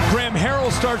 When Graham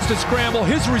Harrell starts to scramble,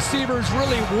 his receivers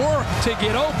really work to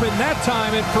get open. That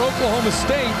time for Oklahoma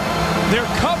State, they're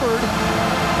covered.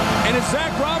 And as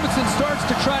Zach Robinson starts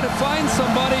to try to find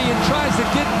somebody and tries to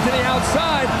get to the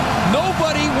outside,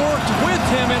 nobody worked with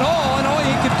him at all, and all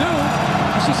he could do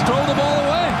was just throw the ball away.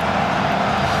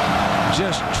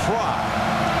 Just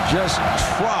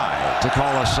try to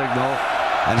call a signal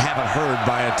and have it heard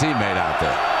by a teammate out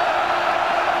there.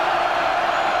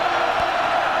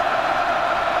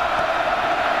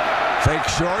 Fake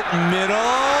short, middle,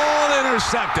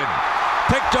 intercepted.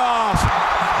 Picked off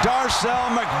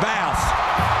Darcel McBath.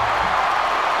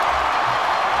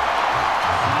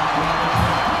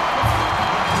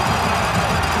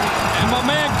 And my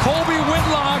man Colby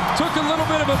Whitlock took a little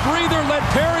bit of a breather, let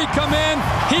Perry come in.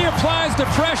 He applies the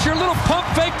pressure, little pump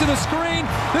fake to the screen.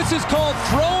 This is called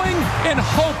throwing and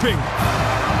hoping.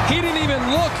 He didn't even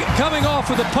look coming off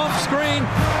of the pump screen.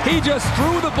 He just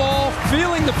threw the ball,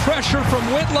 feeling the pressure from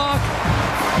Whitlock.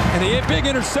 And a big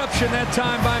interception that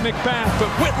time by McBath. But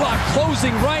Whitlock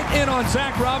closing right in on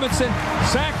Zach Robinson.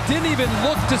 Zach didn't even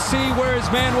look to see where his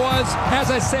man was.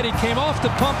 As I said, he came off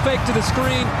the pump fake to the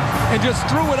screen and just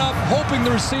threw it up, hoping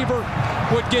the receiver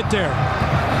would get there.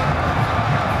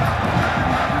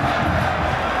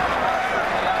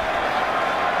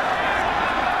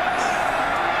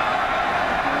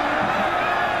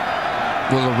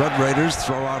 Will the Red Raiders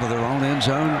throw out of their own end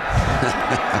zone?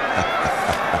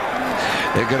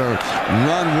 They're going to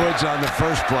run Woods on the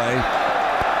first play.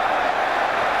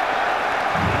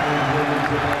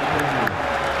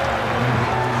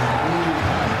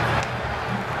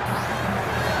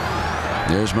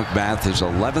 There's McBath, his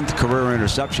 11th career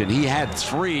interception. He had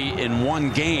 3 in one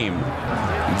game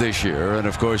this year. And,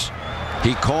 of course,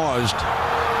 he caused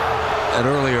an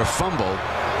earlier fumble.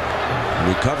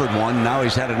 Recovered one. Now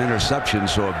he's had an interception,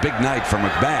 so a big night for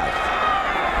McBath.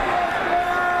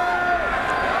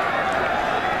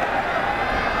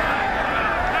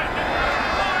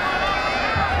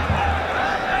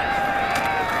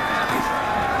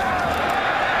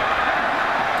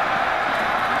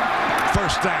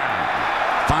 First down.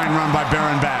 Fine run by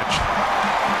Baron Batch.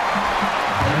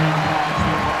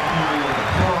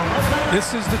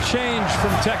 This is the change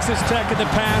from Texas Tech in the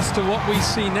past to what we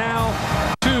see now.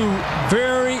 2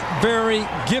 very, very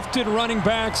gifted running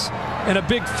backs and a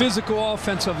big physical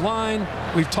offensive line.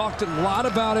 We've talked a lot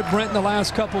about it, Brent, in the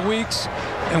last couple weeks.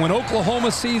 And when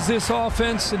Oklahoma sees this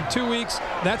offense in 2 weeks,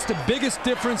 that's the biggest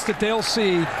difference that they'll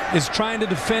see, is trying to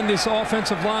defend this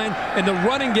offensive line and the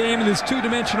running game in this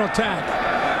two-dimensional attack.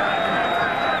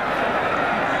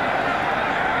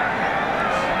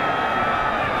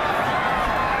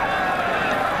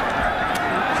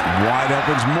 Wide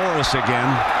opens Morris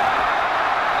again.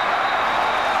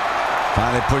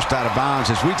 Finally pushed out of bounds.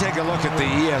 As we take a look at the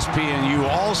ESPNU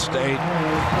All-State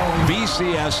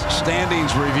BCS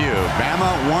standings review.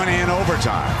 Bama won in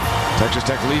overtime. Texas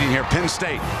Tech leading here. Penn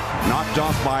State knocked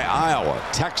off by Iowa.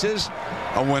 Texas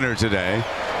a winner today.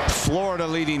 Florida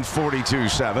leading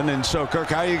 42-7. And so, Kirk,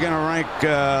 how are you going to rank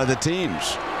the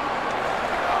teams?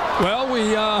 Well, we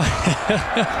isn't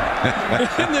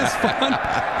this fun?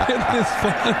 Isn't this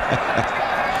fun?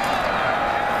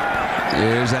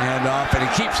 Here's a handoff, and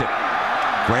he keeps it.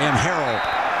 Graham Harrell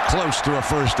close to a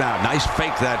first down. Nice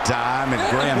fake that time, and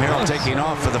Graham Harrell taking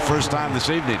off for the first time this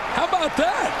evening. How about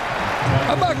that?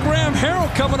 How about Graham Harrell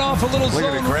coming off a little zone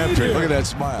read? Look at the Crabtree. Look at that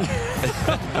smile.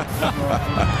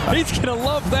 He's going to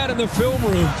love that in the film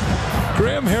room.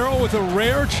 Graham Harrell with a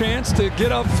rare chance to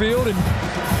get upfield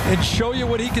and show you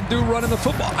what he can do running the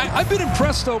football. I've been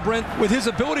impressed, though, Brent, with his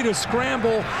ability to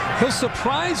scramble. He'll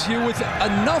surprise you with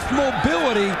enough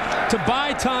mobility to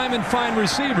buy time and find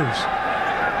receivers.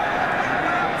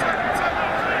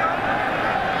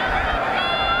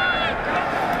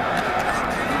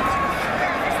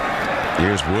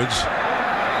 Here's Woods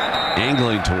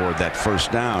angling toward that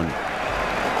first down.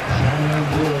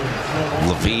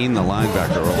 Levine, the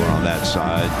linebacker, over on that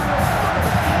side.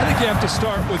 I think you have to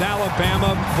start with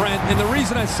Alabama, Brent, and the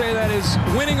reason I say that is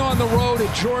winning on the road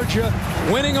at Georgia,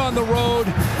 winning on the road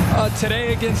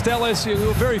today against LSU,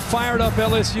 a very fired up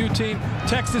LSU team.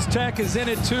 Texas Tech is in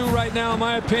it too right now, in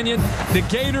my opinion. The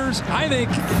Gators, I think,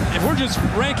 if we're just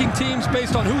ranking teams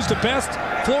based on who's the best,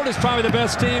 Florida's probably the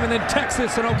best team, and then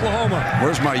Texas and Oklahoma.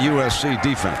 Where's my USC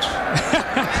defense?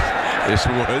 It's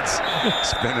Woods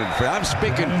spinning. I'm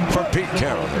speaking for Pete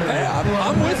Carroll. Hey,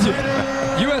 I'm with you.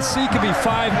 USC could be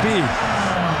 5B.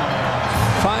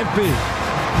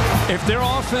 5B. If their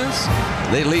offense...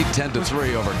 They lead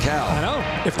 10-3 over Cal. I know.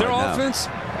 If their offense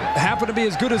happened to be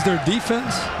as good as their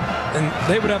defense, and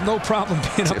they would have no problem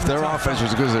being up. If their offense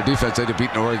was as good as their defense, they'd have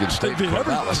beaten Oregon State. They'd beat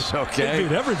everybody. Okay. They'd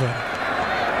beat everybody.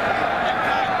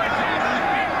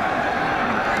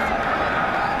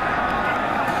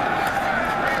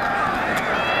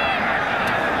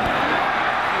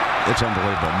 It's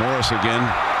unbelievable. Morris again.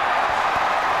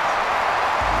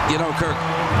 You know, Kirk,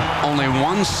 only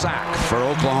one sack for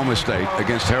Oklahoma State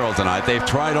against Harrell tonight. They've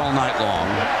tried all night long.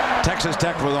 Texas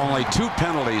Tech with only 2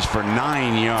 penalties for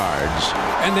 9 yards.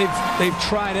 And they've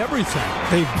tried everything.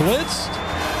 They've blitzed.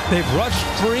 They've rushed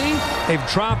 3. They've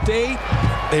dropped 8.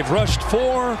 They've rushed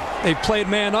 4. They've played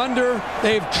man under.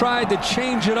 They've tried to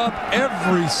change it up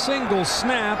every single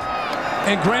snap.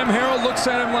 And Graham Harrell looks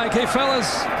at him like, hey,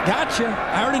 fellas, gotcha.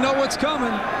 I already know what's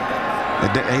coming.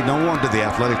 Hey, no wonder the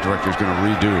athletic director is going to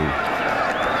redo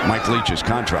Mike Leach's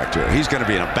contract here. He's going to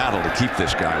be in a battle to keep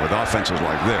this guy with offenses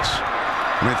like this.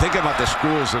 I mean, think about the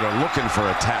schools that are looking for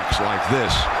attacks like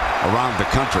this around the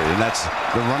country, and that's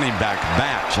the running back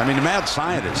batch. I mean, the mad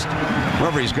scientist,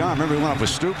 wherever he's gone. Remember, he went up with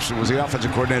Stoops, who was the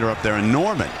offensive coordinator up there in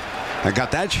Norman. I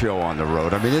got that show on the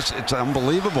road. I mean, it's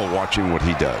unbelievable watching what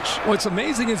he does. What's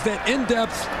amazing is that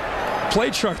in-depth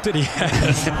play chart that he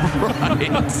has.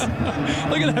 Right.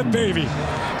 Look at that baby.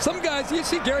 Some guys, you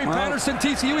see Gary Patterson,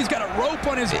 TCU, he's got a rope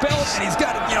on his belt, and he's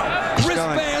got,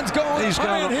 wristbands going. He's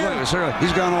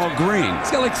gone all green.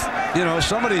 He's got like,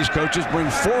 some of these coaches bring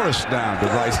Forrest down to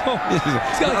right.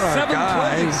 He's got like 7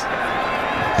 plays.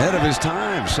 Ahead of his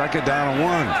time. 2nd down and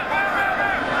 1.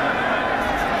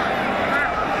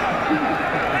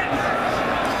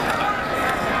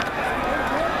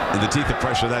 In the teeth of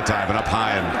pressure that time, and up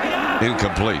high and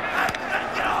incomplete.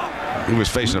 He was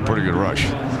facing a pretty good rush.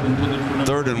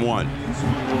 3rd and 1.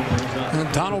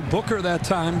 And Donald Booker that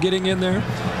time getting in there.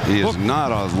 He is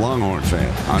not a Longhorn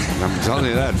fan. I'm telling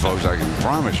you that, folks. I can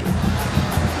promise you.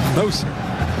 No, sir.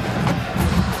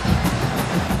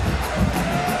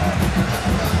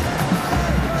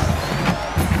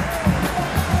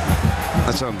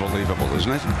 That's unbelievable,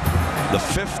 isn't it? The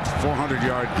 5th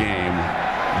 400-yard game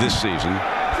this season.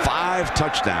 5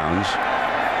 touchdowns.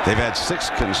 They've had 6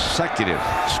 consecutive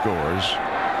scores.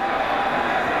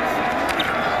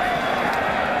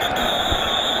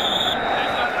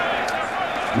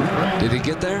 Did he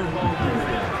get there?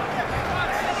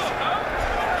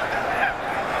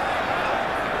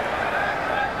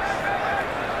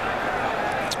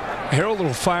 Harrell a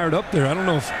little fired up there. I don't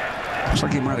know if... Looks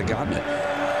like he might have gotten it.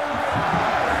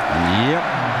 Yep.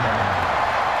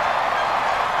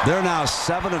 They're now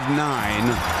 7 of 9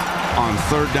 on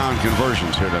 3rd down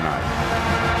conversions here tonight.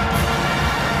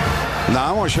 Now,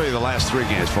 I want to show you the last 3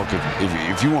 games, folks,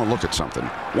 if you want to look at something.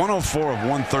 104 of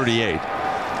 138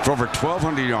 for over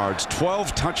 1,200 yards,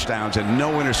 12 touchdowns, and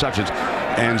no interceptions.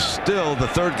 And still, the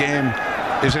 3rd game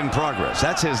is in progress.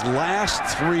 That's his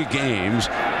last 3 games.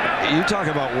 You talk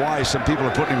about why some people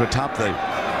are putting him atop the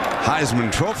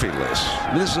Heisman Trophy list.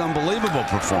 This is an unbelievable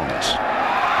performance.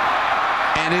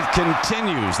 And it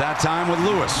continues, that time with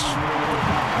Lewis.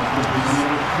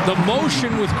 The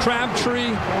motion with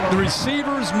Crabtree, the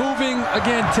receivers moving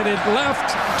again to the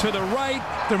left, to the right.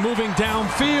 They're moving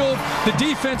downfield. The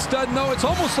defense doesn't know. It's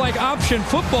almost like option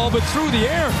football, but through the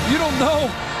air. You don't know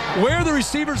where the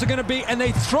receivers are going to be, and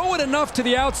they throw it enough to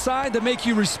the outside to make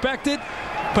you respect it.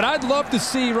 But I'd love to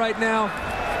see right now,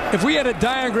 if we had a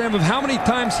diagram of how many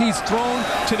times he's thrown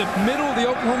to the middle of the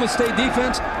Oklahoma State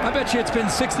defense, I bet you it's been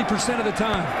 60% of the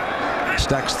time.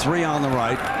 Stacks 3 on the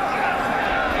right.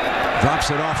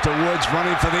 Drops it off to Woods,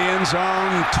 running for the end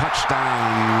zone.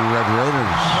 Touchdown, Red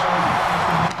Raiders.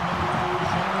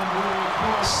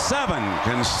 7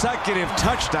 consecutive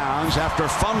touchdowns after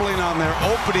fumbling on their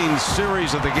opening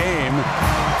series of the game.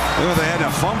 If they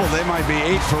hadn't fumbled, they might be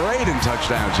 8 for 8 in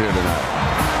touchdowns here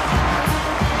tonight.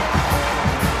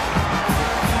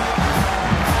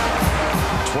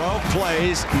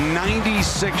 Plays,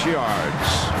 96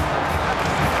 yards.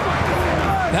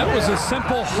 That was a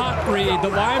simple hot read. The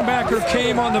linebacker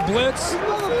came on the blitz.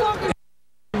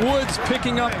 Woods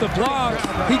picking up the block.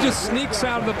 He just sneaks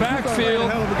out of the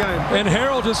backfield, and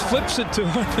Harrell just flips it to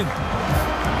him.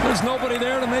 There's nobody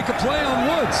there to make a play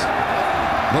on Woods.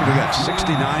 What do we got?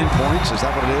 69 points? Is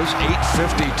that what it is?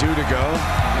 8:52 to go.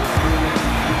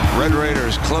 Red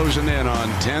Raiders closing in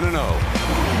on 10-0.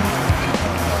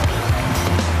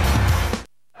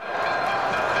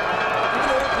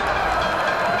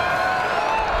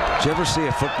 Did you ever see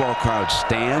a football crowd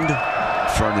stand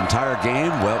for an entire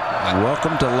game? Well,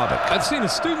 welcome to Lubbock. I've seen a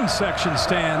student section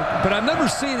stand, but I've never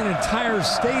seen an entire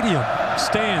stadium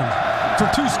stand for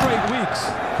 2 straight weeks.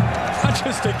 Not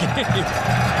just a game.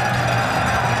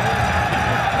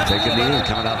 Take a knee and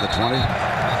coming out the 20.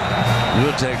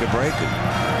 We'll take a break.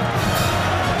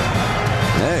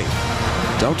 Hey,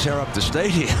 don't tear up the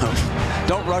stadium.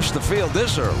 Don't rush the field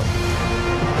this early.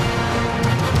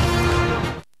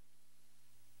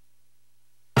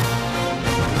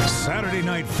 Saturday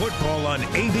Night Football on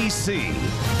ABC.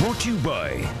 Brought to you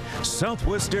by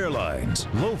Southwest Airlines.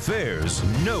 Low fares,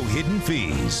 no hidden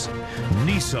fees.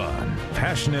 Nissan,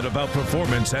 passionate about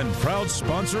performance and proud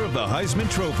sponsor of the Heisman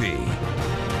Trophy.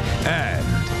 And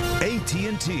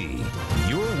AT&T,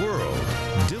 your world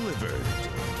delivered.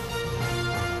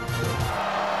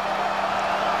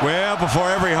 Well, before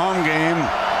every home game,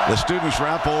 the students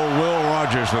wrap old Will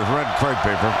Rogers with red crepe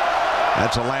paper.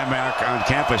 That's a landmark on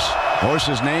campus.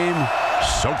 Horse's name,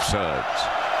 Soap Suds.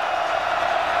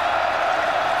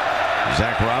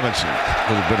 Zach Robinson,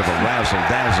 a little bit of a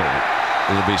razzle-dazzle.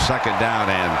 It'll be 2nd down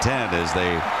and 10 as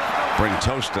they bring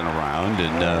Tostin around.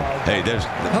 And, hey, there's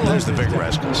the big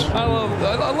rascals. I love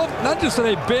not just are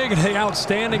they big and they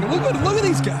outstanding. Look at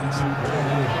these guys.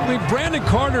 I mean, Brandon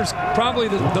Carter's probably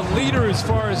the leader as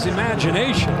far as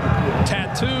imagination.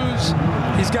 Tattoos.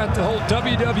 He's got the whole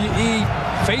WWE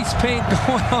face paint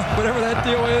going on, whatever that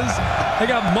deal is. They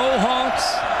got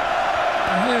mohawks.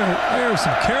 There are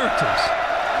some characters.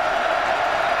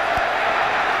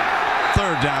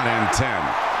 3rd down and 10.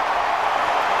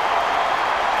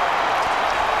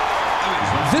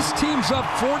 This team's up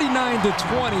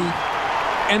 49-20,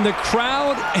 and the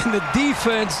crowd and the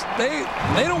defense, they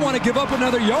don't want to give up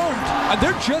another yard.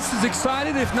 They're just as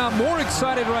excited, if not more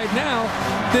excited right now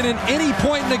than at any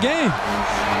point in the game.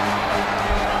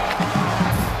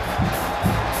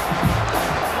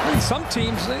 Some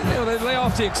teams, they lay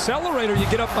off the accelerator. You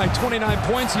get up by 29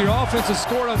 points, and your offense has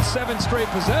scored on 7 straight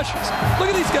possessions. Look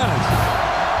at these guys.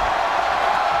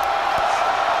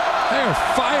 They are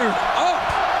fired up.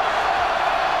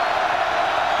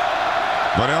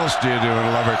 What else do you do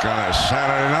in Lubbock on a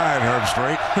Saturday night, Herb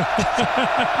Strait?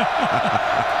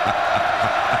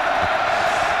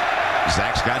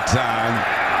 Zach's got time.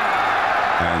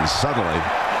 And suddenly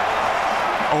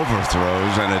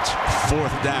overthrows, and it's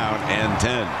 4th down and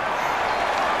 10.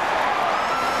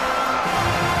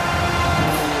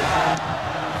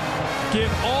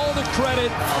 Give all the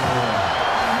credit.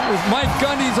 Mike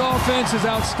Gundy's offense is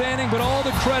outstanding, but all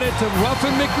the credit to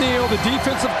Ruffin McNeil, the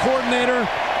defensive coordinator,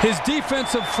 his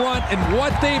defensive front, and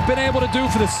what they've been able to do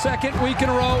for the 2nd week in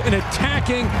a row in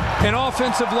attacking an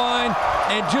offensive line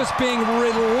and just being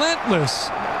relentless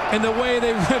in the way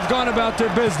they have gone about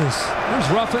their business. There's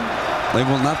Ruffin. They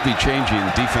will not be changing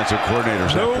defensive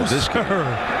coordinators after this game.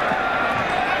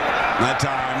 That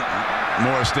time,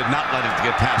 Morris did not let it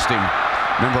get past him.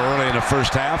 Remember early in the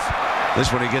first half?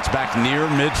 This one he gets back near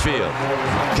midfield.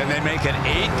 Can they make it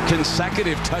 8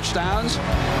 consecutive touchdowns?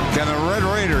 Can the Red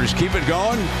Raiders keep it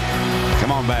going?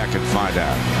 Come on back and find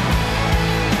out.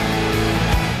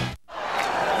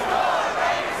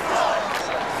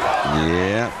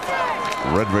 Yeah.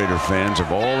 Red Raider fans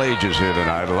of all ages here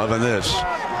tonight loving this.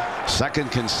 2nd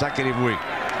consecutive week.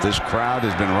 This crowd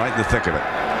has been right in the thick of it.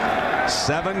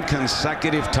 7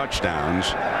 consecutive touchdowns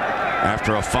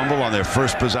after a fumble on their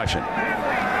first possession.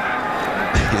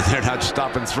 They're not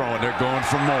stopping throwing. They're going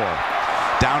for more.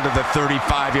 Down to the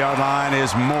 35-yard line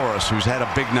is Morris, who's had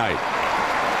a big night.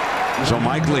 So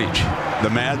Mike Leach, the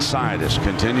mad scientist,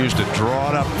 continues to draw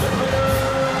it up.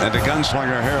 And the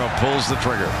gunslinger Harrell pulls the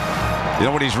trigger. You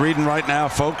know what he's reading right now,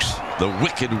 folks? The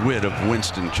Wicked Wit of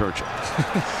Winston Churchill.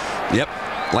 Yep.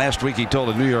 Last week he told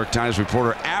a New York Times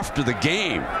reporter after the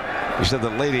game, he said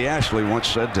that Lady Ashley once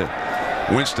said to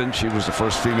Winston, she was the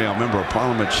first female member of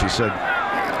Parliament, she said,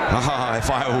 if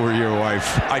I were your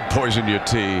wife, I'd poison your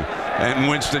tea. And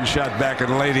Winston shot back,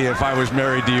 and lady, if I was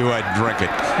married to you, I'd drink it.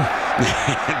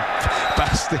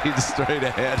 Bastide straight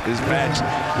ahead his match.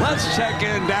 Let's check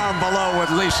in down below with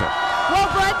Lisa.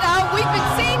 Well, Brett, we've been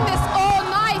seeing this all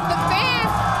night. The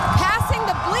fans passing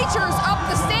the bleachers up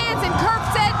the stands, and Kirk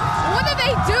said, what do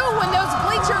they do when those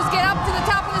bleachers get up to the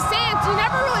top of the stands? You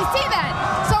never really see that.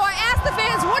 So I asked the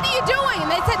fans, what are you doing? And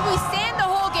they said, we stand the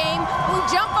whole game, we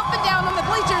jump up and down on the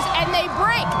bleachers, and they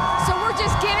break. So we're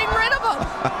just getting rid of them.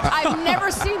 I've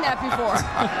never seen that before.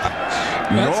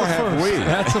 Nor have we.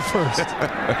 That's a first.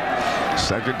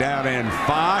 Second down and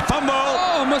 5. Fumble!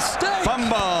 Oh, mistake!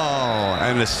 Fumble!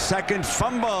 And the second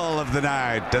fumble of the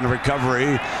night. And a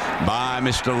recovery by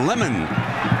Mr. Lemon.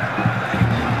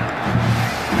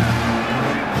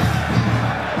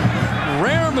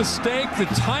 Rare mistake. The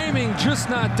timing just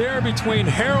not there between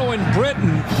Harrell and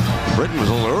Britton. Britton was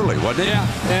a little early, wasn't he?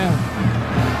 Yeah.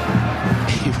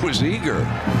 He was eager.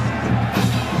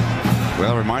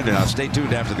 Well, reminder now, stay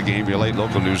tuned after the game. Your late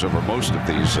local news over most of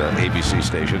these ABC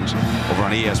stations. Over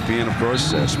on ESPN, of course,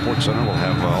 Sports Center will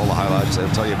have all the highlights. They'll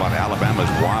tell you about Alabama's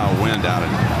wild win down in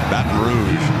Baton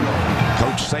Rouge.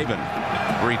 Coach Saban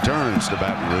returns to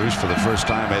Baton Rouge for the first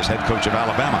time as head coach of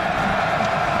Alabama.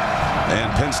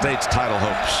 And Penn State's title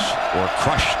hopes were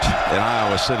crushed in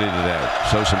Iowa City today.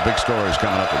 So some big stories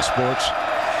coming up in sports.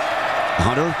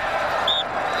 Hunter?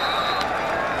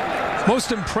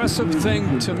 Most impressive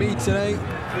thing to me today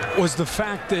was the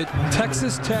fact that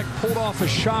Texas Tech pulled off a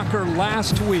shocker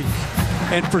last week.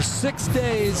 And for 6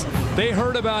 days, they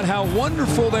heard about how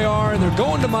wonderful they are, and they're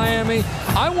going to Miami.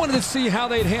 I wanted to see how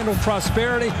they'd handle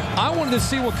prosperity. I wanted to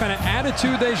see what kind of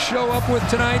attitude they show up with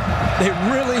tonight. They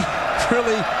really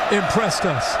impressed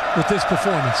us with this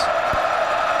performance.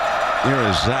 Here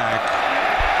is Zach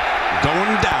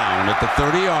going down at the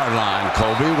 30-yard line.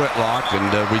 Colby Whitlock,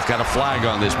 and we've got a flag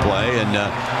on this play. And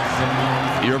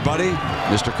your buddy,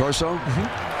 Mr. Corso,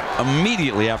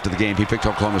 immediately after the game, he picked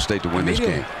Oklahoma State to win this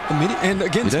game. And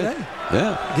again today.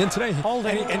 Yeah. Again today.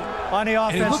 Holding on the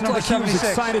offense, and it looked number like he was 76.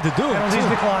 excited to do it. Penalties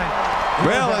decline.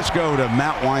 Well, let's go to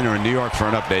Matt Weiner in New York for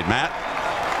an update. Matt?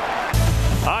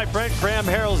 All right, Brett, Graham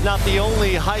Harrell's not the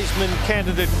only Heisman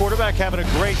candidate quarterback having a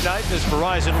great night. This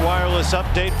Verizon Wireless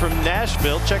update from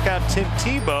Nashville. Check out Tim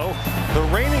Tebow, the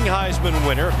reigning Heisman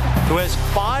winner, who has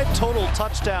 5 total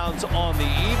touchdowns on the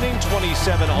evening,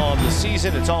 27 on the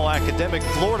season. It's all academic.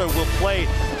 Florida will play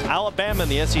Alabama in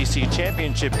the SEC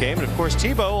championship game. And, of course,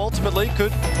 Tebow ultimately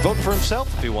could vote for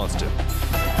himself if he wants to.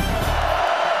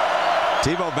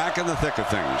 Tebow back in the thick of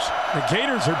things. The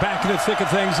Gators are back in the thick of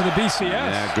things in the BCS.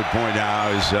 Yeah, good point now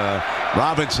as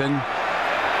Robinson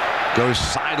goes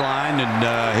sideline,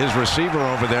 and his receiver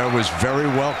over there was very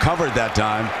well covered that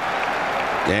time.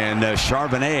 And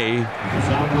Charbonnet,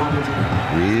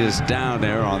 he is down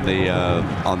there on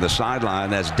the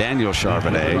sideline. That's Daniel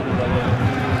Charbonnet.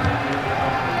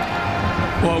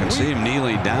 Well, you can see him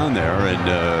kneeling down there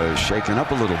and shaking up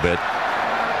a little bit.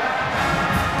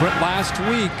 But last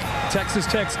week, Texas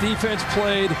Tech's defense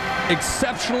played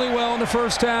exceptionally well in the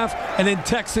first half, and then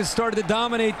Texas started to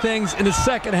dominate things in the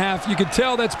second half. You could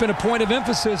tell that's been a point of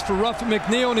emphasis for Ruffin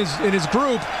McNeil and his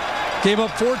group. Gave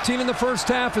up 14 in the first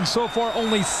half, and so far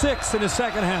only 6 in the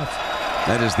second half.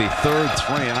 That is the third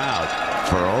 3 and out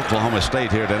for Oklahoma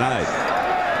State here tonight.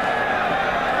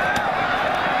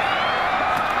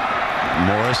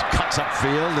 Morris cuts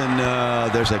upfield,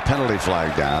 and there's a penalty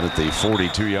flag down at the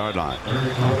 42-yard line.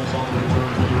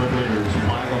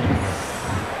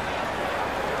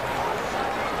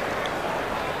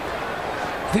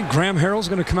 I think Graham Harrell's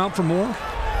going to come out for more.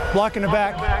 Block in the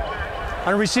back.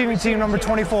 On receiving team number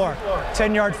 24.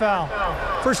 10-yard foul.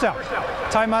 First out.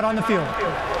 Timeout on the field.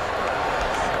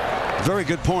 Very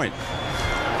good point.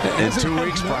 In 2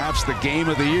 weeks, perhaps the game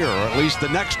of the year, or at least the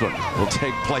next one, will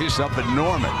take place up in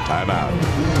Norman. Timeout.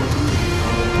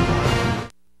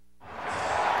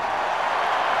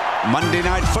 Monday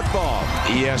Night Football,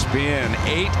 ESPN,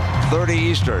 8:30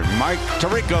 Eastern. Mike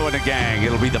Tirico and the gang.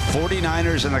 It'll be the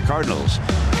 49ers and the Cardinals.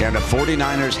 Can the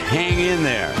 49ers hang in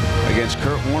there against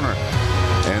Kurt Warner?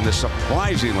 And the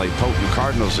surprisingly potent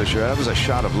Cardinals this year. That was a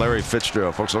shot of Larry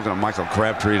Fitzgerald. Folks, looking at Michael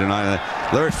Crabtree tonight.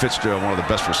 Larry Fitzgerald, one of the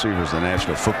best receivers in the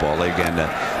National Football League.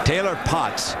 And Taylor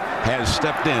Potts has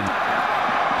stepped in.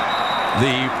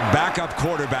 The backup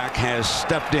quarterback has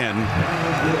stepped in.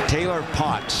 Taylor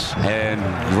Potts. And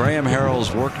Graham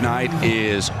Harrell's work night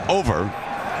is over.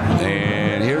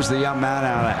 And here's the young man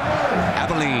out of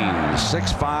Abilene,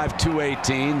 6'5",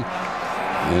 218.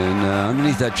 And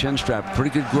underneath that chin strap,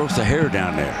 pretty good growth of hair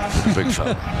down there for the big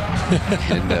fella.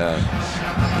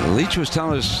 And Leach was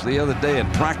telling us the other day in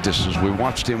practice as we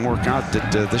watched him work out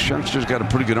that this youngster's got a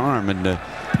pretty good arm, and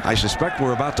I suspect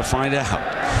we're about to find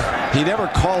out. He never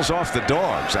calls off the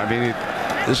dogs. I mean,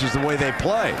 this is the way they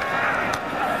play.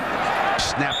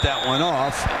 Snapped that one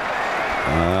off.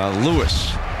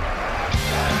 Lewis.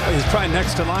 He's probably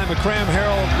next to Lima. Graham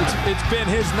Harrell, it's been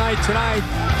his night tonight.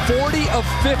 40 of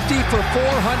 50 for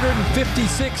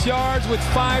 456 yards with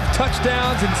 5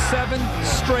 touchdowns and 7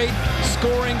 straight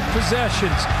scoring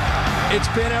possessions. It's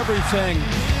been everything.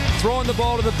 Throwing the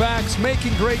ball to the backs,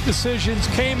 making great decisions.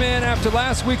 Came in after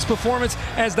last week's performance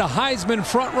as the Heisman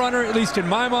frontrunner, at least in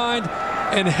my mind,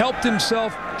 and helped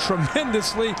himself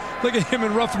tremendously. Look at him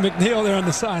and Ruffin McNeil there on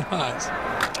the sidelines.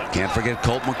 Can't forget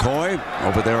Colt McCoy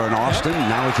over there in Austin. Yep.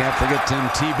 Now we can't forget Tim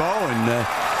Tebow. And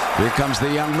here comes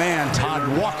the young man, Todd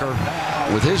Walker,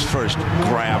 with his first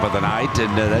grab of the night.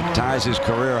 And that ties his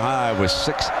career high with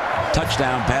 6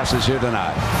 touchdown passes here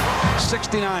tonight.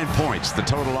 69 points, the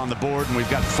total on the board, and we've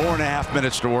got 4.5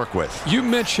 minutes to work with. You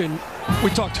mentioned, we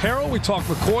talked Harrell, we talked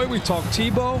McCoy, we talked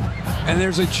Tebow, and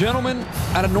there's a gentleman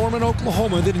out of Norman,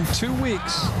 Oklahoma that in 2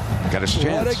 weeks got his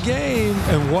chance. What a game,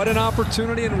 and what an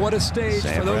opportunity, and what a stage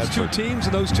Sam for those Bradford. 2 teams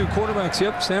and those 2 quarterbacks.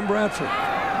 Yep, Sam Bradford.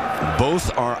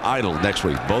 Both are idle next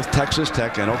week, both Texas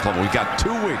Tech and Oklahoma. We've got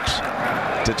 2 weeks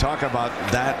to talk about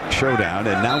that showdown,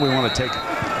 and now we want to take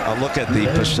a look at the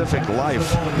Pacific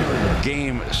Life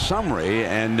game summary.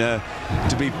 And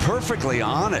to be perfectly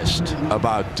honest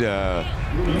about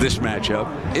this matchup,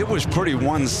 it was pretty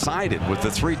one-sided with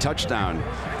the 3 touchdown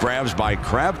grabs by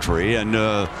Crabtree, and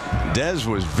Dez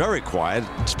was very quiet,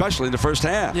 especially in the first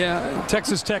half. Yeah,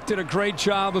 Texas Tech did a great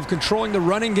job of controlling the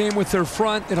running game with their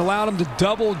front. It allowed them to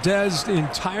double Dez the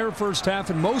entire first half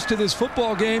and most of this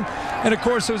football game. And, of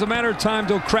course, it was a matter of time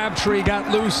till Crabtree got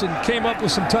loose and came up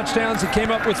with some touchdowns. He came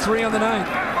up with 3 on the night.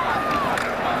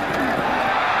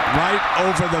 Right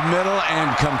over the middle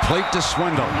and complete to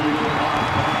Swindle.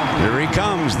 Here he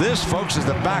comes. This, folks, is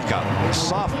the backup,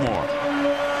 sophomore.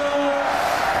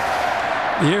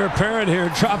 The heir apparent here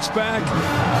drops back.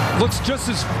 Looks just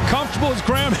as comfortable as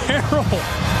Graham Harrell.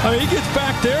 I mean, he gets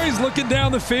back there. He's looking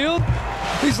down the field.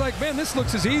 He's like, man, this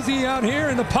looks as easy out here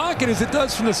in the pocket as it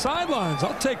does from the sidelines.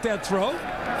 I'll take that throw.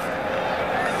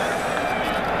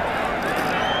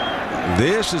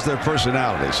 This is their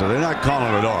personality, so they're not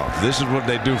calling it off. This is what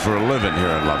they do for a living here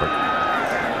in Lubbock.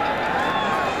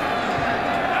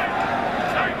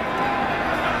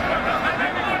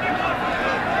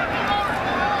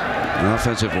 The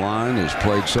offensive line has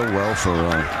played so well for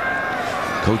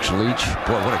Coach Leach.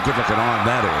 Boy, what a good-looking arm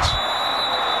that is.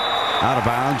 Out of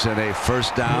bounds and a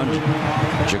first down.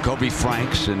 Jacoby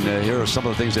Franks, and here are some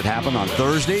of the things that happened on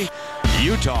Thursday.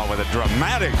 Utah with a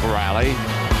dramatic rally,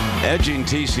 edging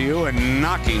TCU and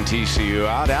knocking TCU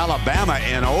out. Alabama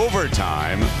in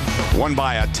overtime won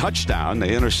by a touchdown.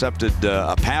 They intercepted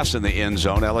a pass in the end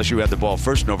zone. LSU had the ball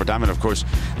first in overtime, and of course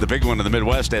the big one in the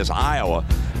Midwest as Iowa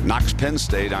knocks Penn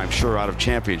State, I'm sure, out of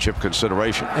championship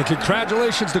consideration. And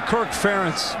congratulations to Kirk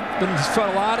Ferentz.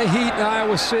 Felt a lot of heat in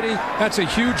Iowa City. That's a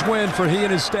huge win for he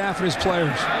and his staff and his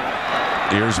players.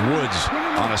 Here's Woods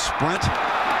on a sprint.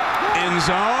 End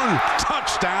zone.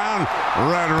 Touchdown.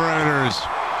 Red Raiders.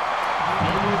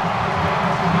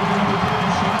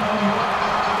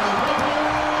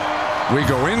 We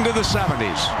go into the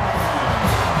 70s.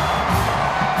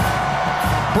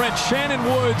 Brent, Shannon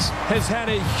Woods has had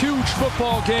a huge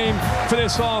football game for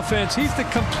this offense. He's the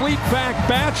complete back.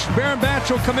 Baron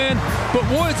Batch will come in, but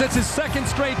Woods, that's his 2nd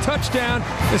straight touchdown.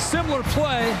 A similar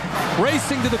play,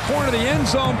 racing to the corner of the end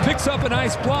zone, picks up a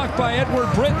nice block by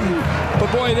Edward Britton. But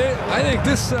boy, I think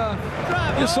this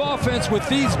offense with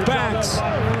these backs,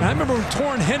 and I remember when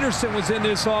Torrin Henderson was in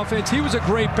this offense, he was a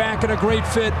great back and a great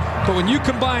fit. But when you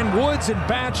combine Woods and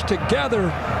Batch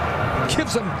together,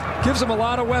 gives them a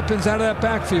lot of weapons out of that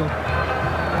backfield.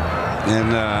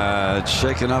 And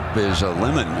shaking up is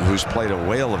Lemon, who's played a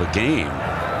whale of a game.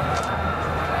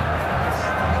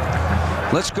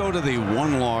 Let's go to the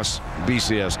one-loss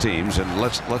BCS teams, and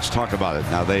let's talk about it.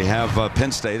 Now, they have Penn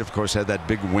State, of course, had that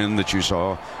big win that you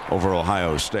saw over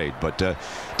Ohio State. But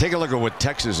take a look at what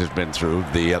Texas has been through.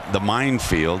 The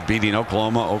minefield, beating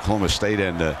Oklahoma, Oklahoma State,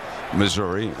 and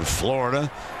Missouri.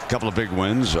 Florida, a couple of big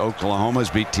wins. Oklahoma's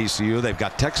beat TCU. They've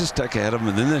got Texas Tech ahead of them.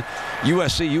 And then the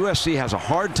USC. USC has a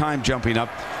hard time jumping up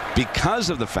because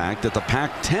of the fact that the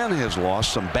Pac-10 has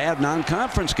lost some bad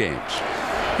non-conference games.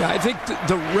 Yeah, I think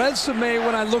the resume,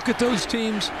 when I look at those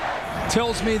teams,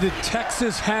 tells me that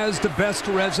Texas has the best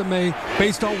resume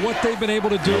based on what they've been able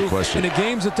to do in the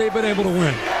games that they've been able to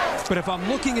win. But if I'm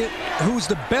looking at who's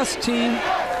the best team,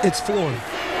 it's Florida.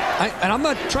 And I'm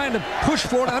not trying to push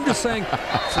Florida. I'm just saying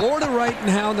Florida right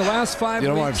now in the last 5 weeks.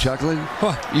 You know why I'm chuckling?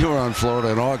 What? You were on Florida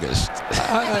in August.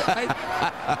 I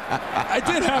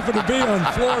did happen to be on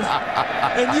Florida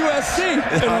and USC in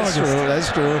August.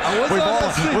 That's true.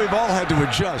 We've all had to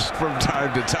adjust from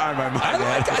time to time.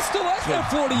 I still like that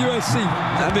Florida USC.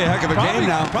 That'd be a heck of a game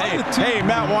now. Hey,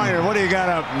 Matt Weiner, what do you got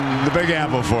up in the Big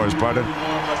Apple for us, brother?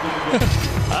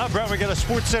 Brett, we got a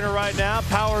Sports Center right now,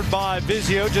 powered by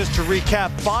Vizio. Just to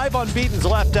recap, 5 unbeatens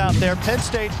left out there. Penn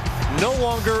State no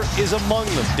longer is among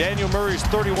them. Daniel Murray's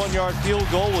 31-yard field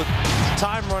goal with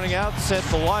time running out sent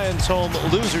the Lions home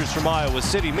losers from Iowa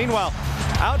City. Meanwhile,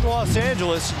 out in Los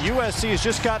Angeles, USC has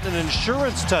just gotten an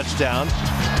insurance touchdown.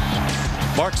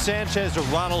 Mark Sanchez to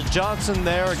Ronald Johnson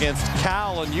there against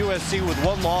Cal, and USC with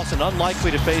 1 loss and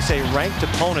unlikely to face a ranked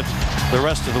opponent the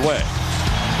rest of the way.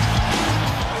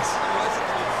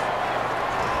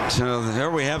 So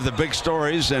there we have the big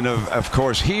stories, and of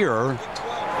course here,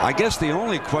 I guess the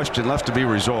only question left to be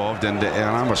resolved, and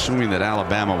I'm assuming that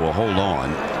Alabama will hold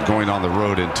on going on the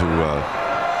road into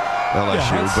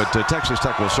LSU, but Texas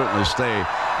Tech will certainly stay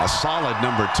a solid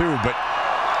number 2. But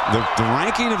the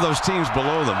ranking of those teams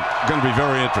below them going to be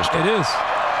very interesting. It is.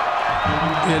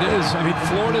 It is. I mean,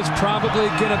 Florida's probably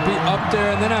going to be up there.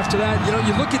 And then after that, you know,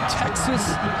 you look at Texas.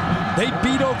 They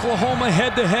beat Oklahoma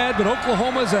head-to-head, but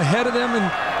Oklahoma's ahead of them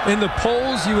in the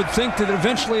polls. You would think that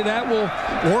eventually that will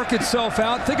work itself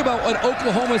out. Think about what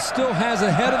Oklahoma still has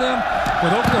ahead of them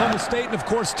with Oklahoma State and, of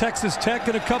course, Texas Tech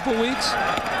in a couple weeks.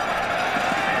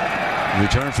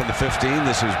 Return from the 15.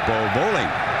 This is Bo Bowling.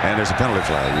 And there's a penalty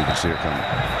flag. You can see it coming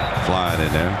flying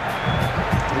in there.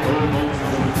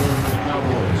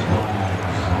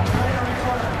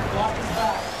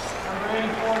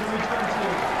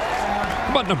 How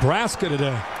about Nebraska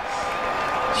today?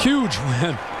 Huge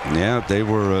win. Yeah, they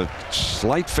were a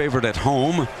slight favorite at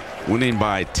home, winning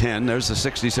by 10. There's the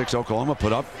 66 Oklahoma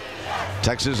put up.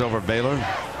 Texas over Baylor.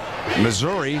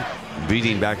 Missouri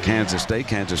beating back Kansas State.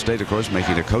 Kansas State, of course,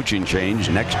 making a coaching change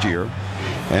next year.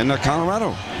 And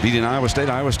Colorado beating Iowa State.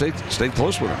 Iowa State stayed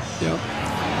close with them. Yep.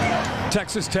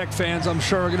 Texas Tech fans, I'm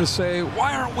sure, are going to say,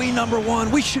 why aren't we number 1?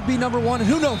 We should be number 1. And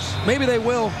who knows? Maybe they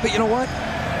will. But you know what?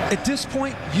 At this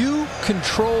point, you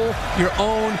control your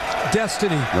own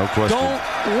destiny. No question. Don't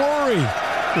worry.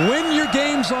 Win your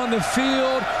games on the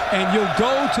field, and you'll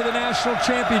go to the national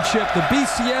championship. The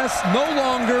BCS no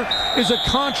longer is a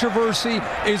controversy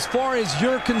as far as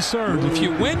you're concerned. If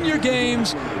you win your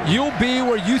games, you'll be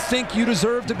where you think you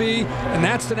deserve to be, and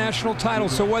that's the national title.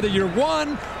 So whether you're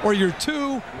 1 or you're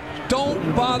 2,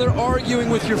 don't bother arguing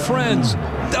with your friends.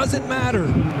 Doesn't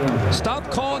matter. Stop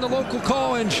calling the local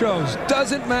call-in shows.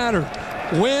 Doesn't matter.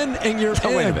 Win and you're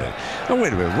in. Wait a minute. Oh,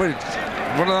 wait a minute.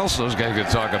 What else those guys could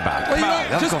talk about?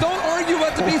 Well, just don't argue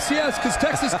about the BCS, because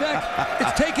Texas Tech is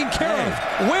taken care of.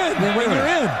 Win and you're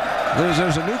in.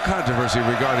 There's a new controversy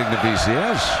regarding the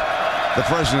BCS. The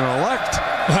president-elect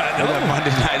had a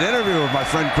Monday night interview with my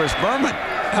friend Chris Berman.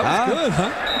 That was good,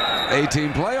 huh?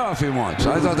 18 playoff he won.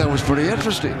 So I thought that was pretty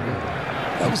interesting.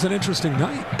 That was an interesting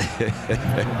night.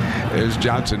 There's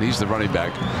Johnson. He's the running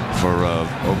back for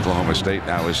Oklahoma State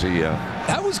now. Is he?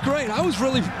 That was great. I was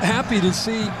really happy to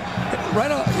see.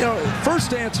 Right on, you know,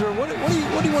 first answer. What do you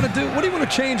want to do? What do you want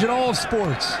to change in all of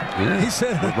sports? Yeah, he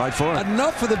said, right for it.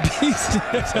 Enough of the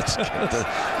BCS.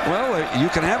 Well, you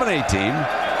can have an A team.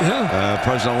 Yeah.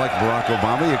 President-elect Barack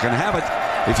Obama. You can have it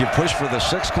if you push for the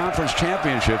 6th conference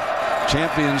championship.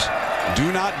 Champions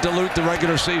do not dilute the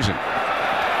regular season.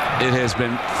 It has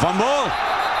been fumble.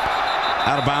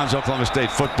 Out of bounds, Oklahoma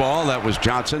State football. That was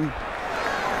Johnson.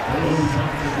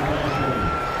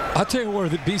 I'll tell you where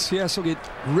the BCS will get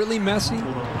really messy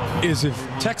is if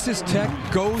Texas Tech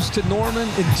goes to Norman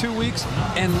in 2 weeks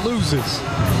and loses.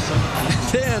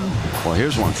 Then, well,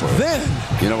 here's one for you. Then,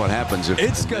 you know what happens if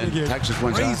it's going to get Texas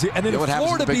wins crazy. out? And then you know if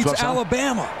Florida beats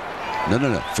Alabama.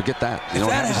 No. Forget that. You know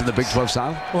what happens in the Big 12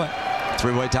 South? What?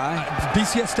 Three-way tie?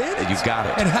 BCS standings. You got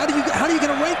it. And how are you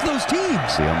going to rank those teams?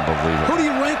 See, unbelievable. Who do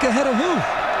you rank ahead of who?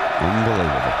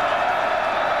 Unbelievable.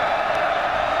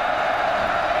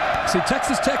 See,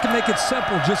 Texas Tech can make it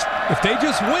simple. Just if they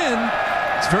just win,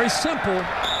 it's very simple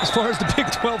as far as the Big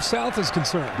 12 South is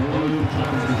concerned.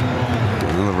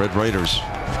 Well, the Red Raiders,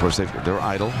 of course, they're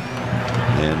idle,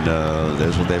 and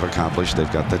there's what they've accomplished.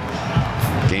 They've got the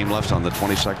game left on the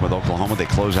 22nd with Oklahoma. They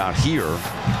close out here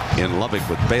in Lubbock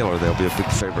with Baylor. They'll be a big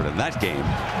favorite in that game.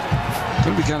 It's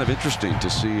going to be kind of interesting to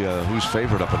see who's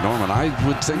favored up at Norman. I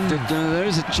would think that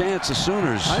there's a chance the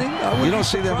Sooners. You don't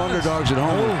see them underdogs at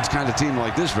home with this kind of team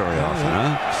like this very often,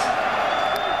 huh?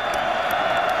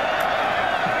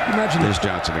 Imagine there's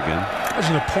Johnson again.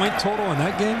 Imagine a point total in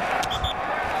that game.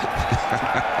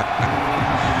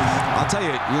 I'll tell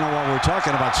you, while we're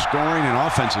talking about scoring and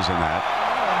offenses and that,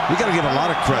 we got to give a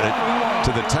lot of credit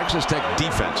to the Texas Tech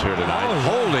defense here tonight,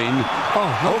 holding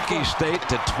Okie State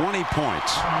to 20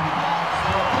 points.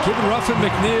 Giving Ruffin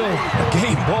McNeil a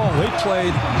game ball. They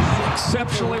played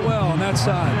exceptionally well on that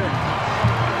side.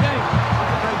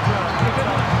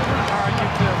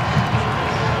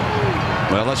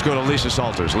 Well, let's go to Lisa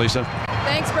Salters. Lisa.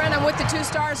 Thanks, Brent. I'm with the 2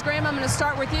 stars. Graham, I'm going to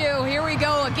start with you. Here we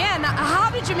go again. How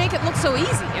did you make it look so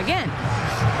easy again?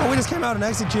 Well, we just came out and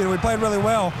executed. We played really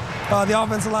well. The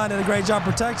offensive line did a great job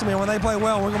protecting me. And when they play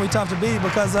well, we're going to be tough to beat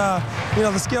because, the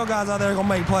skill guys out there are going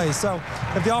to make plays. So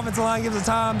if the offensive line gives it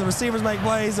time, the receivers make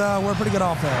plays, we're a pretty good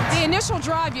offense. The initial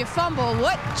drive, you fumble.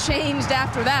 What changed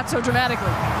after that so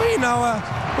dramatically? They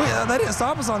didn't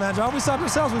stop us on that drive. We stopped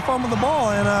ourselves. We fumbled the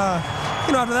ball. And,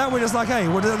 after that, we're just like, hey,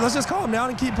 let's just calm down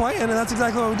and keep playing. And that's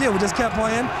exactly what we did. We just kept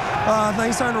playing.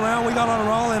 Things turned around. We got on a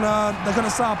roll, and they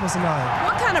couldn't stop us tonight.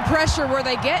 What kind of pressure were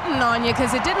they getting on you?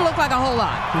 Because it didn't look like a whole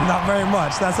lot. Not very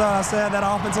much. That's what I said. That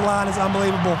offensive line is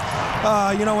unbelievable.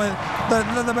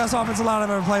 They're the best offensive line I've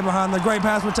ever played behind. They're great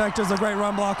pass protectors. They're great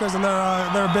run blockers, and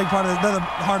they're a big part of they're the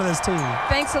heart of this team.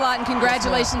 Thanks a lot, and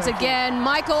congratulations again.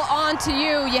 Michael, on to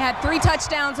you. You had 3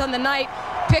 touchdowns on the night.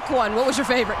 Pick one. What was your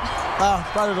favorite?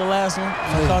 Probably the last one.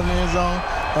 Caught in the end zone,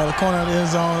 the corner of the end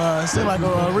zone. It seemed like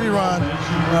a rerun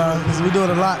because we do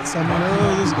it a lot. So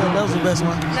that was the best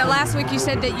one. Now, last week you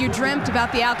said that you dreamt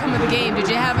about the outcome of the game. Did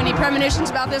you have any premonitions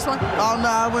about this one? Oh, no.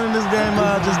 I went in this game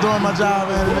just doing my job,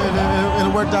 and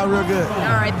it worked out real good.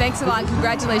 All right. Thanks a lot.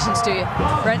 Congratulations to you.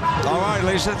 Brent? All right,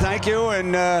 Lisa. Thank you.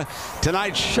 And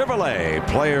tonight's Chevrolet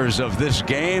players of this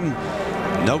game.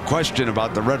 No question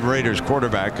about the Red Raiders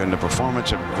quarterback and the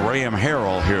performance of Graham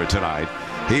Harrell here tonight.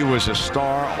 He was a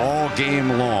star all game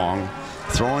long,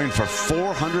 throwing for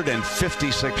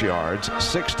 456 yards,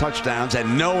 6 touchdowns,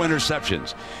 and no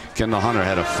interceptions. Kendall Hunter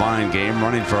had a fine game,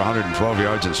 running for 112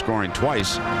 yards and scoring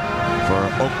twice for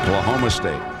Oklahoma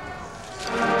State.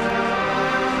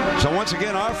 So once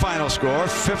again, our final score,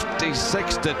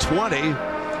 56-20.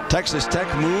 Texas Tech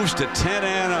moves to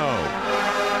 10-0.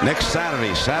 Next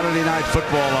Saturday, Saturday Night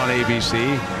Football on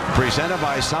ABC, presented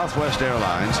by Southwest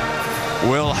Airlines,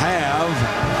 will have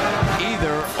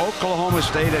either Oklahoma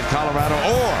State at Colorado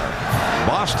or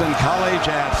Boston College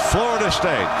at Florida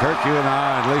State. Kirk, you and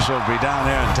I and Lisa will be down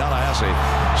there in Tallahassee.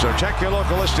 So check your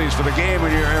local listings for the game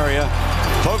in your area.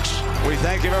 Folks, we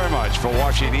thank you very much for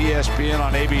watching ESPN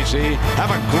on ABC.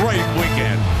 Have a great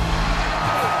weekend.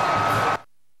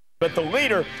 But the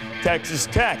leader, Texas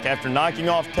Tech, after knocking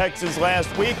off Texas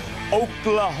last week,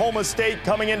 Oklahoma State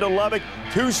coming into Lubbock,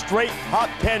 2 straight top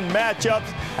 10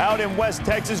 matchups out in West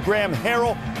Texas. Graham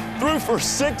Harrell threw for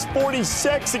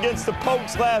 646 against the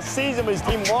Pokes last season, but his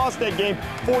team lost that game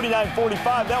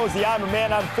 49-45. That was the I'm a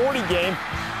man, I'm 40 game.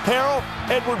 Harrell,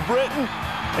 Edward Britton,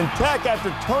 and Tech,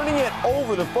 after turning it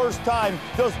over the first time,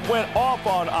 just went off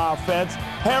on offense.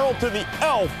 Harrell to the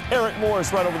elf, Eric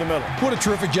Morris, right over the middle. What a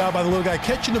terrific job by the little guy,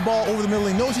 catching the ball over the middle.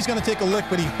 He knows he's going to take a lick,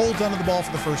 but he holds onto the ball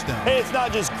for the first down. Hey, it's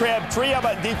not just Crabtree. How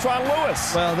about Detron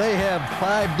Lewis? Well, they have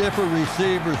 5 different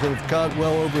receivers that have caught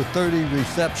well over 30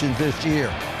 receptions this year.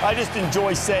 I just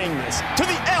enjoy saying this. To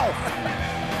the elf.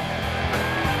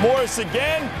 Morris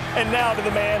again, and now to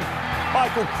the man,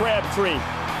 Michael Crabtree.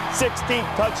 16th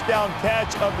touchdown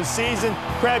catch of the season.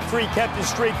 Crabtree kept his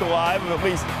streak alive of at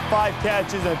least 5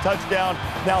 catches and a touchdown.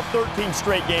 Now 13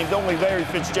 straight games. Only Larry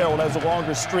Fitzgerald has a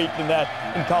longer streak than that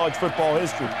in college football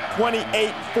history.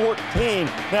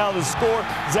 28-14. Now the score,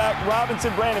 Zach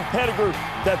Robinson, Brandon Pettigrew.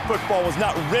 That football was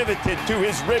not riveted to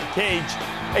his rib cage.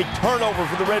 A turnover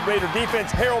for the Red Raider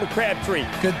defense. Harold Crabtree.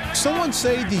 Could someone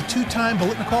say the 2-time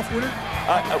Biletnikoff winner?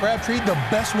 Crabtree, the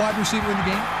best wide receiver in the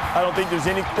game? I don't think there's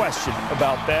any question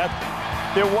about that.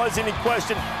 There was any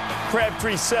question,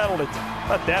 Crabtree settled it.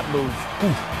 Let that move.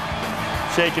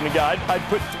 Shaking the guy. I'd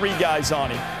put 3 guys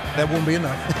on him. That won't be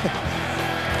enough.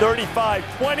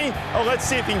 35-20. Oh, let's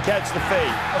see if he can catch the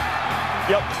fade.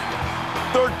 Yep.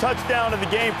 3rd touchdown of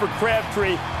the game for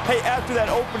Crabtree. Hey, after that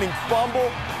opening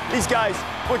fumble, these guys,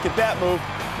 look at that move,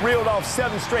 reeled off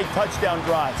 7 straight touchdown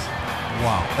drives.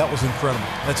 Wow, that was incredible.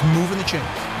 That's moving the chains.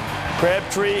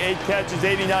 Crabtree, 8 catches,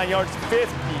 89 yards,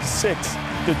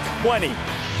 56-20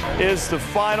 is the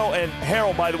final. And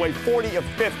Harrell, by the way, 40 of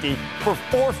 50 for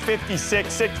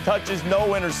 456, 6 touches, no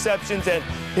interceptions. And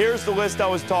here's the list I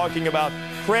was talking about.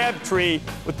 Crabtree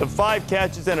with the 5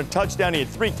 catches and a touchdown. He had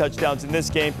 3 touchdowns in this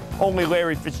game. Only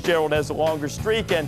Larry Fitzgerald has a longer streak. And